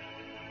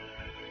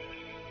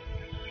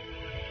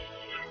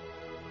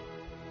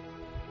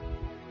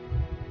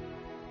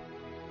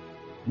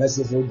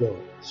 Merciful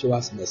God, show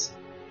us mercy.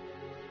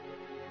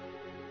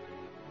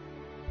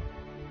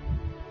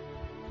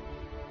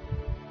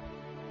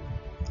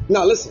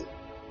 Now listen.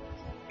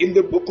 In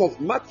the book of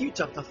Matthew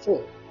chapter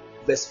 4,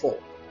 verse 4.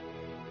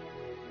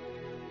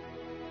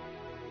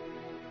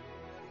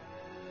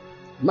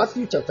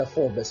 Matthew chapter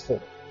 4, verse 4.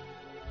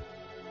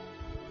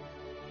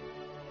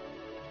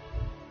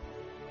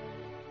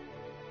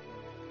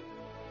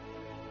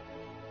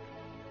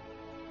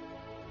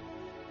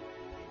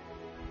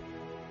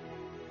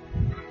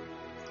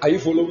 Are you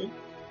following?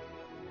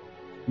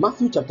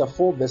 Matthew chapter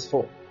 4, verse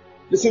 4.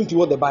 Listen to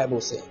what the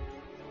Bible said.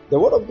 The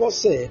word of God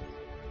said,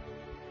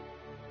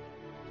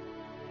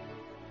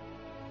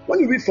 when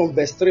you read from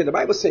verse 3, the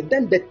Bible said,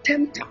 then the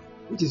tempter,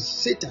 which is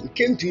Satan,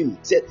 came to him,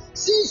 said,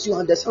 since you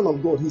are the Son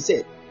of God, he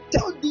said,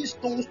 tell these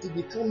stones to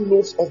become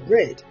loaves of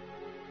bread.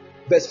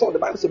 Verse 4, the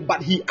Bible said,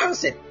 but he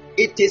answered,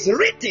 it is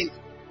written,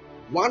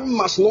 one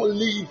must not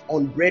live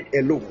on bread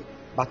alone,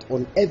 but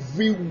on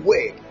every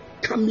word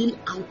coming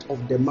out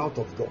of the mouth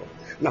of God.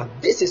 Now,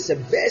 this is a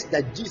verse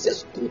that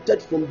Jesus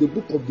quoted from the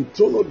book of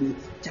Deuteronomy,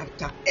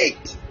 chapter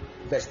 8,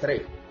 verse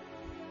 3.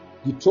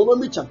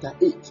 Deuteronomy chapter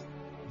 8,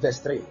 verse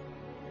 3.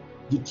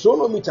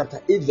 Deuteronomy chapter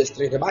 8, verse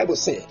 3. The Bible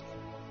said,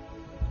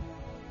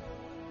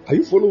 are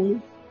you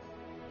following?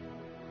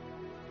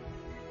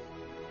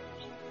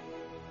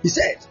 He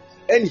said,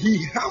 And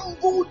he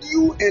humbled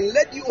you and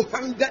let you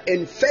hunger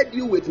and fed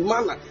you with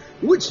manna,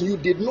 which you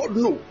did not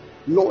know,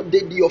 nor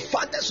did your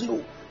fathers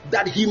know,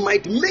 that he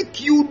might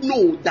make you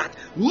know that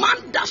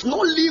man does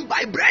not live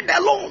by bread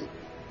alone,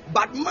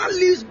 but man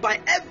lives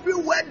by every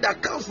word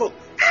that comes from.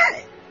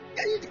 Hey,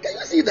 can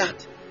you see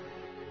that?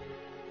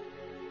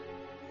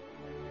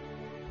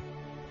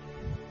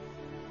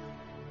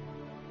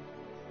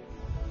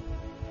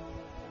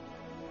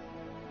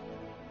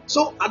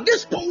 So at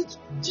this point,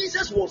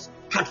 Jesus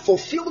had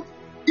fulfilled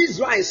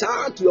Israel's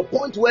heart to a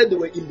point where they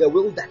were in the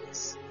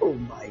wilderness. Oh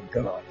my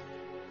God.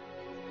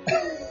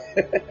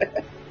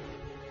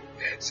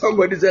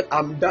 Somebody said,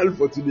 I'm done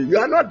for today. You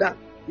are not done.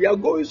 We are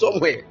going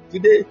somewhere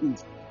today.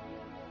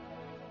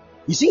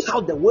 You see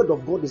how the word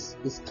of God is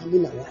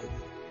coming alive.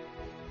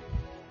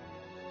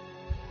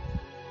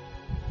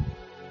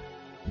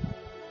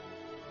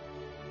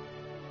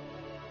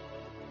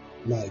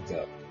 My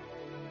God.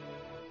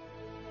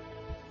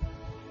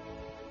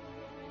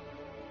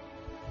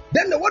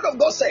 Then the word of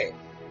God said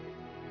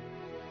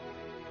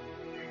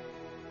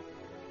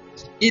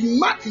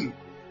in Matthew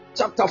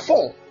chapter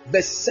 4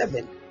 verse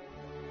 7.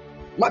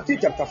 Matthew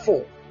chapter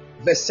 4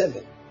 verse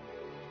 7.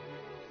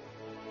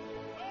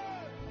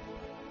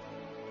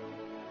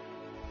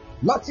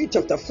 Matthew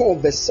chapter 4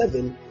 verse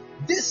 7.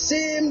 This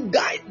same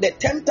guy, the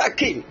tempter,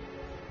 came.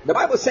 The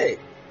Bible said,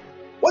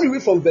 when you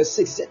read from verse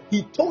 6,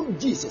 he told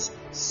Jesus,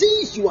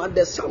 since you are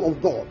the Son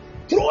of God,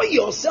 throw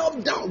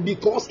yourself down,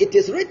 because it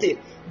is written,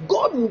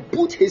 God will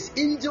put his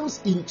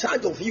angels in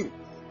charge of you,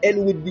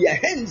 and with their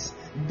hands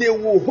they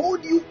will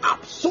hold you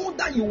up so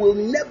that you will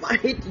never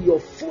hit your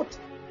foot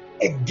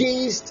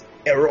against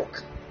a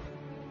rock.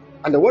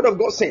 And the word of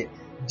God said,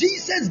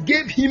 Jesus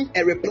gave him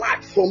a reply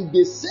from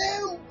the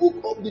same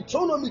book of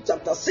Deuteronomy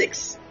chapter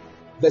 6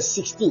 verse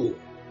 16.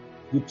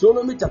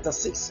 Deuteronomy chapter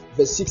 6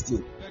 verse 16.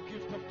 The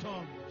gift of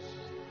tongues.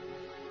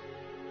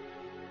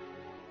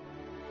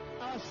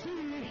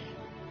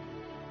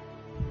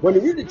 When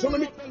you read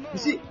Deuteronomy, you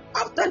see,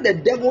 after the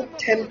devil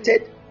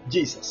tempted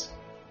Jesus,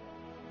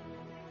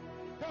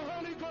 The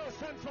Holy Ghost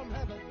sent from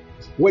heaven.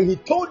 when he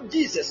told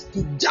Jesus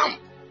to jump,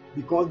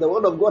 because the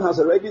word of God has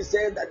already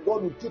said that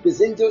God will keep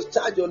his angels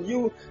charge on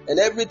you and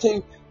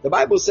everything, the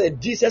Bible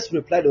said, Jesus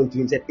replied unto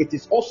him, said, it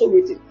is also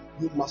written,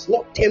 you must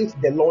not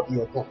tempt the Lord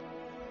your God.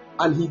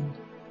 And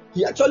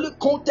he actually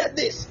quoted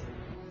this.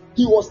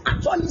 He was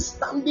actually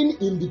standing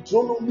in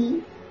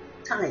Deuteronomy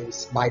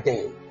times by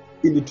then.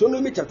 In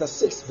Deuteronomy chapter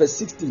 6 verse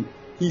 16,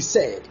 he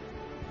said,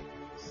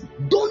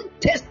 don't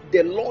test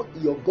the Lord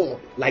your God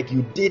like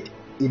you did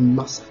in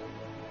Massa.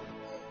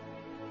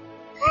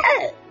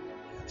 Hey!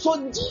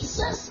 So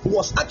Jesus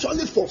was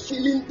actually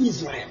fulfilling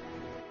Israel.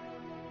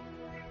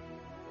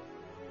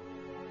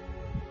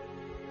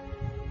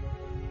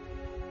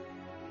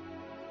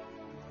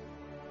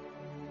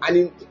 And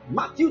in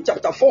Matthew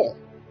chapter 4,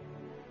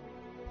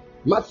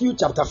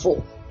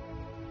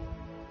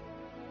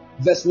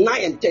 verse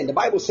 9 and 10, the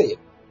Bible said,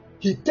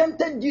 he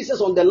tempted Jesus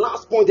on the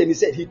last point, and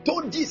he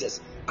told Jesus,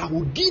 I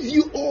will give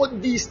you all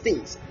these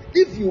things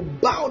if you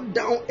bow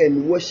down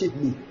and worship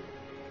me.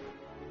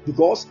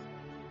 Because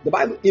the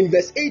Bible in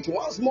verse 8,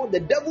 once more,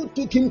 the devil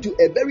took him to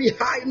a very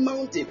high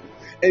mountain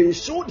and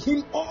showed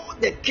him all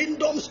the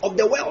kingdoms of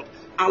the world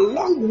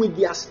along with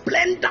their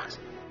splendor.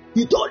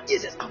 He told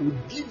Jesus, I will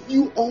give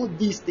you all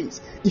these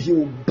things if you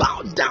will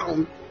bow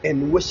down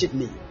and worship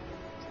me.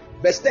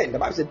 Verse 10, the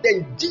Bible said,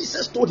 then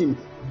Jesus told him,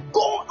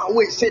 go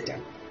away,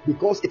 Satan,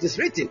 because it is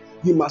written,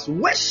 you must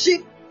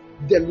worship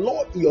the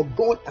Lord your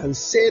God and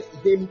serve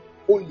him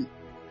only.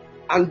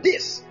 And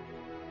this,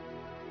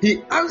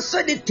 he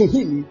answered it to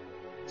him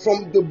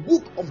from the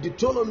book of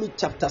Deuteronomy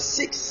chapter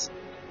 6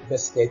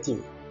 verse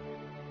 13.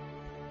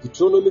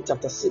 Deuteronomy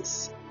chapter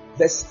 6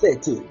 verse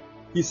 13.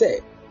 He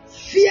said,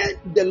 fear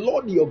the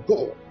Lord your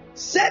God,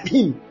 serve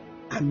him,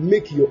 and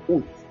make your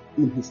oath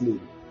in his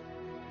name.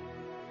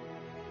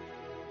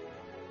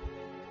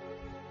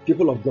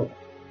 People of God.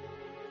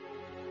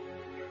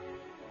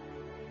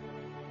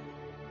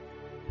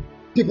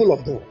 People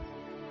of God.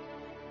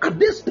 At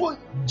this point,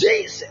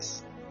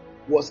 Jesus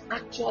was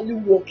actually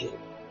walking.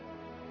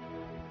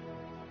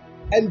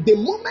 And the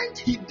moment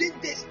he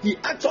did this, he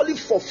actually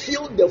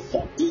fulfilled the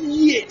 40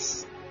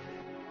 years.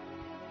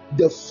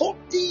 The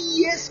 40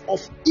 years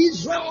of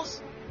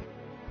Israel's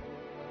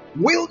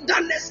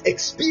wilderness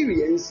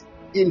experience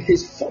in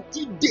his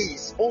 40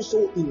 days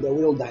also in the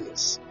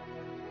wilderness.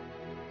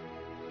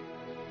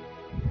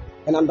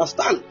 And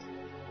understand,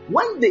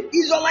 when the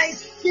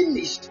Israelites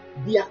finished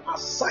their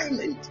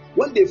assignment,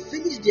 when they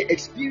finished their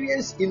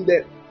experience in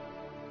their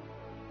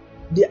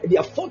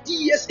 40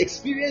 years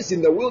experience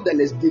in the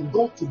wilderness, they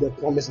got to the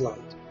promised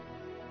land.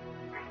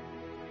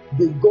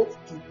 They got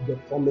to the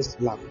promised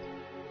land.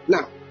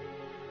 Now,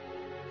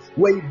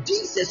 when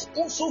Jesus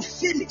also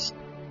finished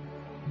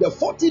the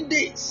 40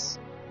 days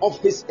of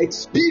his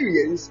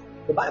experience,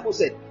 the Bible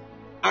said,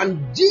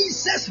 and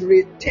Jesus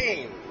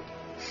returned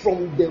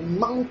from the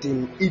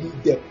mountain in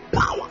the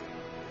power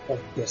of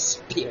the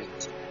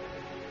Spirit.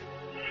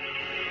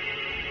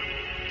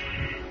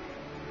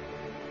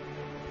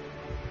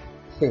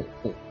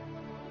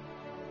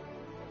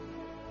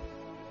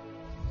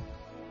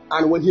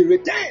 And when he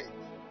returned,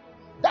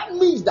 that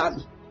means that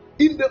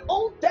in the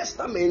Old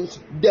Testament,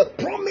 the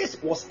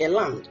promise was a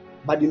land,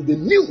 but in the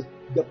New,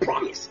 the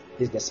promise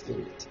is the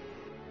Spirit.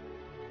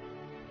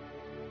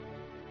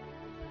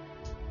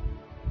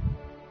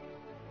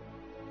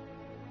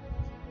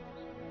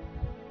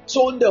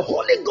 So the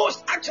Holy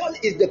Ghost actually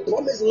is the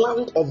promised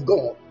land of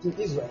God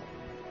to Israel.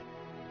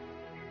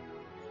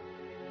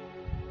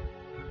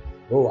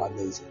 Oh,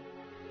 amazing.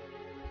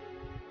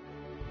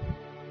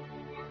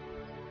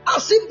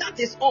 As if that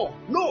is all.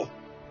 No.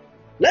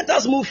 Let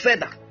us move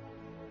further.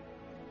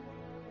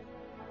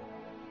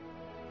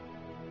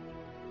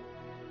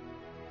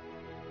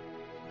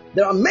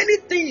 There are many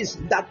things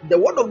that the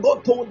Word of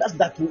God told us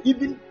that will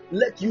even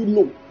let you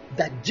know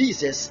that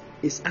Jesus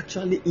is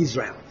actually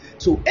Israel.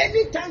 So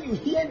anytime you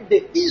hear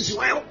the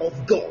Israel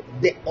of God,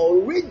 the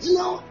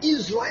original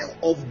Israel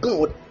of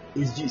God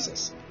is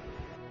Jesus.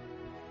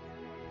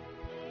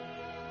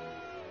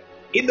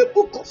 In the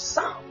book of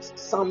Psalms,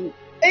 Psalm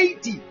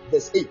 80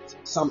 verse 8,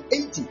 Psalm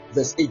 80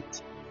 verse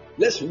 8,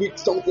 let's read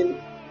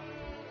something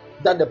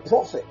that the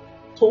prophet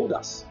told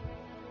us.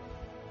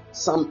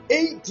 Psalm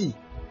 80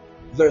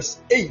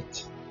 verse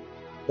 8,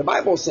 the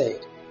Bible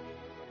said,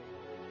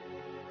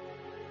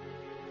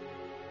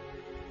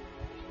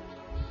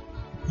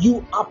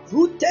 "You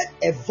uprooted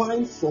a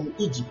vine from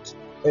Egypt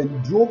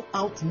and drove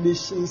out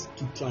nations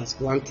to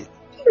transplant it."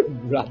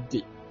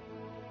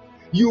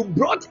 You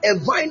brought a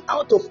vine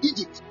out of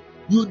Egypt.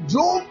 You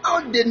drove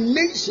out the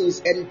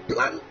nations and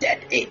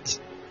planted it.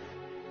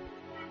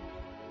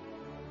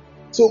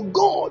 So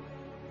God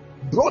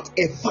brought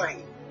a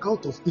vine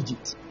out of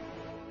Egypt.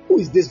 Who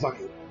is this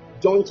vine?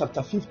 John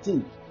chapter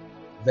 15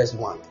 verse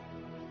 1.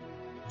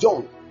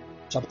 John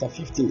chapter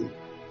 15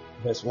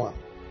 verse 1.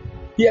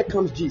 Here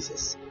comes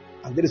Jesus,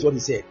 and that is what he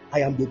said. "I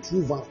am the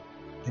true vine,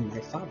 and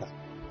my Father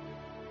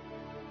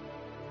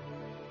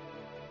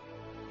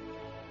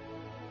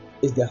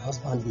is the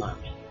husbandman.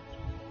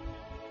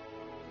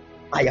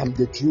 I am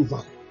the true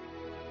vine."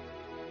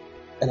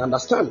 And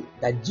understand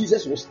that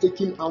Jesus was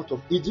taken out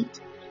of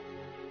Egypt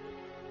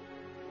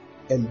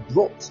and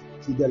brought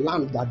to the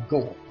land that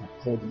God had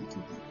called him to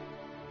be.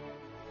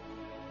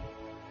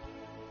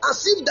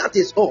 As if that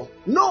is all.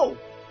 No.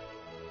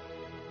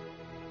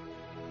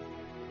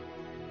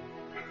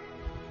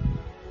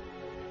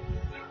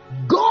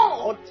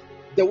 God,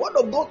 the Word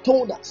of God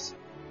told us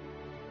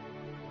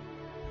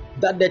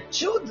that the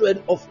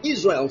children of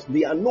Israel,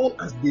 they are known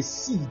as the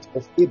seed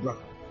of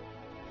Abraham.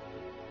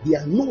 They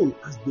are known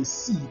as the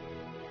seed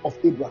of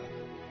Abraham.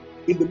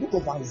 In the book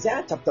of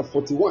Isaiah chapter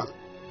 41,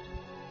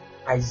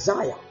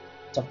 Isaiah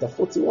chapter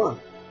 41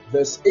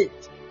 verse 8,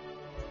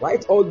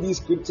 write all these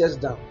scriptures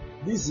down.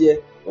 This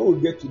year, when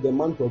we get to the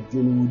month of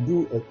June, we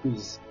will do a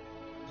quiz.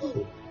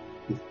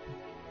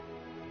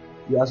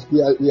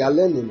 We are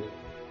learning.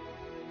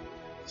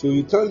 So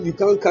you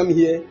can't come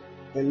here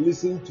and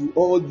listen to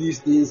all these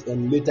things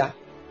and later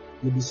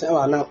you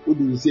decide now what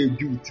do you say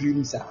do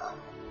dreams are.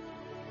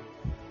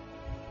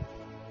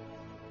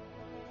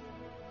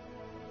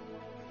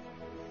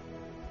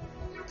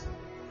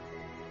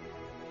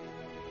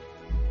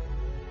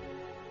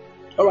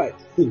 All right.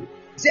 He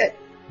said,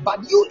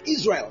 "But you,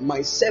 Israel,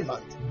 my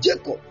servant,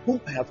 Jacob,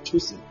 whom I have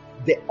chosen,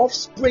 the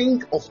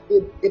offspring of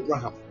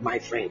Abraham, my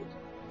friend.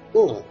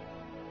 Oh.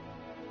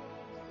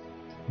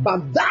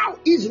 But thou,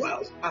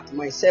 Israel, art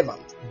my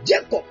servant,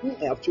 Jacob, whom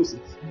I have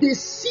chosen, the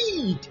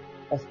seed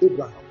of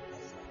Abraham, my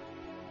friend."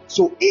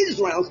 So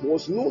Israel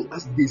was known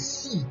as the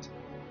seed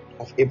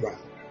of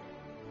Abraham.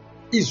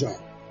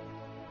 Israel.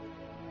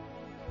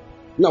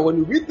 Now, when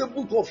you read the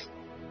book of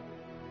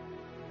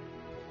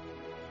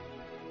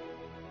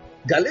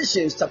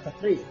Galatians chapter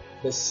 3,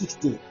 verse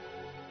 16.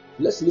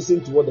 Let's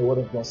listen to what the Word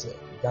of God said.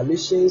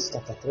 Galatians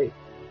chapter 3,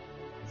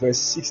 verse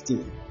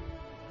 16.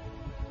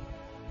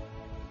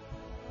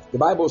 The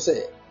Bible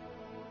said,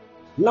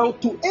 "Now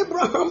to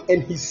Abraham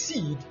and his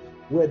seed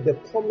were the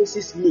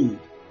promises made.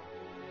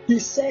 He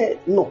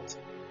said not,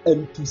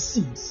 and to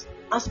seeds,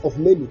 as of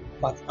many,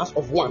 but as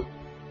of one,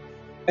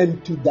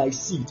 and to thy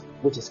seed,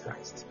 which is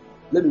Christ."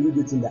 Let me read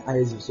it in the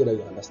ISV so that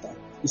you understand.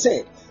 He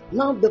said,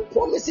 now the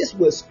promises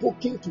were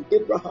spoken to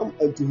Abraham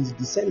and to his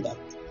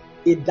descendants.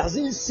 It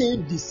doesn't say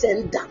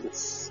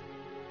descendants,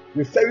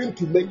 referring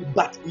to many,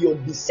 but your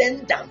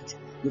descendant,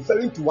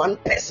 referring to one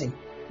person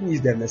who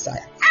is the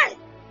Messiah. Hey!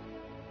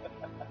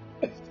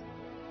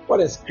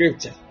 What a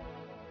scripture.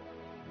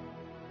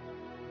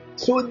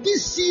 So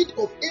this seed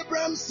of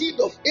Abraham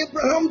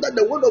that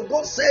the Word of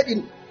God said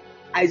in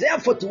Isaiah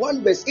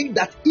 41 verse 8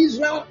 that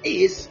Israel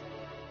is,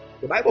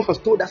 the Bible has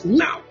told us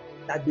now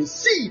that the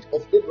seed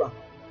of Abraham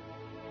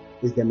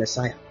is the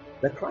Messiah,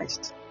 the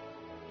Christ,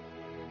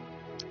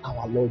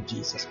 our Lord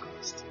Jesus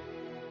Christ.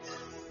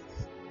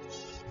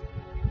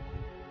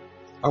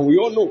 And we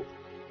all know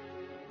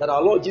that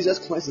our Lord Jesus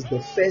Christ is the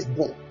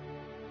firstborn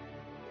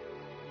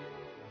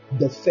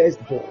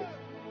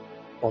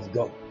of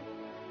God,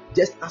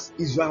 just as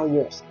Israel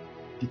was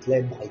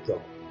declared by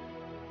God.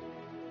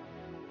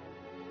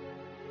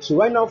 So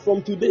right now,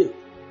 from today,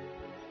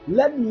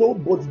 Let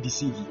nobody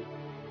deceive you.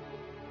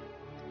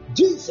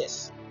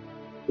 Jesus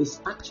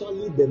is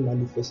actually the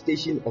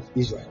manifestation of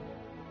Israel.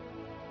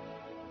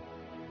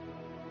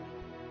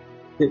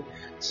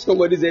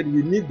 Somebody said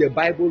we need the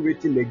Bible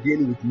written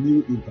again with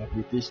new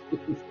interpretation.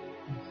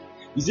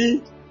 You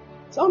see,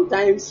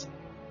 sometimes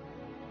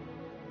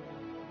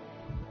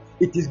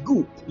it is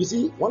good. You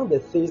see, one of the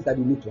things that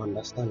you need to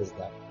understand is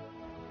that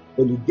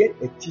when you get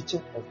a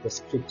teacher of the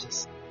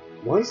scriptures,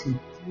 once you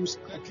use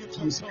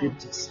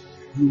scriptures,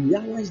 you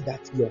realize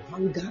that your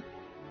hunger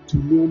to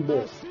know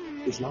more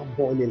is now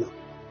burning up.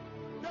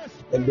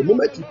 And the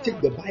moment you take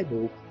the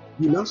Bible,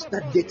 you now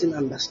start getting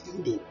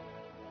understanding.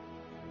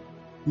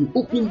 You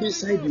open this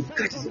side, you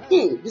catch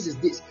it. This is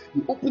this.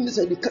 You open this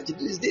side, you catch it.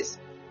 This is this.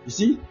 You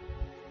see?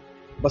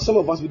 But some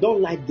of us, we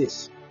don't like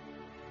this.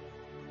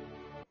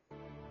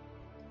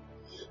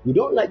 We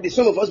don't like this.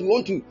 Some of us,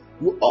 we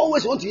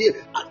always want to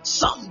hear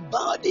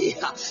somebody.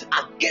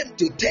 I came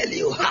to tell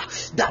you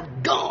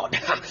that God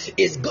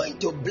is going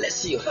to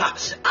bless you.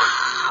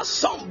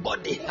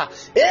 Somebody.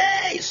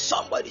 Hey,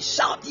 somebody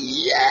shout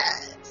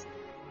yes.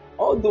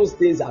 All those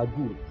things are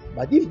good.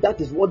 But if that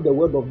is what the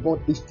word of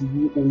God is to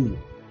you only,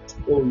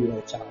 oh, you are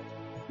a child.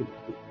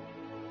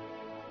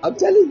 I'm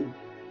telling you.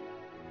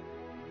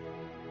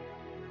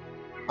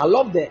 I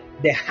love the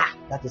ha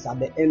that is at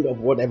the end of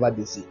whatever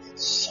they say.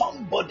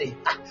 Somebody,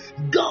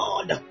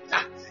 God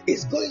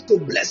is going to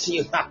bless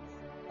you. I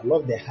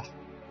love the ha.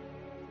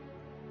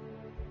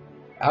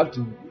 I have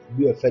to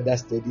do a further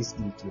studies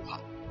into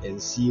ha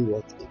and see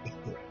what.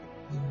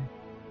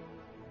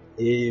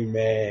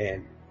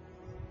 Amen.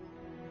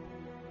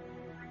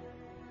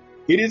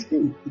 It is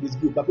good. It is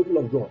good. But people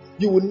of God,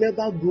 you will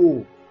never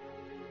grow.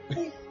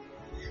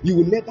 You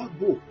will never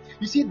grow.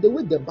 You see, the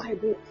way the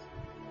Bible,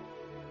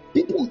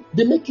 people,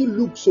 they make you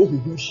look so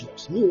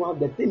religious. Meanwhile,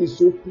 the thing is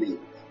so plain.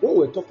 When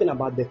we're talking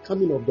about the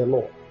coming of the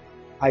Lord,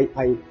 I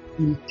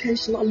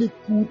intentionally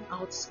pulled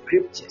out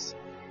scriptures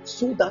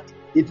so that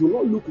it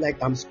will not look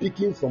like I'm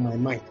speaking from my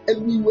mind.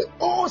 And we were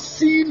all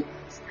seeing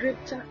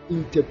scripture,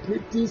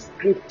 interpreting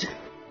scripture.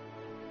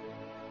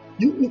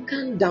 You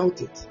can't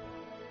doubt it.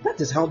 That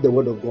is how the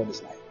word of God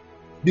is like.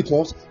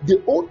 Because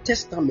the Old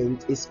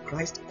Testament is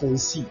Christ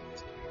conceived.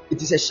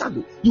 It is a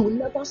shadow. You will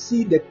never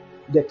see the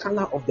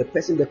color of the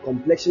person, the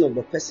complexion of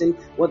the person,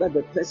 whether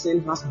the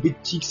person has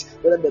big cheeks,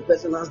 whether the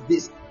person has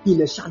this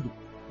in a shadow.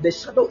 The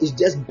shadow is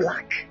just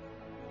black.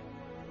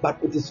 But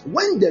it is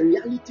when the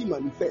reality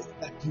manifests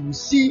that you will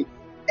see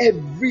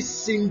every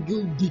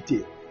single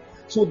detail.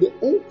 So the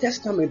Old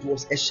Testament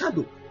was a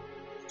shadow.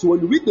 So when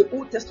you read the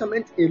Old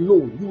Testament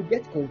alone, you will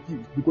get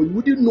confused because you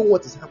wouldn't know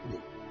what is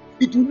happening.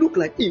 It will look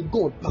like, hey,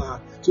 God,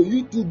 so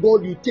you do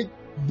God, you take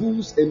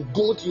bulls and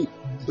goats, you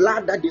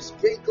blood that they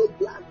sprinkle,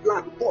 blood.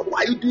 God,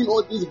 why are you doing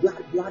all this blood?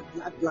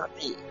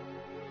 Hey.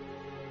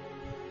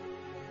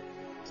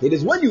 It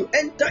is when you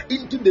enter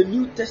into the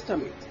New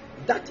Testament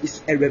that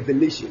is a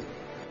revelation.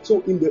 So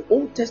in the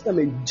Old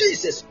Testament,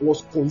 Jesus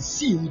was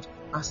conceived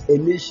as a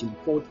nation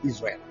called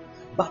Israel.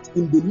 But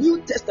in the New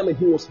Testament,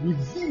 he was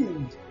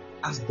revealed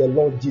as the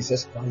Lord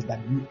Jesus Christ that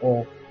we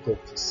all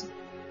got to see.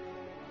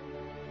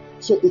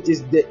 So it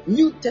is the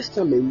New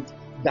Testament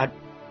that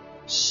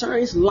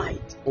shines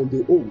light on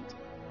the Old.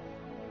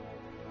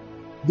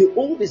 The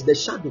Old is the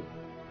shadow.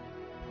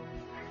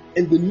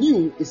 And the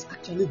New is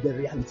actually the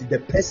reality, the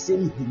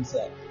person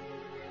himself.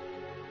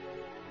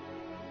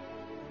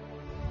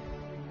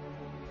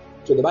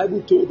 So the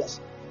Bible told us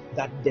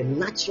that the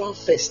natural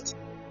first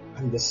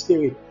and the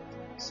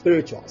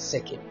spiritual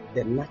second.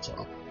 The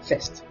natural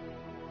first.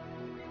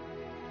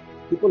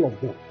 People of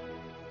God,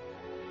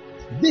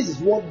 this is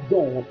what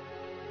God.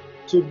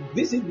 So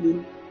this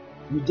evening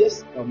we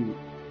just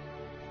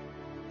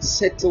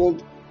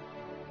settled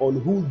on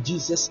who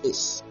Jesus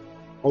is,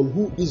 on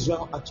who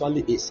Israel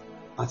actually is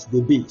at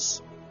the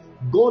base.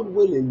 God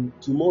willing,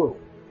 tomorrow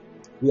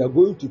we are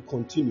going to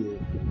continue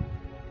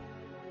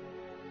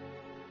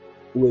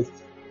with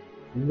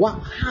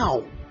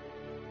how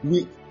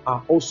we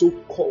are also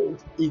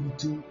called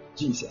into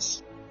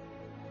Jesus.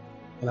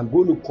 And I'm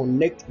going to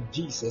connect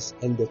Jesus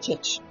and the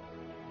church,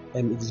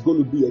 and it is going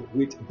to be a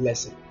great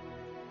blessing.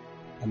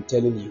 I'm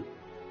telling you,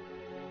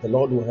 the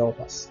Lord will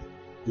help us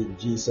in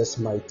Jesus'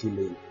 mighty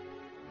name.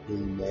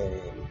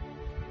 Amen.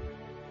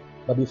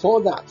 But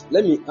before that,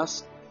 let me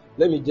just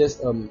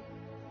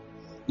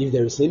if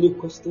there is any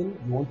question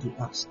you want to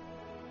ask.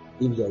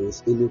 If there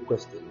is any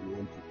question you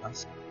want to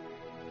ask.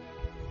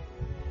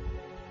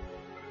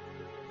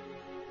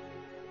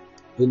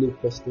 Any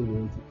question you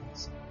want to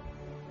ask.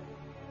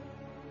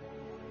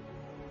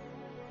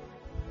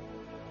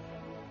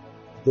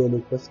 Is there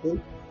any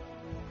question?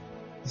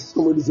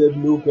 Somebody said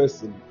no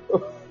question.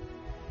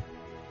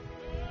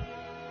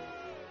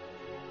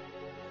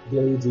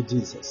 Glory to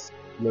Jesus.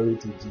 Glory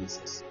to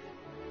Jesus.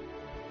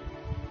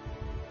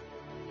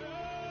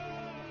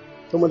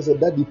 Someone said,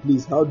 Daddy,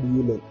 please, how do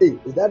you learn? Hey,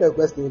 is that a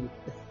question?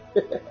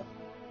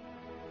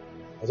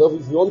 So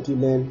if you want to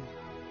learn,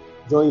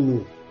 join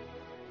me.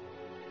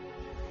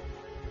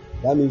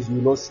 That means you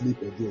will not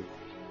sleep again.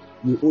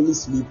 We only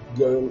sleep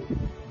during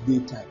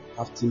daytime,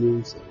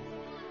 afternoons.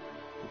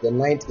 The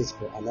night is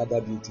for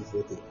another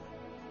beautiful thing.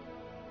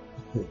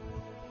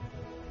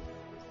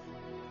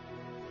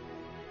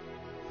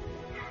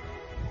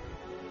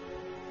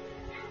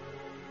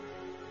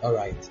 All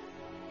right.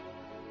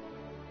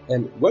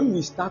 And when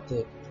we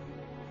started,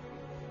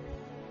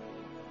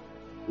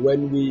 my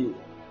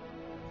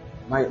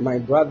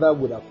brother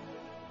would have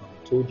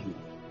told you,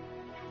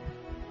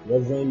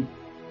 Reverend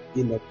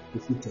Enoch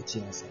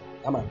Kufu-Techiansa,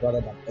 I'm my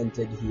brother that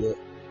entered here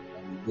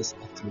this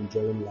afternoon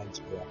during lunch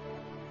prayer.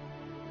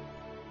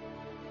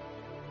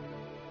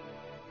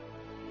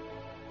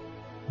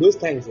 Those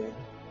times,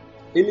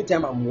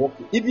 anytime I'm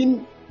walking,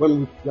 even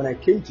when I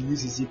came to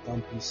UCC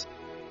campus,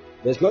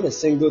 there's not a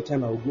single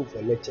time I would go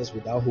for lectures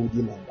without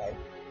holding my Bible.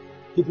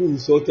 People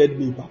insulted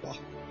me, Papa.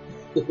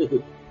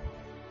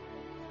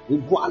 We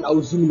go and I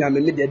was zooming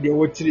and they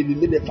were treating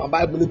me, the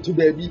Bible to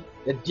baby,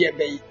 the dear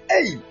baby.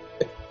 Hey!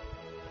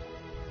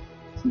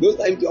 Those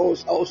times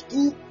I was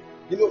too,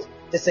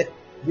 there's a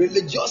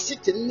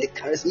religiosity and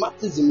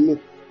charismatism.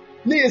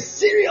 Me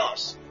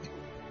serious.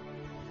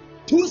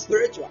 Too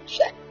spiritual.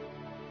 Shit.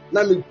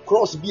 Now me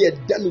cross be a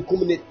damn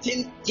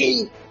community.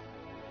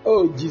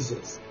 Oh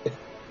Jesus.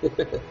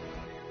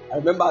 I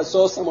remember I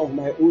saw some of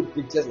my old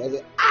pictures and I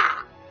said,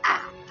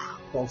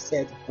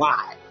 prophet,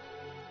 why?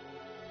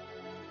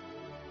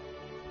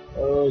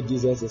 Oh,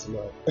 Jesus is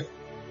Lord.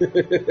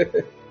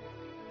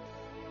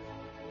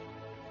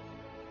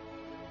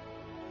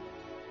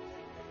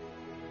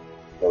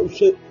 Oh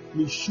shit,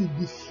 we should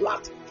be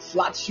flat.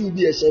 Flat should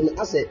be a shame.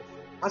 As a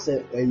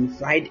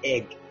fried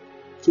egg.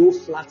 So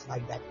flat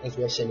like that as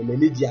well. Shame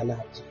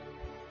media.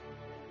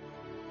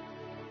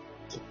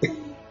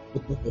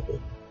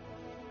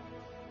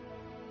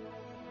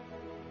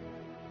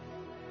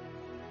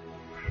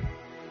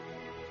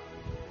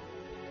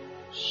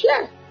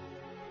 Sure.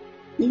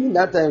 Even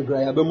that time,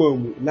 cry about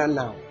mom.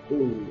 Now.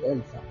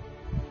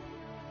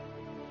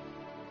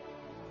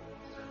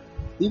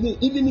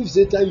 Even if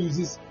Satan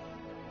uses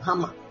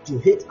hammer to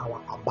hit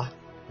our Abba,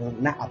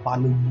 not Abba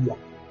no bua.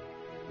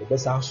 The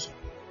best house.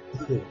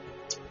 You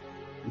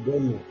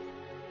don't know.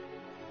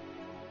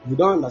 You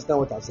don't understand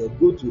what I said.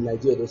 Go to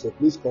Nigeria. There's a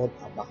place called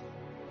Abba.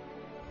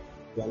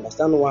 You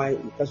understand why?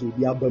 Because you'll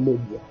be Abba no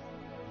bua. You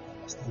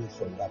understand it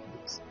from that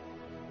place.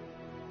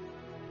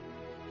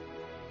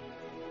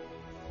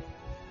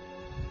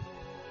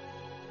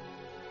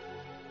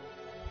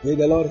 May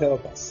the Lord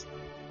help us.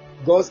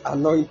 God's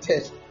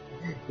anointed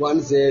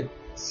one said,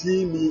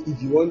 see me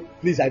if you want.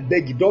 Please, I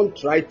beg you, don't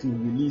try to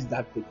release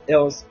that thing.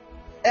 Else,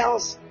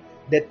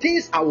 the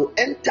things I will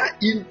enter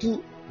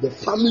into the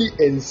family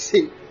and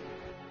say,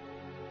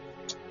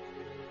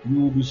 you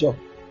will be shocked.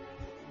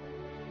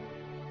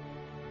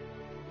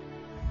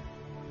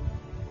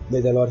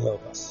 May the Lord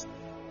help us.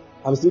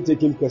 I'm still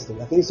taking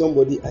questions. I think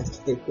somebody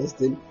asked a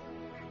question.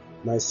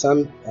 My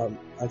son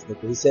asked the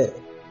question. He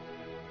said,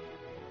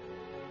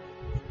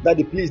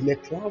 Daddy, please, the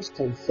clouds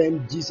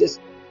confirm Jesus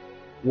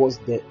was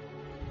that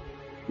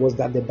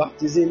the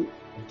baptism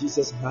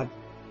Jesus had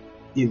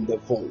in the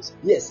voice.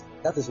 Yes,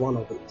 that is one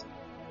of it.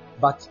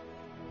 But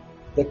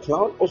the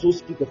cloud also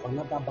speaks of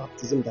another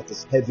baptism that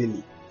is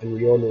heavenly, and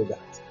we all know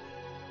that.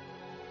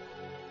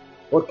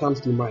 What comes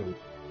to mind?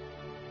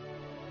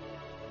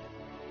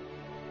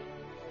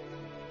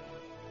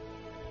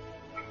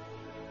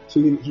 So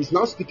he's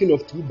now speaking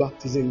of two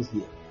baptisms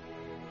here.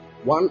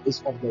 One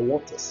is of the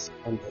waters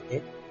on the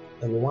earth,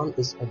 and one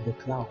is of the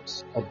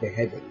clouds of the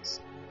heavens.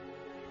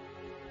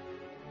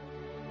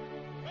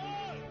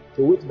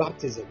 So which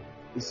baptism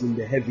is in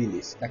the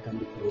heavens that can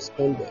be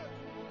corresponded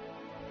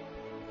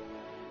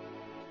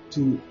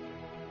to?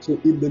 So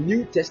in the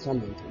New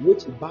Testament,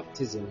 which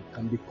baptism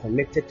can be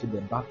connected to the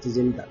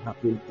baptism that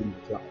happened in the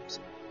clouds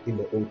in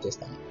the Old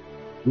Testament?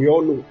 We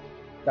all know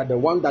that the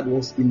one that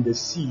was in the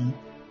sea,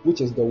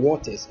 which is the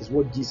waters, is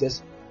what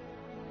Jesus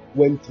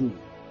went through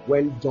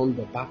when John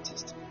the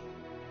Baptist.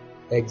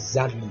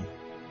 Exactly.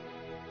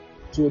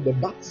 So the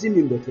baptism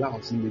in the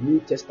clouds in the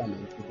New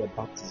Testament is the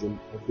baptism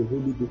of the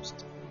Holy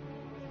Ghost.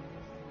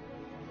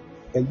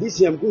 And this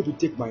year I'm going to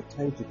take my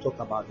time to talk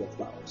about the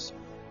clouds.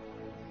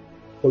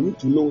 For you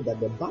to know that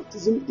the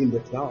baptism in the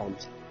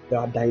clouds, there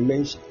are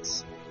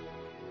dimensions.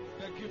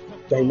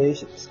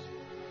 Dimensions.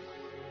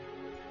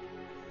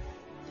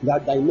 There are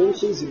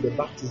dimensions in the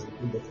baptism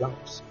in the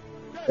clouds.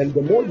 And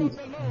the more you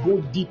go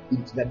deep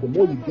into that, the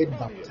more you get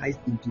baptized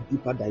into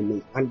deeper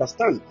dimensions.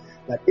 Understand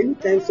that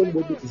anytime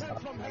somebody is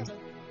baptized,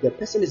 the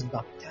person is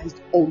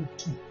baptized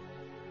onto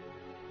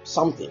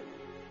something.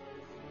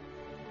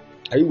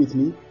 Are you with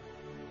me?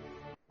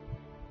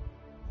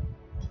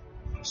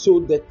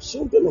 So the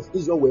children of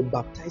Israel were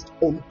baptized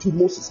onto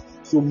Moses.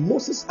 So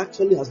Moses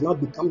actually has now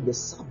become the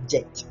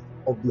subject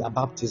of their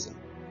baptism.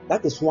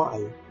 That is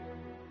why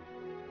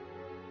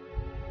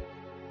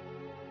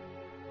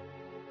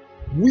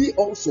we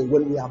also,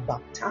 when we are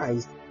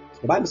baptized,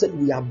 the Bible said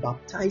we are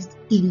baptized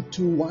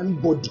into one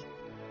body.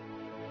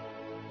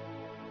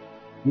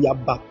 We are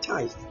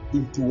baptized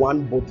into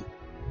one body.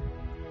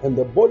 And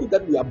the body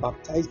that we are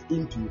baptized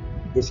into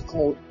is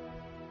called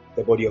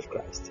the body of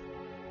Christ.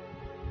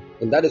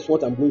 And that is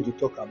what I'm going to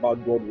talk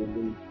about, God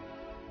willing,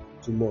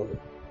 tomorrow.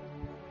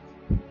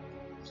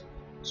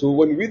 So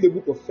when we read the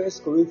book of 1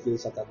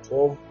 Corinthians chapter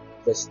 12,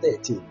 verse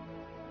 13,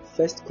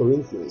 1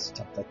 Corinthians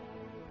chapter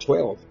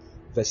 12,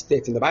 verse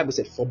 13, the Bible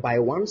said, "For by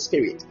one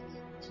Spirit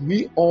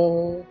we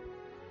all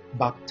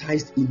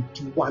baptized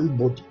into one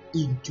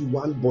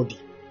body,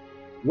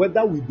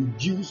 whether we be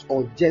Jews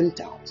or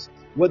Gentiles,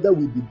 whether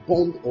we be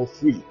bond or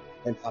free,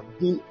 and have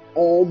been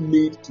all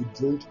made to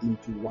drink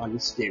into one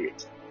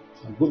Spirit."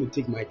 So I'm going to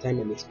take my time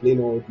and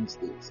explain all these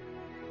things.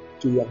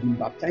 So we have been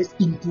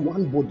baptized into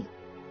one body.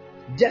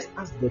 Just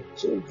as the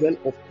children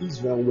of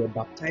Israel were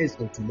baptized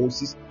unto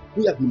Moses,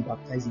 we have been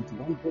baptized into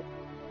one body.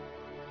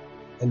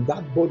 And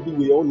that body,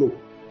 we all know,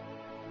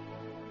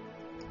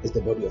 is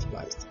the body of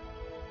Christ.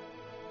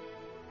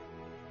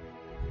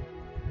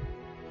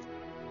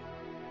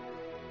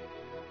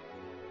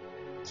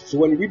 So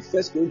when we read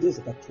 1 Corinthians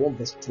chapter 12,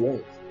 verse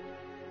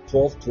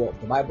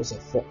 12, the Bible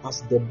says, "For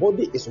as the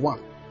body is one,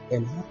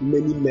 and hath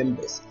many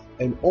members,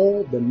 and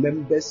all the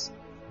members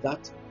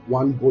that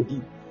one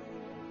body,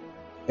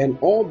 and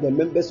all the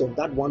members of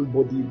that one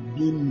body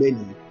being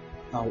many."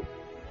 Now,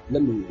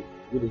 let me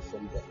read it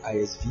from the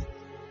ISV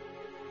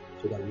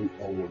so that we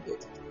all will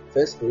get it.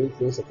 1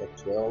 Corinthians chapter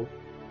 12,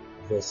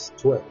 verse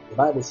 12. The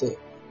Bible says,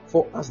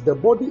 "For as the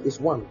body is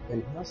one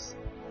and has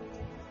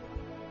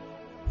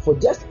For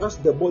just as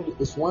the body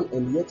is one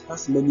and yet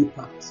has many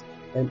parts,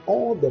 and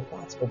all the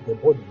parts of the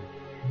body,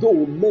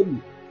 though many,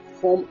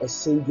 form a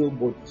single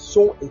body,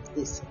 so it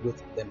is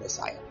with the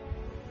Messiah."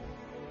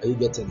 Are you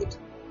getting it?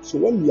 So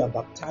when we are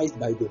baptized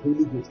by the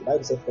Holy Ghost, the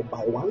Bible says, "For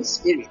by one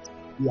Spirit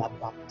we are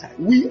baptized."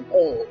 We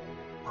all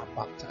are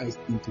baptized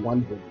into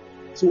one body.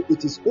 So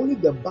it is only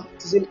the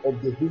baptism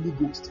of the Holy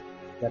Ghost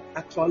that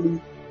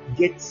actually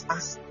gets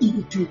us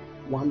into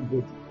one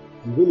body.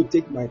 I'm going to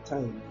take my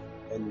time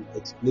and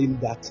explain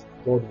that,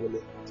 God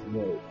willing,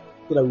 tomorrow,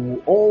 so that we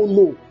will all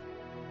know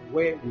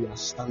where we are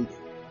standing.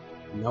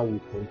 Now we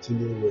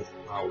continue with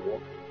our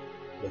walk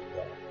with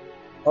God.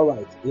 All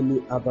right.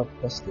 Any other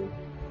question?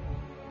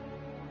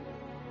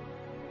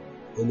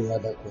 Any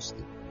other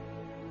question?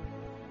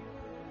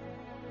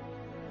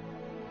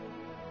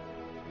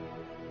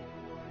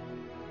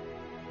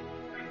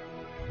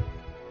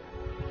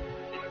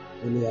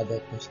 Any other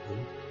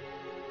question?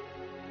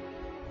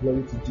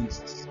 Glory to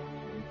Jesus.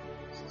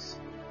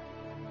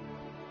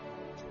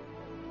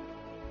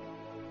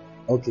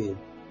 Okay.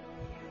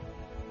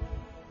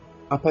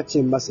 Upper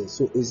chamber says,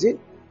 "So is it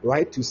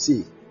right to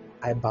say,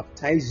 I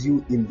baptize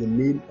you in the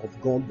name of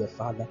God the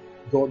Father,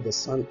 God the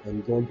Son,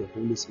 and God the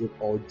Holy Spirit,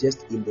 or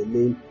just in the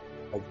name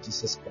of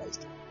Jesus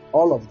Christ?"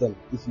 All of them.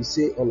 If you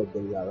say all of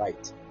them, you are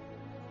right.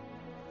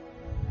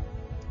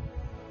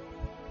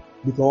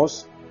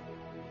 Because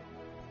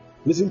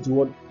listen to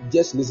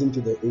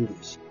the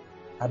English.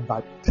 I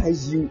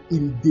baptize you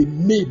in the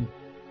name,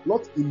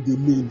 not in the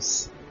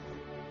names.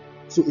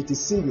 So it is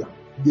singular.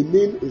 The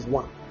name is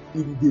one.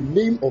 In the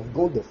name of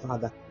God the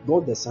Father,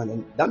 God the Son,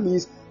 and that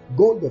means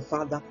God the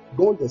Father,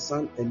 God the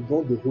Son, and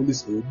God the Holy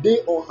Spirit,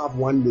 they all have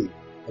one name,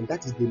 and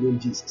that is the name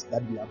Jesus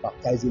that we are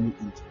baptizing you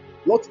into.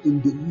 Not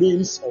in the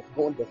names of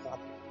God the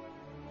Father,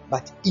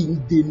 but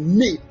in the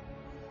name.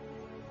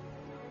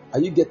 Are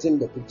you getting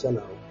the picture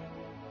now?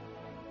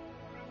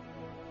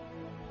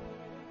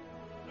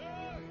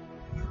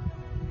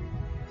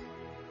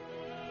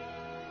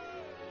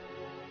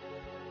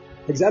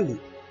 Exactly.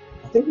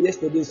 I think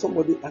yesterday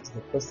somebody asked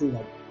the question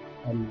that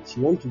she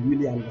wants to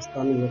really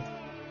understand what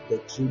the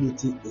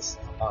Trinity is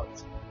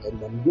about,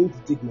 and I'm going to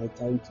take my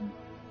time to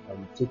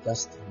take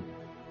us through,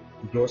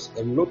 because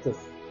a lot of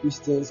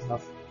Christians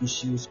have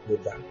issues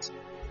with that.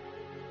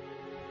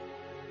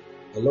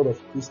 A lot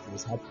of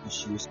Christians have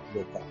issues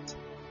with that.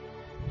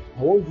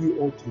 I want you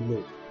all to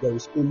know there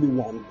is only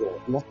one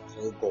God, not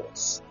three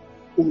gods.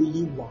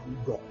 Only one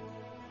God.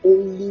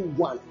 Only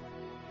one.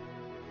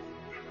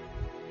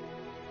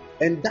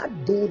 And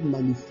that God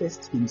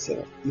manifests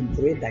himself in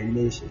three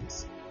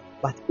dimensions,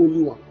 but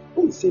only one.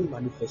 When we say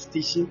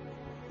manifestation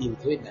in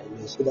three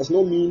dimensions, it does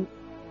not mean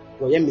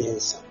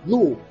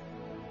no.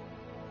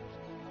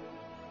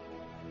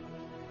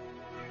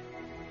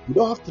 You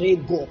don't have three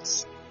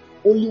gods.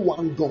 Only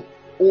one God.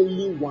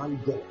 Only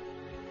one God.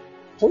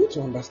 For you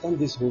to understand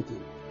this whole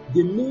thing,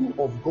 the name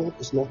of God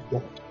is not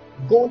God.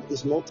 God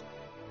is not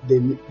a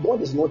name.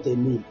 God is not a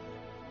name.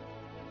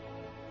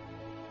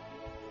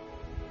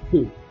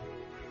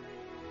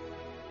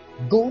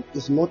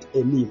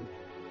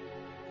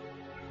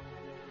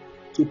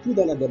 So put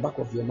that at the back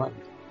of your mind.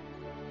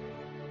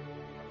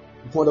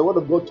 For the word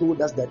of God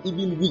told us that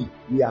even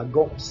we are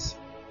gods.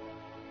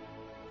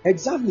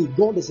 Exactly,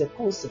 God is a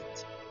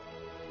concept.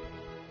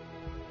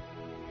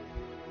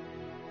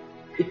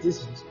 It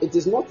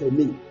is not a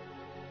name.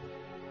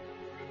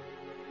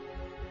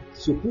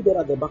 So put that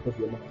at the back of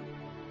your mind.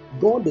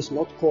 God is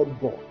not called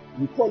God.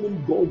 We call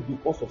him God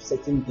because of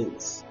certain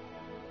things.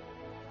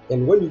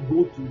 And when you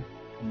go to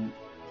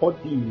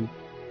Podbean,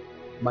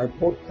 my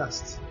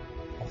podcast,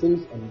 I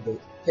think on the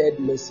third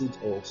message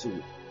or so,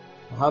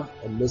 I have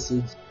a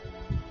message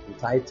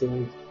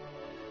entitled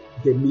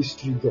The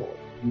Mystery God.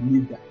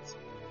 Believe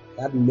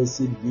that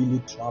message really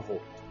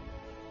traveled.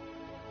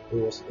 It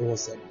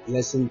was a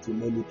blessing to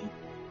many people.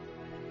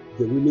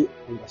 They really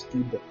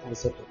understood the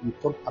concept of, we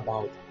talked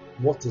about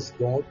what is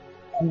God,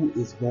 who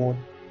is God,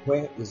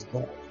 where is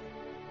God,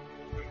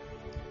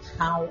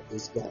 how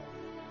is God.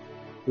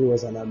 It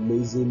was an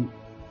amazing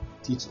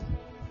teaching.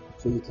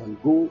 So you can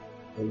go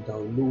and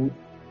download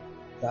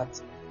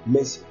that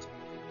message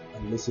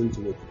and listen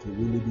to it. It will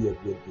really be a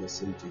great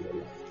blessing to your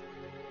life.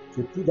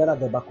 So put that at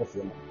the back of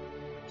your mind.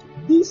 So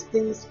these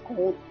things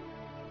called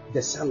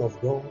the Son of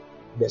God,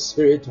 the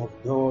Spirit of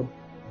God,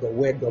 the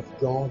Word of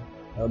God,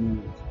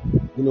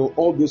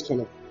 all those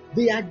kind of,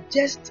 they are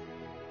just,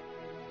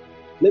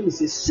 let me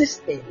say,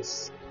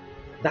 systems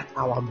that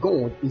our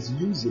God is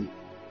using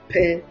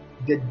per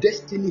the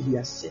destiny he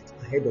has set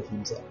ahead of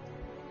himself.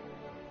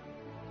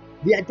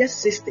 They are just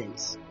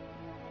systems.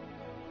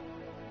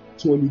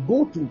 So when you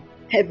go to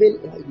heaven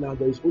right now,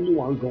 there is only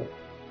one God.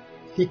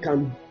 You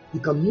can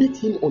meet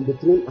him on the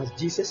throne as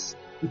Jesus.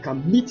 You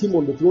can meet him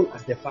on the throne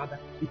as the Father.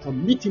 You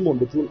can meet him on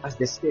the throne as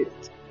the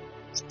Spirit.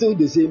 Still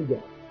the same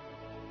God.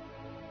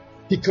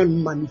 He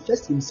can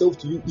manifest himself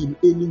to you in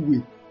any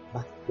way,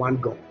 but one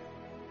God.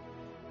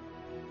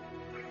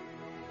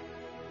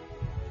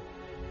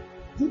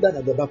 Put that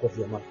at the back of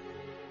your mind.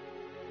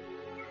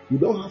 You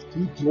don't have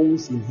two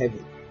thrones in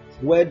heaven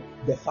where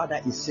the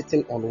Father is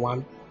sitting on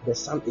one, the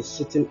Son is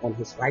sitting on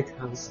his right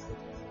hand side,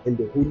 and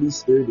the Holy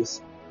Spirit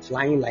is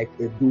flying like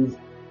a dove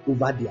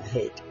over their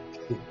head.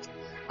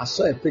 I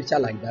saw a picture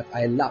like that.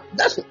 I laughed.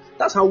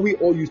 That's how we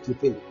all used to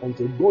think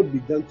until God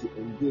began to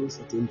unveil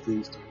certain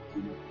things to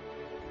you.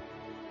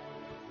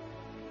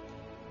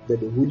 That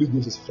the Holy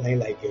Ghost is flying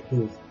like a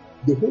dove.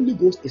 The Holy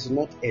Ghost is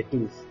not a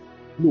dove.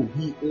 No,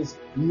 he is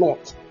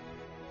not.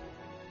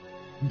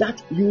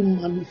 That you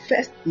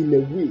manifest in a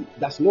way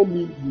does not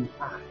mean you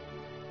are.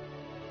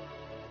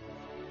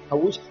 I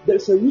wish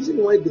there's a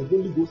reason why the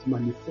Holy Ghost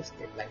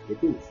manifested like a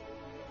dove.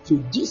 So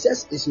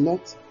Jesus is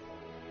not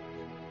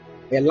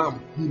a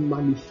lamb. He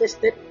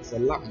manifested as a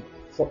lamb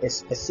for a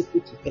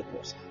specific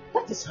purpose.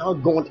 That is how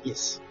God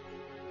is.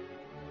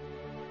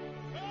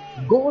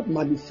 God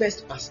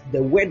manifests as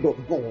the Word of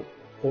God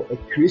for a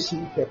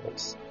creation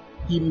purpose.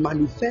 He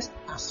manifests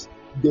as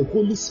the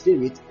Holy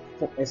Spirit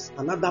for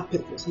another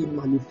purpose. He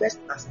manifests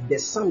as the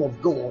Son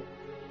of God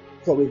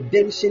for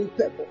redemption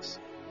purpose.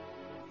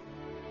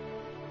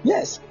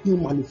 Yes, he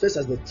manifests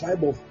as the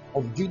tribe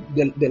of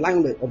Judah, the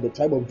Lion of the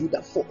tribe of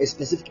Judah for a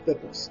specific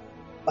purpose.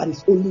 But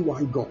it's only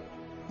one God.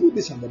 Put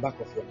this on the back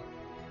of your mind.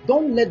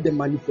 Don't let the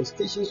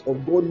manifestations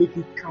of God make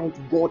you count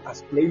God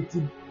as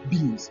plenty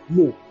beings.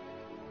 No.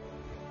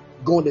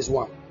 God is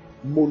one.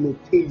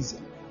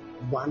 Monotheism.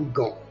 One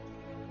God.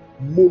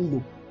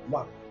 Mono.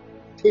 One.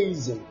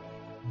 Theism.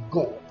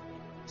 God.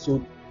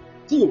 So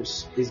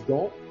Theos is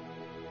God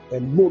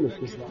and Mono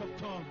is one.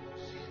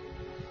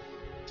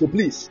 So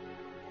please,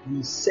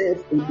 we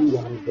serve only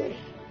one God.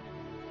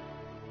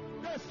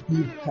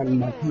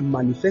 He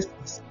manifests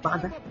as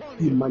Father,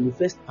 he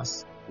manifests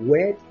as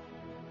Word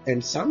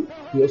and Son,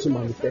 he also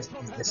manifests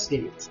as the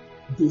Spirit.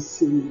 The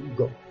same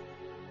God.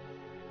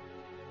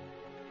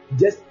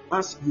 Just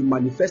as you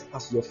manifest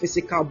as your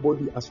physical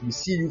body, as we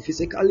see you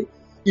physically,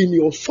 in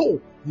your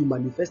soul, you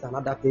manifest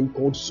another thing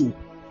called soul.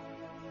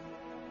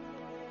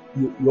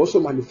 You also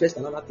manifest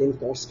another thing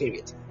called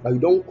spirit. But you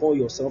don't call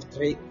yourself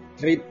three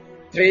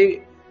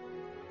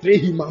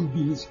human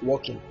beings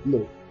walking.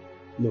 No.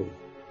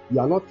 You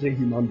are not three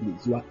human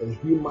beings. You are a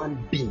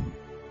human being.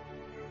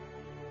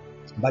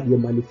 But your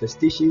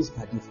manifestations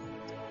are different.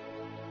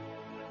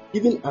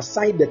 Even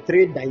aside the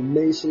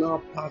three-dimensional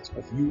part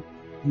of you,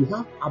 you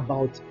have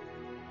about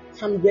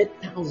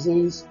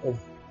 100,000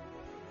 of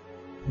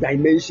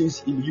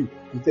dimensions in you.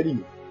 I'm telling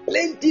you,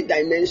 plenty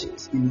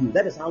dimensions in you.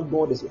 That is how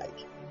God is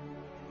like.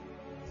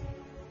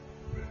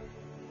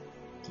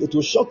 It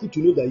will shock you to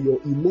know that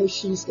your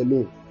emotions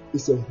alone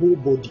is a whole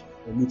body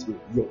on its own.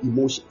 Your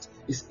emotions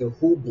is a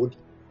whole body.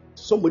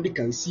 Somebody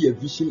can see a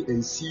vision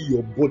and see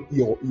your body,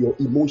 your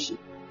emotion.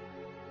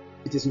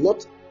 It is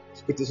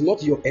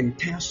not your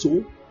entire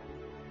soul.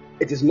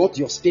 It is not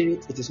your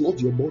spirit. It is not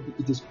your body.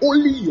 It is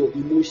only your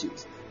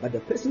emotions. But the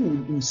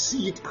person will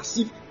see it as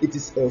if it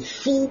is a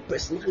full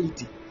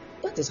personality.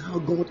 That is how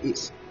God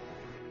is.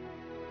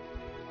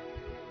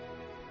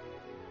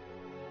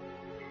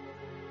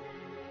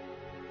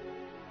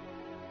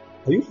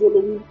 Are you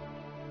following?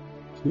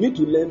 You need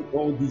to learn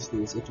all these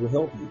things. It will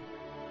help you.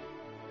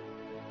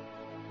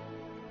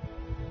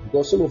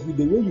 Because some of you,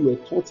 the way you were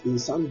taught in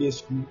Sunday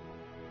school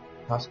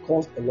has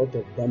caused a lot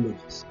of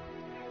damages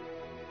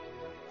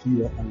to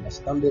your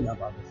understanding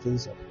about the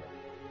things of God.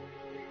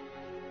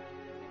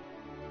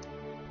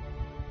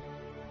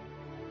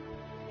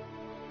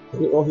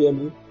 Can you all hear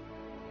me?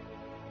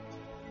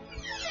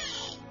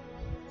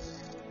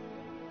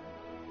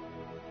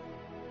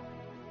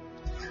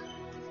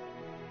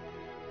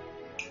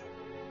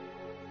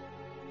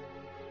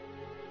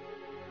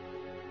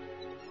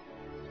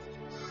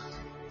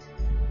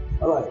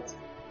 All right.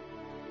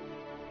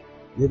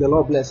 May the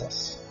Lord bless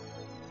us.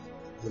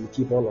 will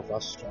keep all of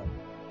us strong.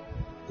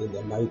 In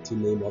the mighty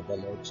name of the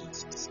Lord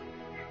Jesus.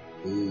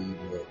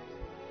 Amen.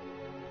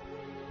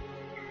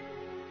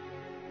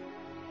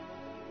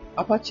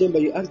 Upper chamber,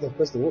 you asked the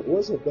question.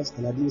 What's your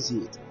question? I didn't see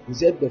it. You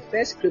said the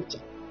first scripture,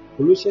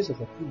 Colossians 2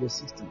 verse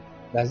 16.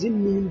 Does it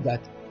mean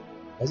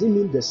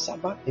the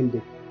Sabbath and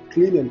the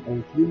clean and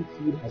unclean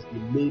food has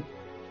been made?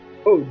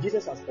 Oh,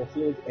 Jesus has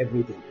fulfilled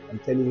everything. I'm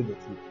telling you the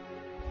truth.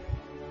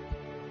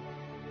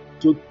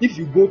 So if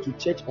you go to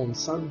church on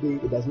Sunday,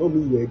 it does not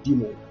mean you're a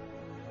demon.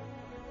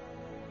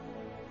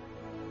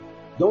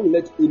 Don't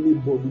let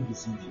anybody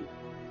deceive you.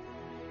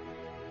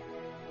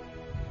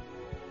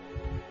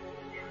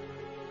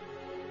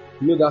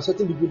 You know, there are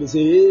certain people that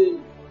say, hey,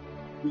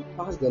 we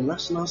passed the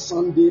national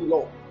Sunday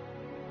law.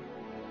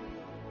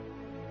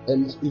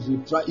 And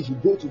if you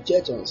go to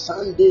church on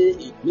Sunday,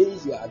 it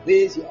means you are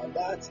this, you are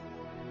that.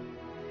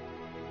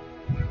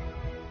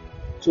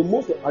 So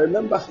I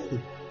remember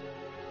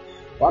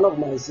one of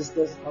my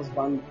sister's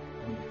husband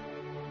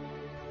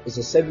is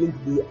a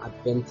Seventh-day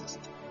Adventist.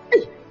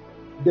 Hey,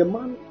 the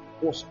man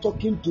was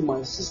talking to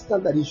my sister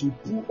that he should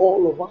pull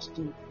all of us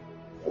to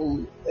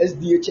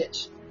SDA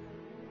church.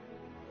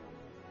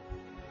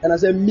 And I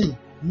said, me,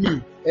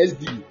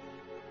 SDA.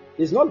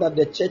 It's not that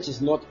the church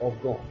is not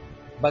of God,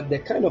 but the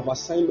kind of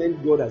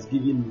assignment God has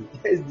given me,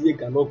 SDA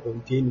cannot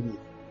contain me.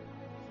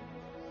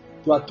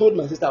 So I told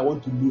my sister I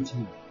want to meet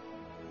him.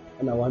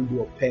 And I want to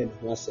do a pen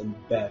and some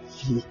bad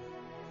fee.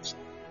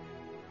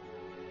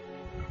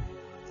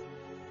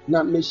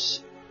 Now, me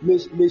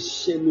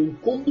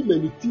kombi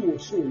me ti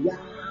so ya.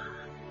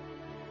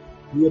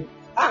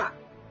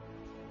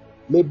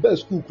 Me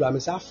best school kra me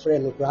sa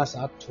friend no kra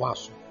sa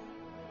twaso.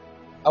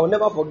 I will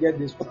never forget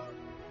this one.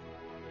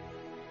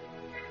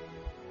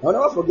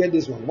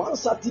 One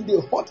Saturday,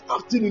 hot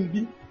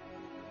afternoon,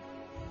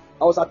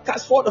 I was at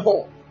Casford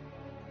Hall,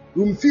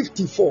 room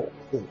 54.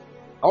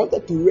 I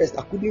wanted to rest.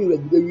 I couldn't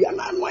rest because we are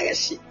not my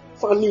shit.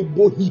 Funny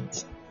bone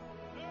heat.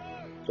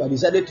 So I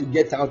decided to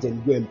get out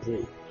and go and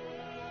pray.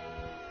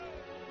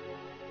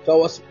 So I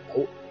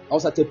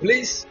was at a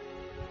place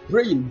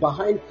praying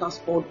behind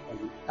Casford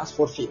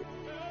Field.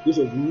 Those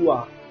of you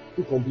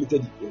who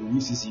completed the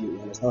UCC, you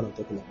understand what I'm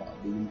talking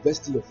about. The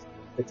University of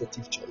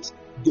Competitive Choice.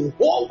 The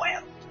whole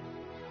world.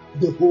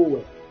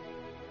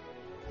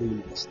 The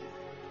university.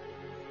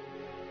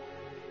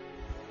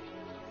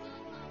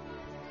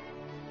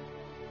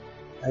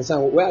 I said,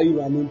 where are you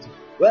running to?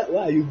 Where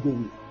are you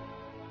going?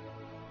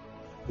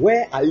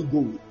 Where are you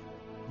going?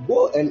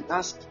 Go and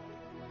ask.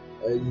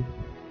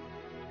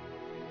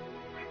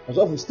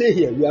 So stay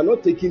here. We are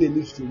not taking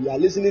any stool. We are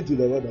listening to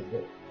the word of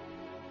God.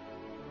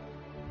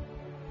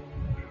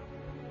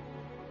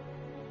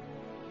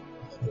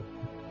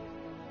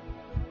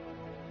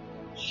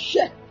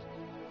 Shit.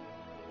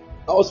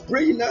 I was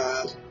praying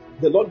now.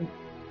 The Lord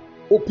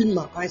opened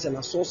my eyes and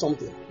I saw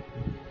something.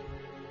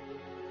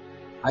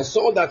 I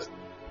saw that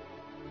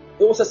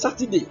it was a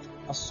Saturday.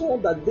 I saw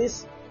that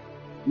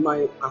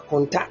my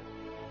akonta.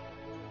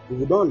 If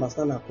you don't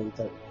understand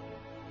akonta,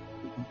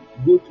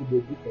 go to the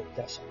book of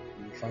Joshua.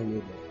 You will find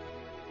it there.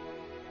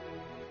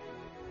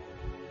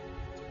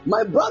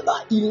 My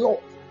brother-in-law,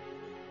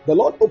 the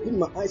Lord opened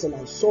my eyes and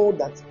I saw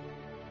that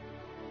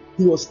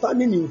he was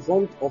standing in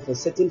front of a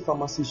certain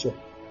pharmacy shop.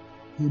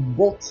 He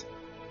bought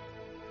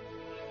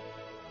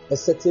a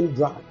certain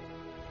drug,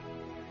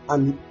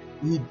 and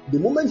the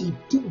moment he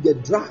took the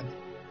drug,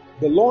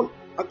 the Lord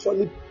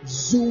actually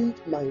zoomed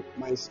my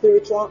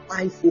spiritual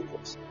eye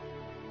focus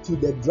to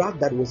the drug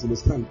that was in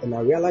his hand, and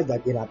I realized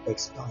that it had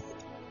expired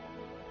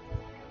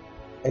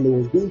and it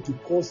was going to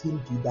cause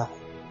him to die.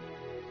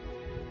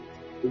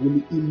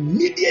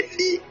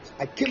 Immediately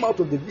I came out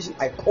of the vision,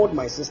 I called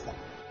my sister.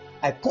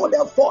 I called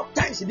her 4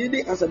 times. She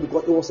didn't answer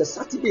because it was a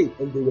Saturday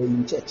and they were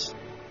in church.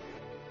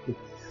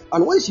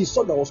 And when she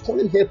saw that I was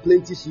calling her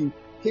plenty, she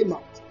came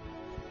out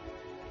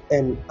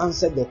and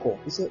answered the call.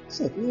 He said,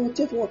 you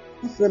church what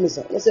friend is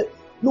that? I said,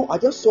 no, I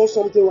just saw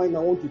something right now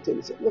I want to tell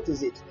you. He said, what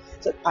is it?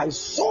 He said, I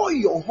saw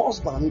your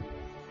husband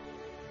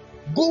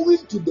going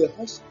to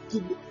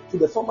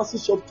the pharmacy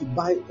shop to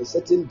buy a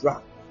certain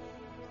drug.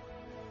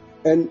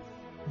 And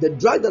the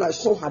drug that I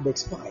saw had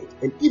expired.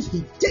 And if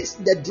he takes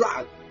the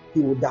drug,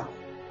 he will die.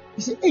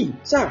 He said, hey,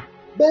 sir,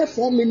 bare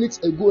 4 minutes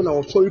ago, and I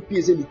was sorry,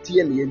 please, in the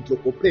TNA and to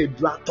pay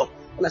drug talk.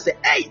 And I said,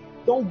 hey,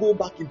 don't go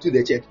back into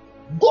the church.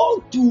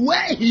 Go to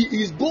where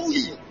he is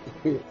going.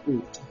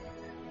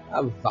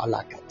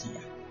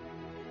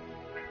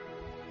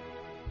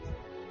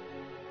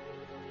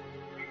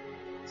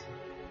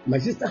 My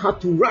sister had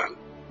to run.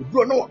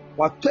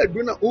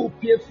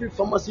 PF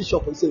pharmacy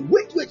shop and said,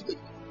 wait.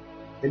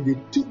 And they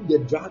took the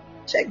drug,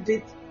 checked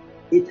it.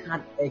 It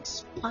had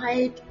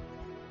expired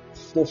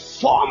for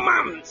 4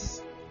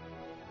 months.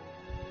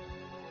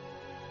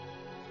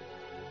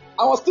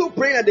 I was still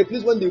praying at the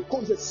place when they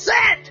come and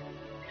said,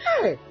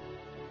 hey,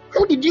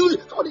 how did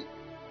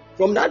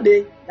from that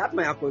day, that's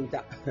my account.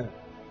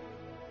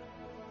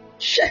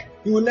 Shit,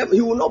 he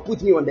will not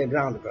put me on the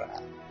ground.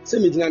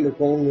 Send me down the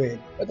wrong way.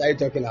 What are you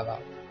talking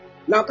about?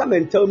 Now come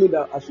and tell me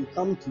that I should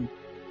come to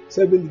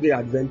Seventh-day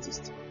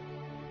Adventist.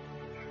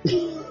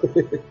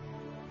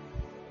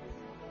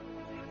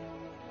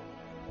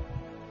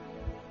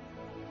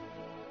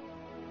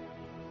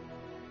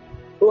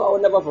 Oh, I will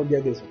never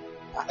forget this.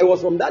 It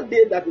was from that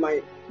day that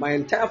my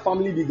entire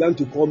family began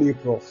to call me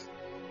Prof.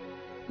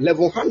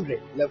 Level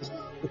 100.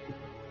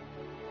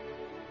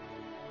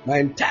 My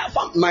entire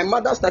my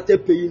mother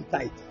started paying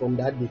tithe from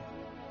that day.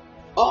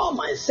 All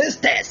my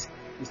sisters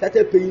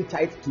started paying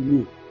tithe to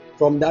me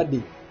from that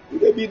day. You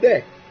may be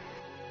there.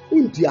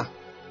 Untia.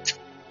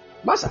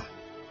 Masa.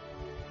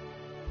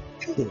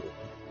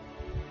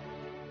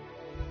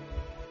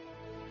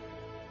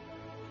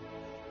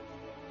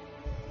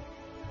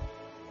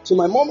 So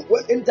my mom,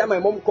 anytime my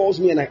mom calls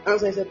me and I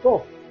answer, I say,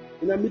 "Oh,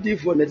 in a meeting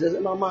phone," I say,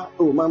 "Mama,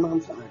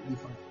 I'm fine, I'm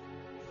fine."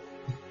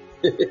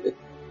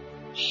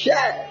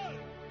 Share.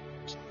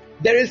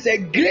 There is a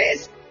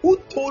grace. Who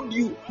told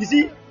you? You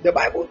see, the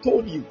Bible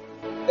told you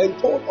and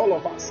told all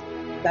of us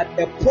that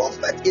a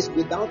prophet is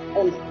without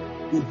honor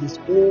in his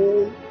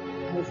own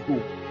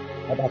household.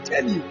 But I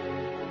tell you,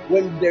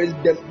 when there is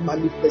the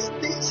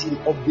manifestation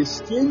of the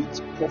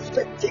strange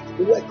prophetic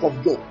work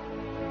of God,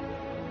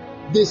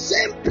 the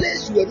same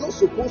place you are not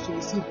supposed to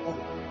receive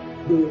honor,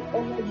 they will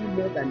honor you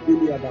more than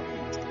any other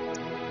place.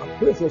 I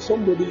pray for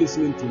somebody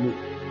listening to me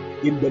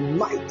in the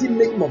mighty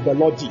name of the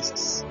Lord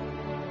Jesus.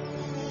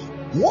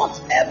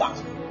 Whatever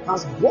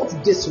has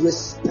brought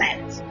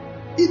disrespect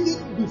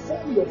even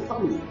before your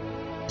family,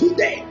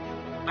 today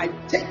I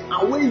take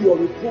away your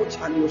reproach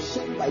and your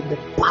shame by the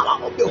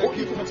power of the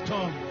Holy Ghost.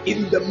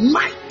 In the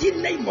mighty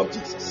name of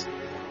Jesus,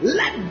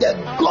 let the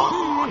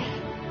God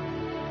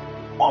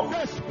of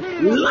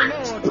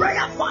light,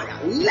 prayer fire,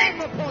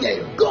 let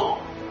the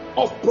God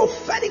of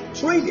prophetic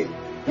training,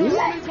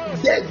 let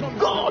the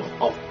God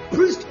of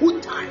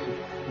priesthood time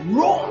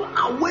roll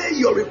away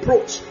your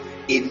reproach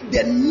in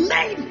the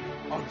name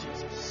of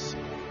Jesus.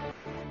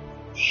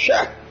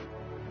 Sure.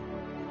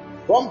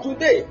 From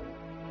today,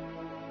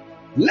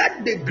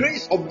 let the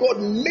grace of God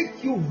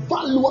make you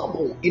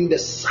valuable in the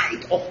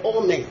sight of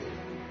all men.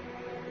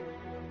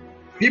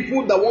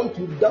 People that want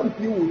to dump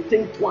you will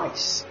think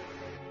twice,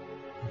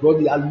 but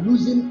they are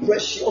losing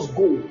precious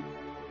gold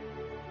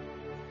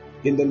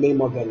in the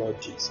name of the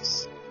Lord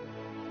Jesus.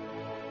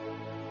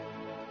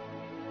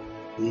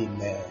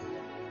 Amen.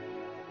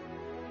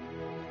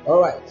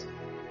 All right.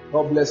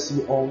 God bless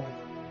you all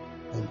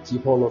and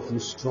keep all of you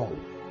strong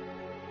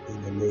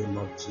in the name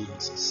of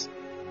Jesus.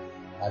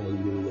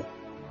 Hallelujah.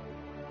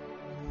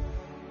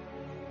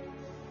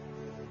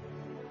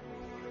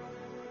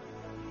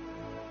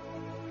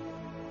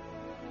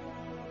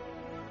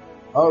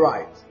 All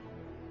right.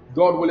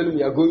 God willing,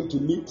 we are going to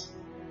meet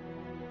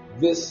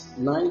this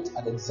night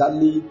at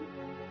exactly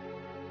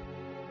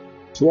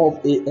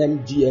 12 a.m.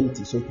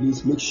 GMT. So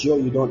please make sure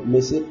you don't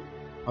miss it.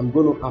 I'm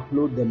going to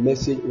upload the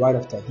message right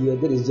after here.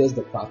 That is just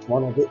the part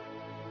one of it.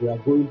 We are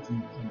going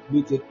to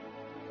complete it,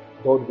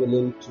 God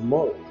willing,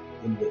 tomorrow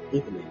in the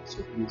evening.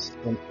 So please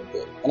don't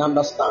forget. And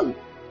understand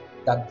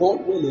that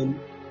God willing,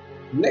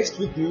 next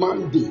week,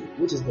 Monday,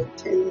 which is the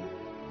 10th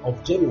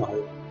of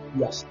January,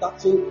 we are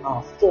starting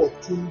our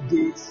 14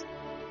 days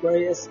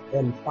prayers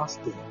and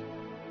fasting.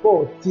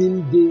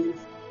 14 days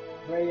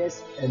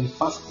prayers and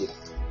fasting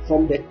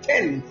from the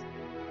 10th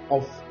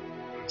of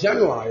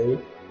January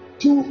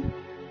to,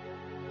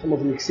 some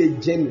of you say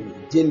January.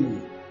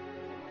 January.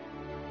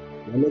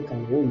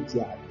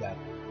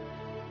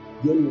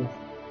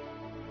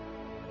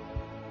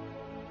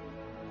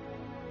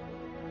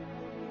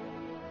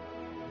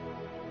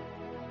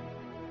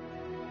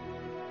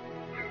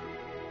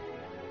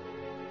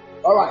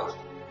 All right.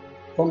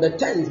 From the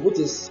 10th, which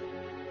is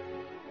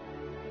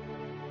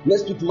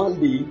next week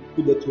Monday,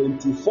 to the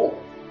 24th,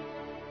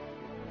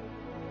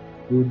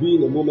 we will be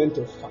in a moment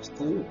of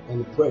fasting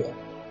and prayer.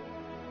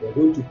 We are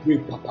going to pray.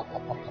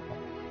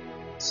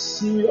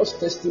 Serious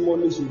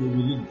testimonies will be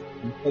released.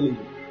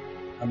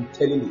 I'm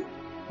telling you.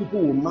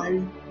 People will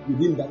marry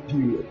within that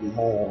period.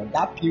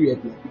 That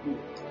period, people,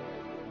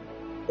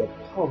 the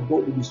power of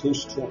God will be so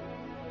strong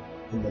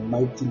in the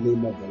mighty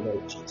name of the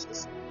Lord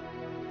Jesus.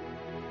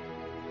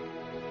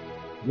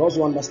 And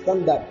also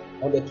understand that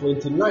on the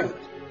 29th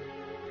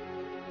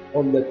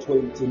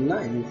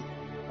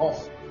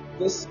of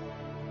this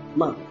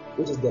month,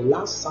 which is the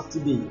last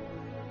Saturday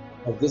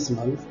of this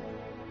month,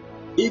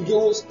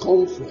 Eagles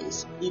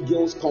Conference,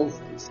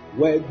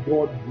 where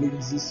God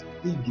raises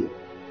eagle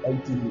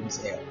unto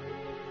himself.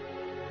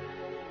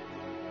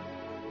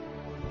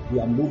 We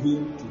are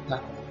moving to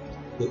Takrady.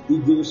 The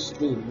Eagles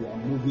stream, we are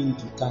moving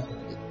to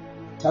Takrady.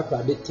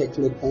 Takrady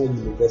Technical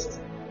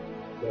University.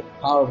 The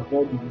power of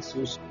God will be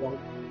so strong.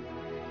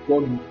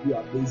 God will do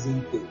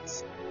amazing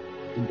things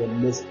in the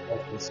midst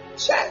of his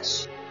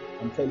church.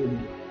 I'm telling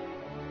you.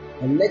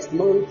 And next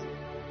month,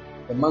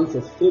 the month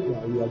of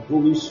February, we are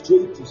going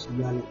straight to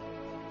Sunyani.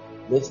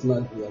 Next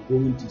month, we are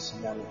going to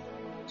Sunyani.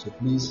 So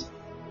please,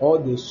 all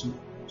the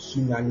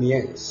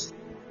Sunyanians,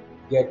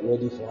 get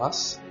ready for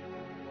us.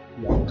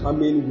 We are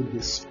coming with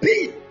the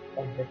speed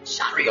of the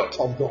chariot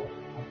of God.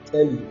 I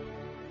tell you,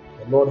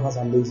 the Lord has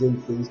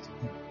amazing things to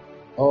do.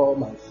 All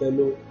my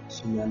fellow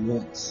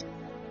Sunyanians,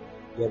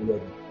 Get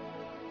ready.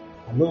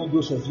 I know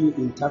those of you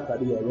in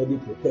Takari are already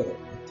prepared.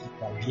 The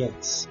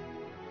Takarians.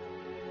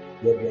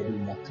 Get ready.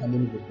 We are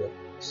coming with the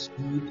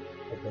speed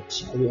of the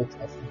chariot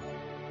of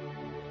life.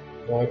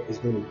 God is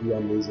going to do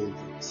amazing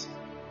things.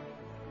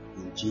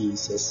 In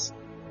Jesus'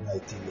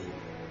 mighty name.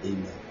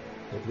 Amen.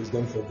 So please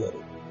don't forget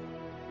it.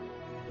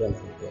 Don't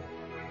forget it.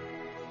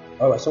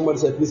 Alright, somebody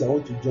said, please, I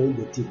want to join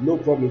the team. No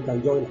problem, you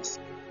can join us.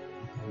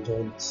 You can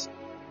join us.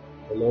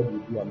 The Lord will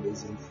do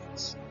amazing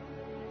things.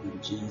 In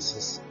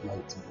Jesus'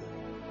 mighty name.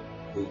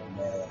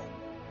 Amen.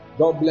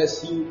 God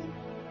bless you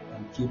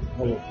and keep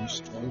all of you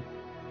strong.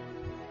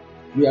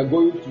 We are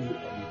going to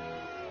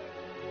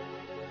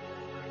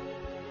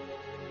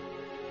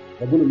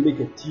make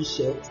a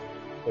t-shirt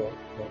for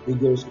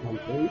Eagles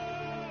campaign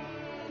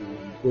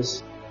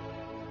this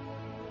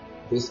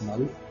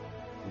month.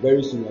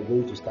 Very soon we are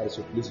going to start.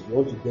 So please, if you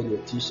want to get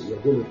your t-shirt, you're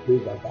going to pay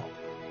that.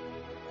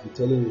 I'm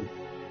telling you.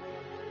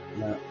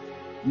 Now,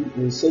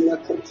 you send your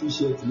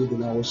t-shirt, you can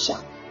now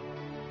shop.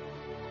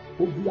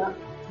 I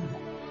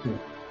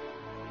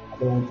don't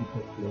want to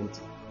pay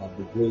plenty, but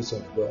the grace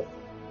of God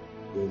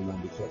will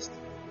manifest.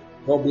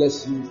 God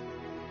bless you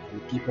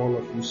and keep all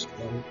of you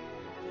strong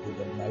in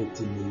the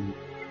mighty name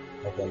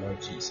of the Lord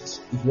Jesus.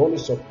 If you want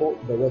to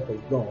support the work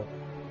of God,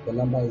 the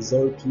number is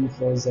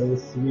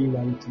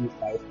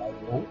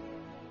 0240-312-551,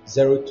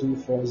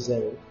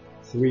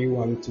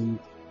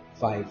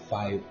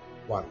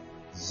 0240-312-551,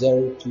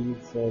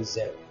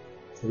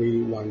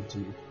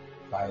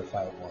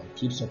 0240-312-551.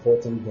 Keep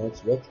supporting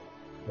God's work.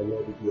 The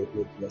Lord will be a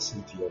great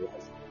blessing to your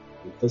life.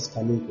 We're first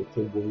coming to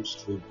Togo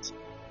Street.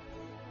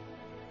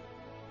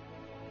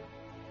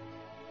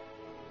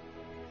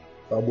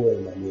 Babo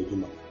and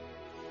Amegima.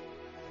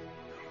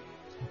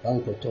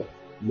 Bankoto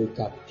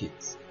makeup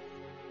kits.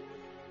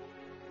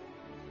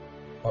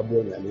 Babo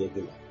and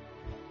Amegima.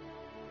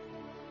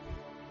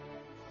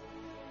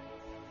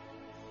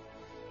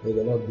 May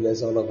the Lord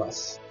bless all of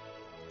us.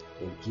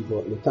 And keep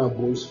on. You can't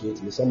go straight.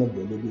 Some of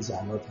the ladies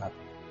are not happy.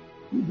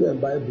 You go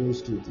and buy Bone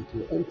Street, it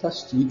will enter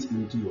straight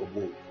into your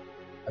bone.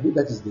 I think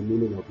that is the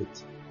meaning of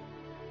it.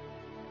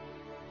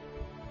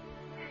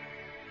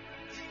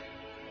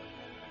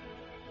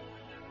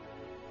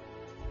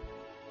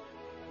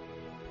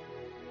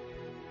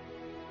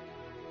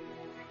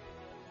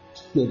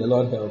 May the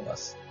Lord help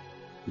us.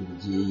 In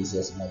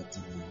Jesus' mighty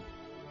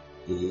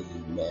name.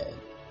 Amen.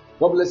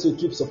 God bless you.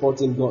 Keep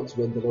supporting God's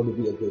work. The Lord will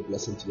be a great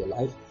blessing to your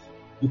life.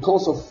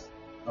 Because of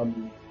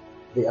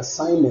the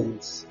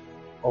assignments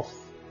of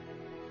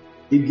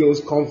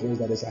Eagles conference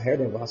that is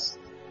ahead of us.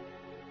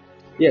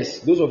 Yes,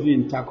 those of you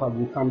in Takwa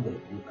will come there.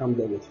 You come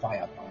there with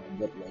firepower.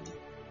 Get ready.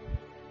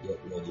 Get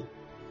ready.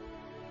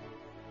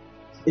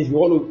 If you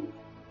want to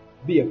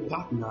be a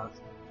partner,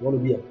 you want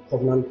to be a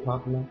covenant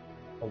partner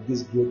of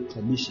this great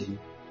commission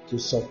to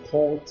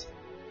support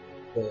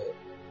the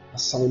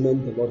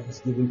assignment the Lord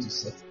has given to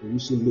Set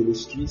Solution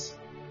Ministries,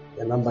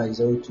 the number is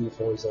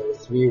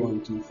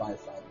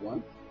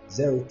 0240-312-551,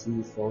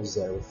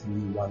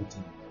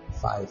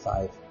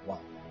 0240-312-551.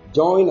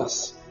 Join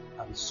us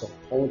and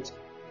support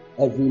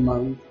every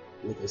month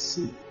with a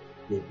seed.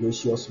 The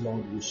gracious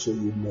Lord will show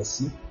you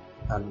mercy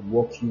and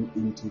walk you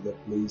into the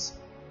place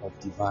of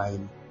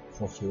divine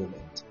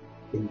fulfillment.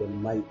 In the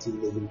mighty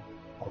name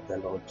of the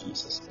Lord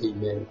Jesus.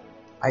 Amen.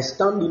 I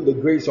stand in the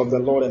grace of the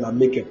Lord and I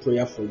make a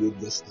prayer for you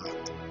this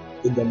night.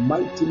 In the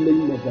mighty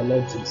name of the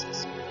Lord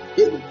Jesus.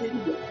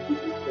 Anything you are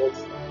looking for,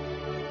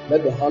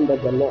 let the hand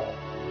of the Lord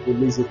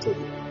release it to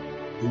you.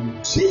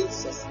 In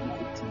Jesus'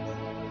 mighty name.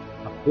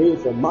 I pray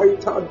for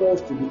marital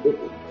doors to be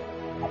opened.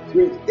 I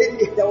pray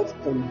any health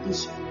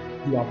condition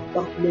you are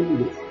battling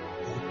with,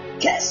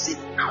 cast it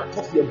out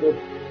of your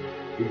body.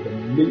 In the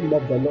name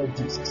of the Lord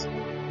Jesus.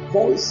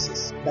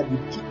 Voices that you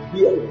keep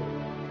hearing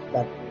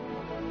that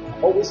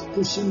are always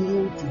pushing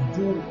you to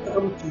do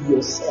harm to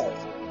yourself.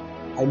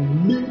 I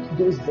mute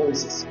those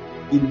voices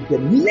in the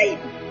name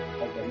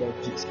of the Lord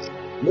Jesus.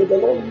 May the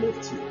Lord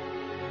lift you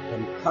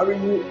and carry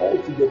you all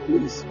to the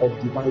place of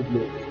divine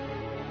glory.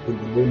 In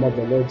the name of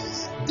the Lord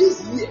Jesus.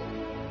 This year,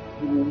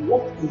 you will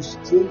walk in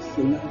straight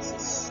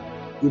finances.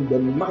 In the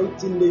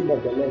mighty name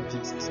of the Lord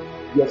Jesus.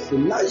 Your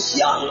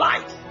financial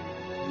life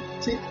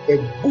will take a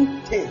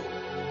good turn.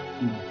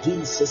 In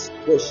Jesus'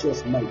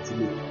 precious mighty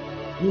name.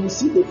 You will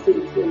see the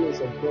faithfulness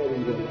of God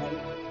in your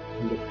life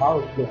and the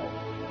power of God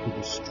to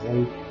be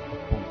strong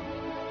upon you.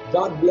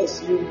 God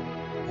bless you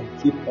and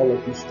keep all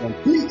of you strong.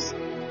 Please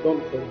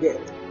don't forget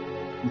to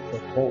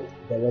support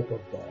the work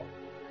of God.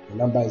 The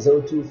number is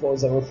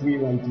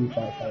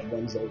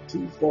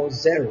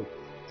 0240-312-551,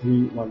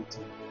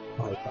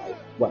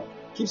 0240-312-551.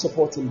 Keep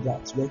supporting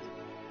God's work.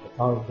 The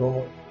power of God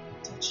will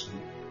touch you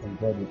and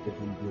God will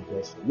open good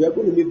doors for you. We are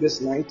going to meet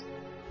this night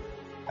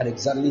at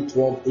exactly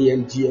 12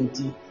 a.m.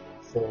 GMT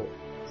for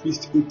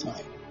priesthood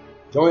time.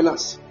 Join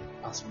us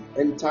as we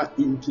enter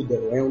into the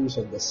realms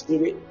of the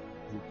Spirit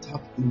and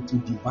tap into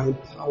divine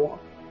power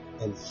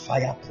and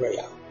fire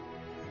prayer.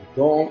 And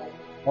God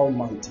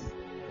Almighty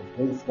will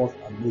bring forth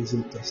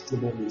amazing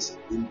testimonies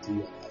into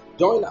your life.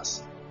 Join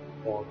us.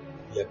 God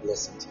be a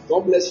blessing.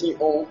 God bless you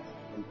all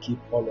and keep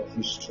all of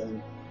you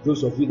strong.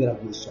 Those of you that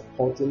have been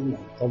supporting my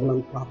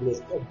covenant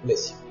partners, God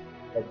bless you.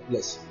 God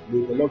bless you.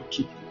 May the Lord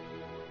keep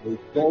you. May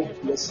God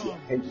bless your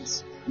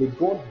hands. May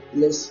God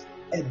bless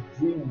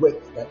every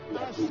work that you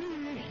are doing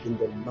in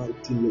the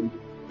mighty name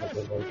of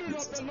the Lord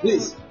Jesus.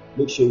 Please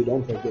make sure you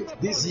don't forget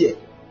this year.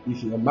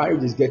 If your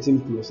marriage is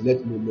getting close,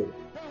 let me know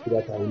so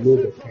that I will know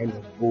the kind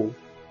of bow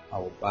I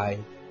will buy.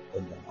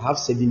 And I have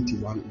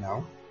 71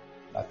 now,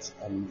 but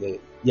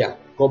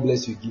God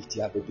bless you, Gift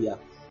Abibia.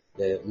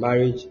 The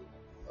marriage,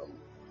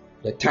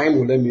 the time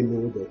will let me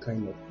know the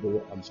kind of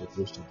bow I'm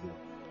supposed to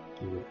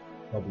do.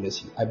 God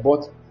bless you. I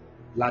bought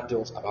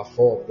ladders, about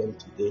 4 of them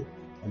today.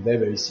 I'm very,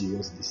 very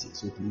serious this year,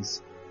 so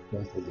please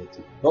don't forget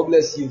to. God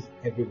bless you,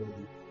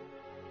 everybody.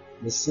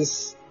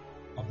 Mrs.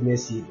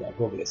 Agnes,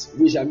 God bless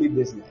you. We shall meet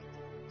this night.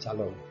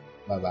 Shalom.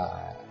 Bye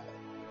bye.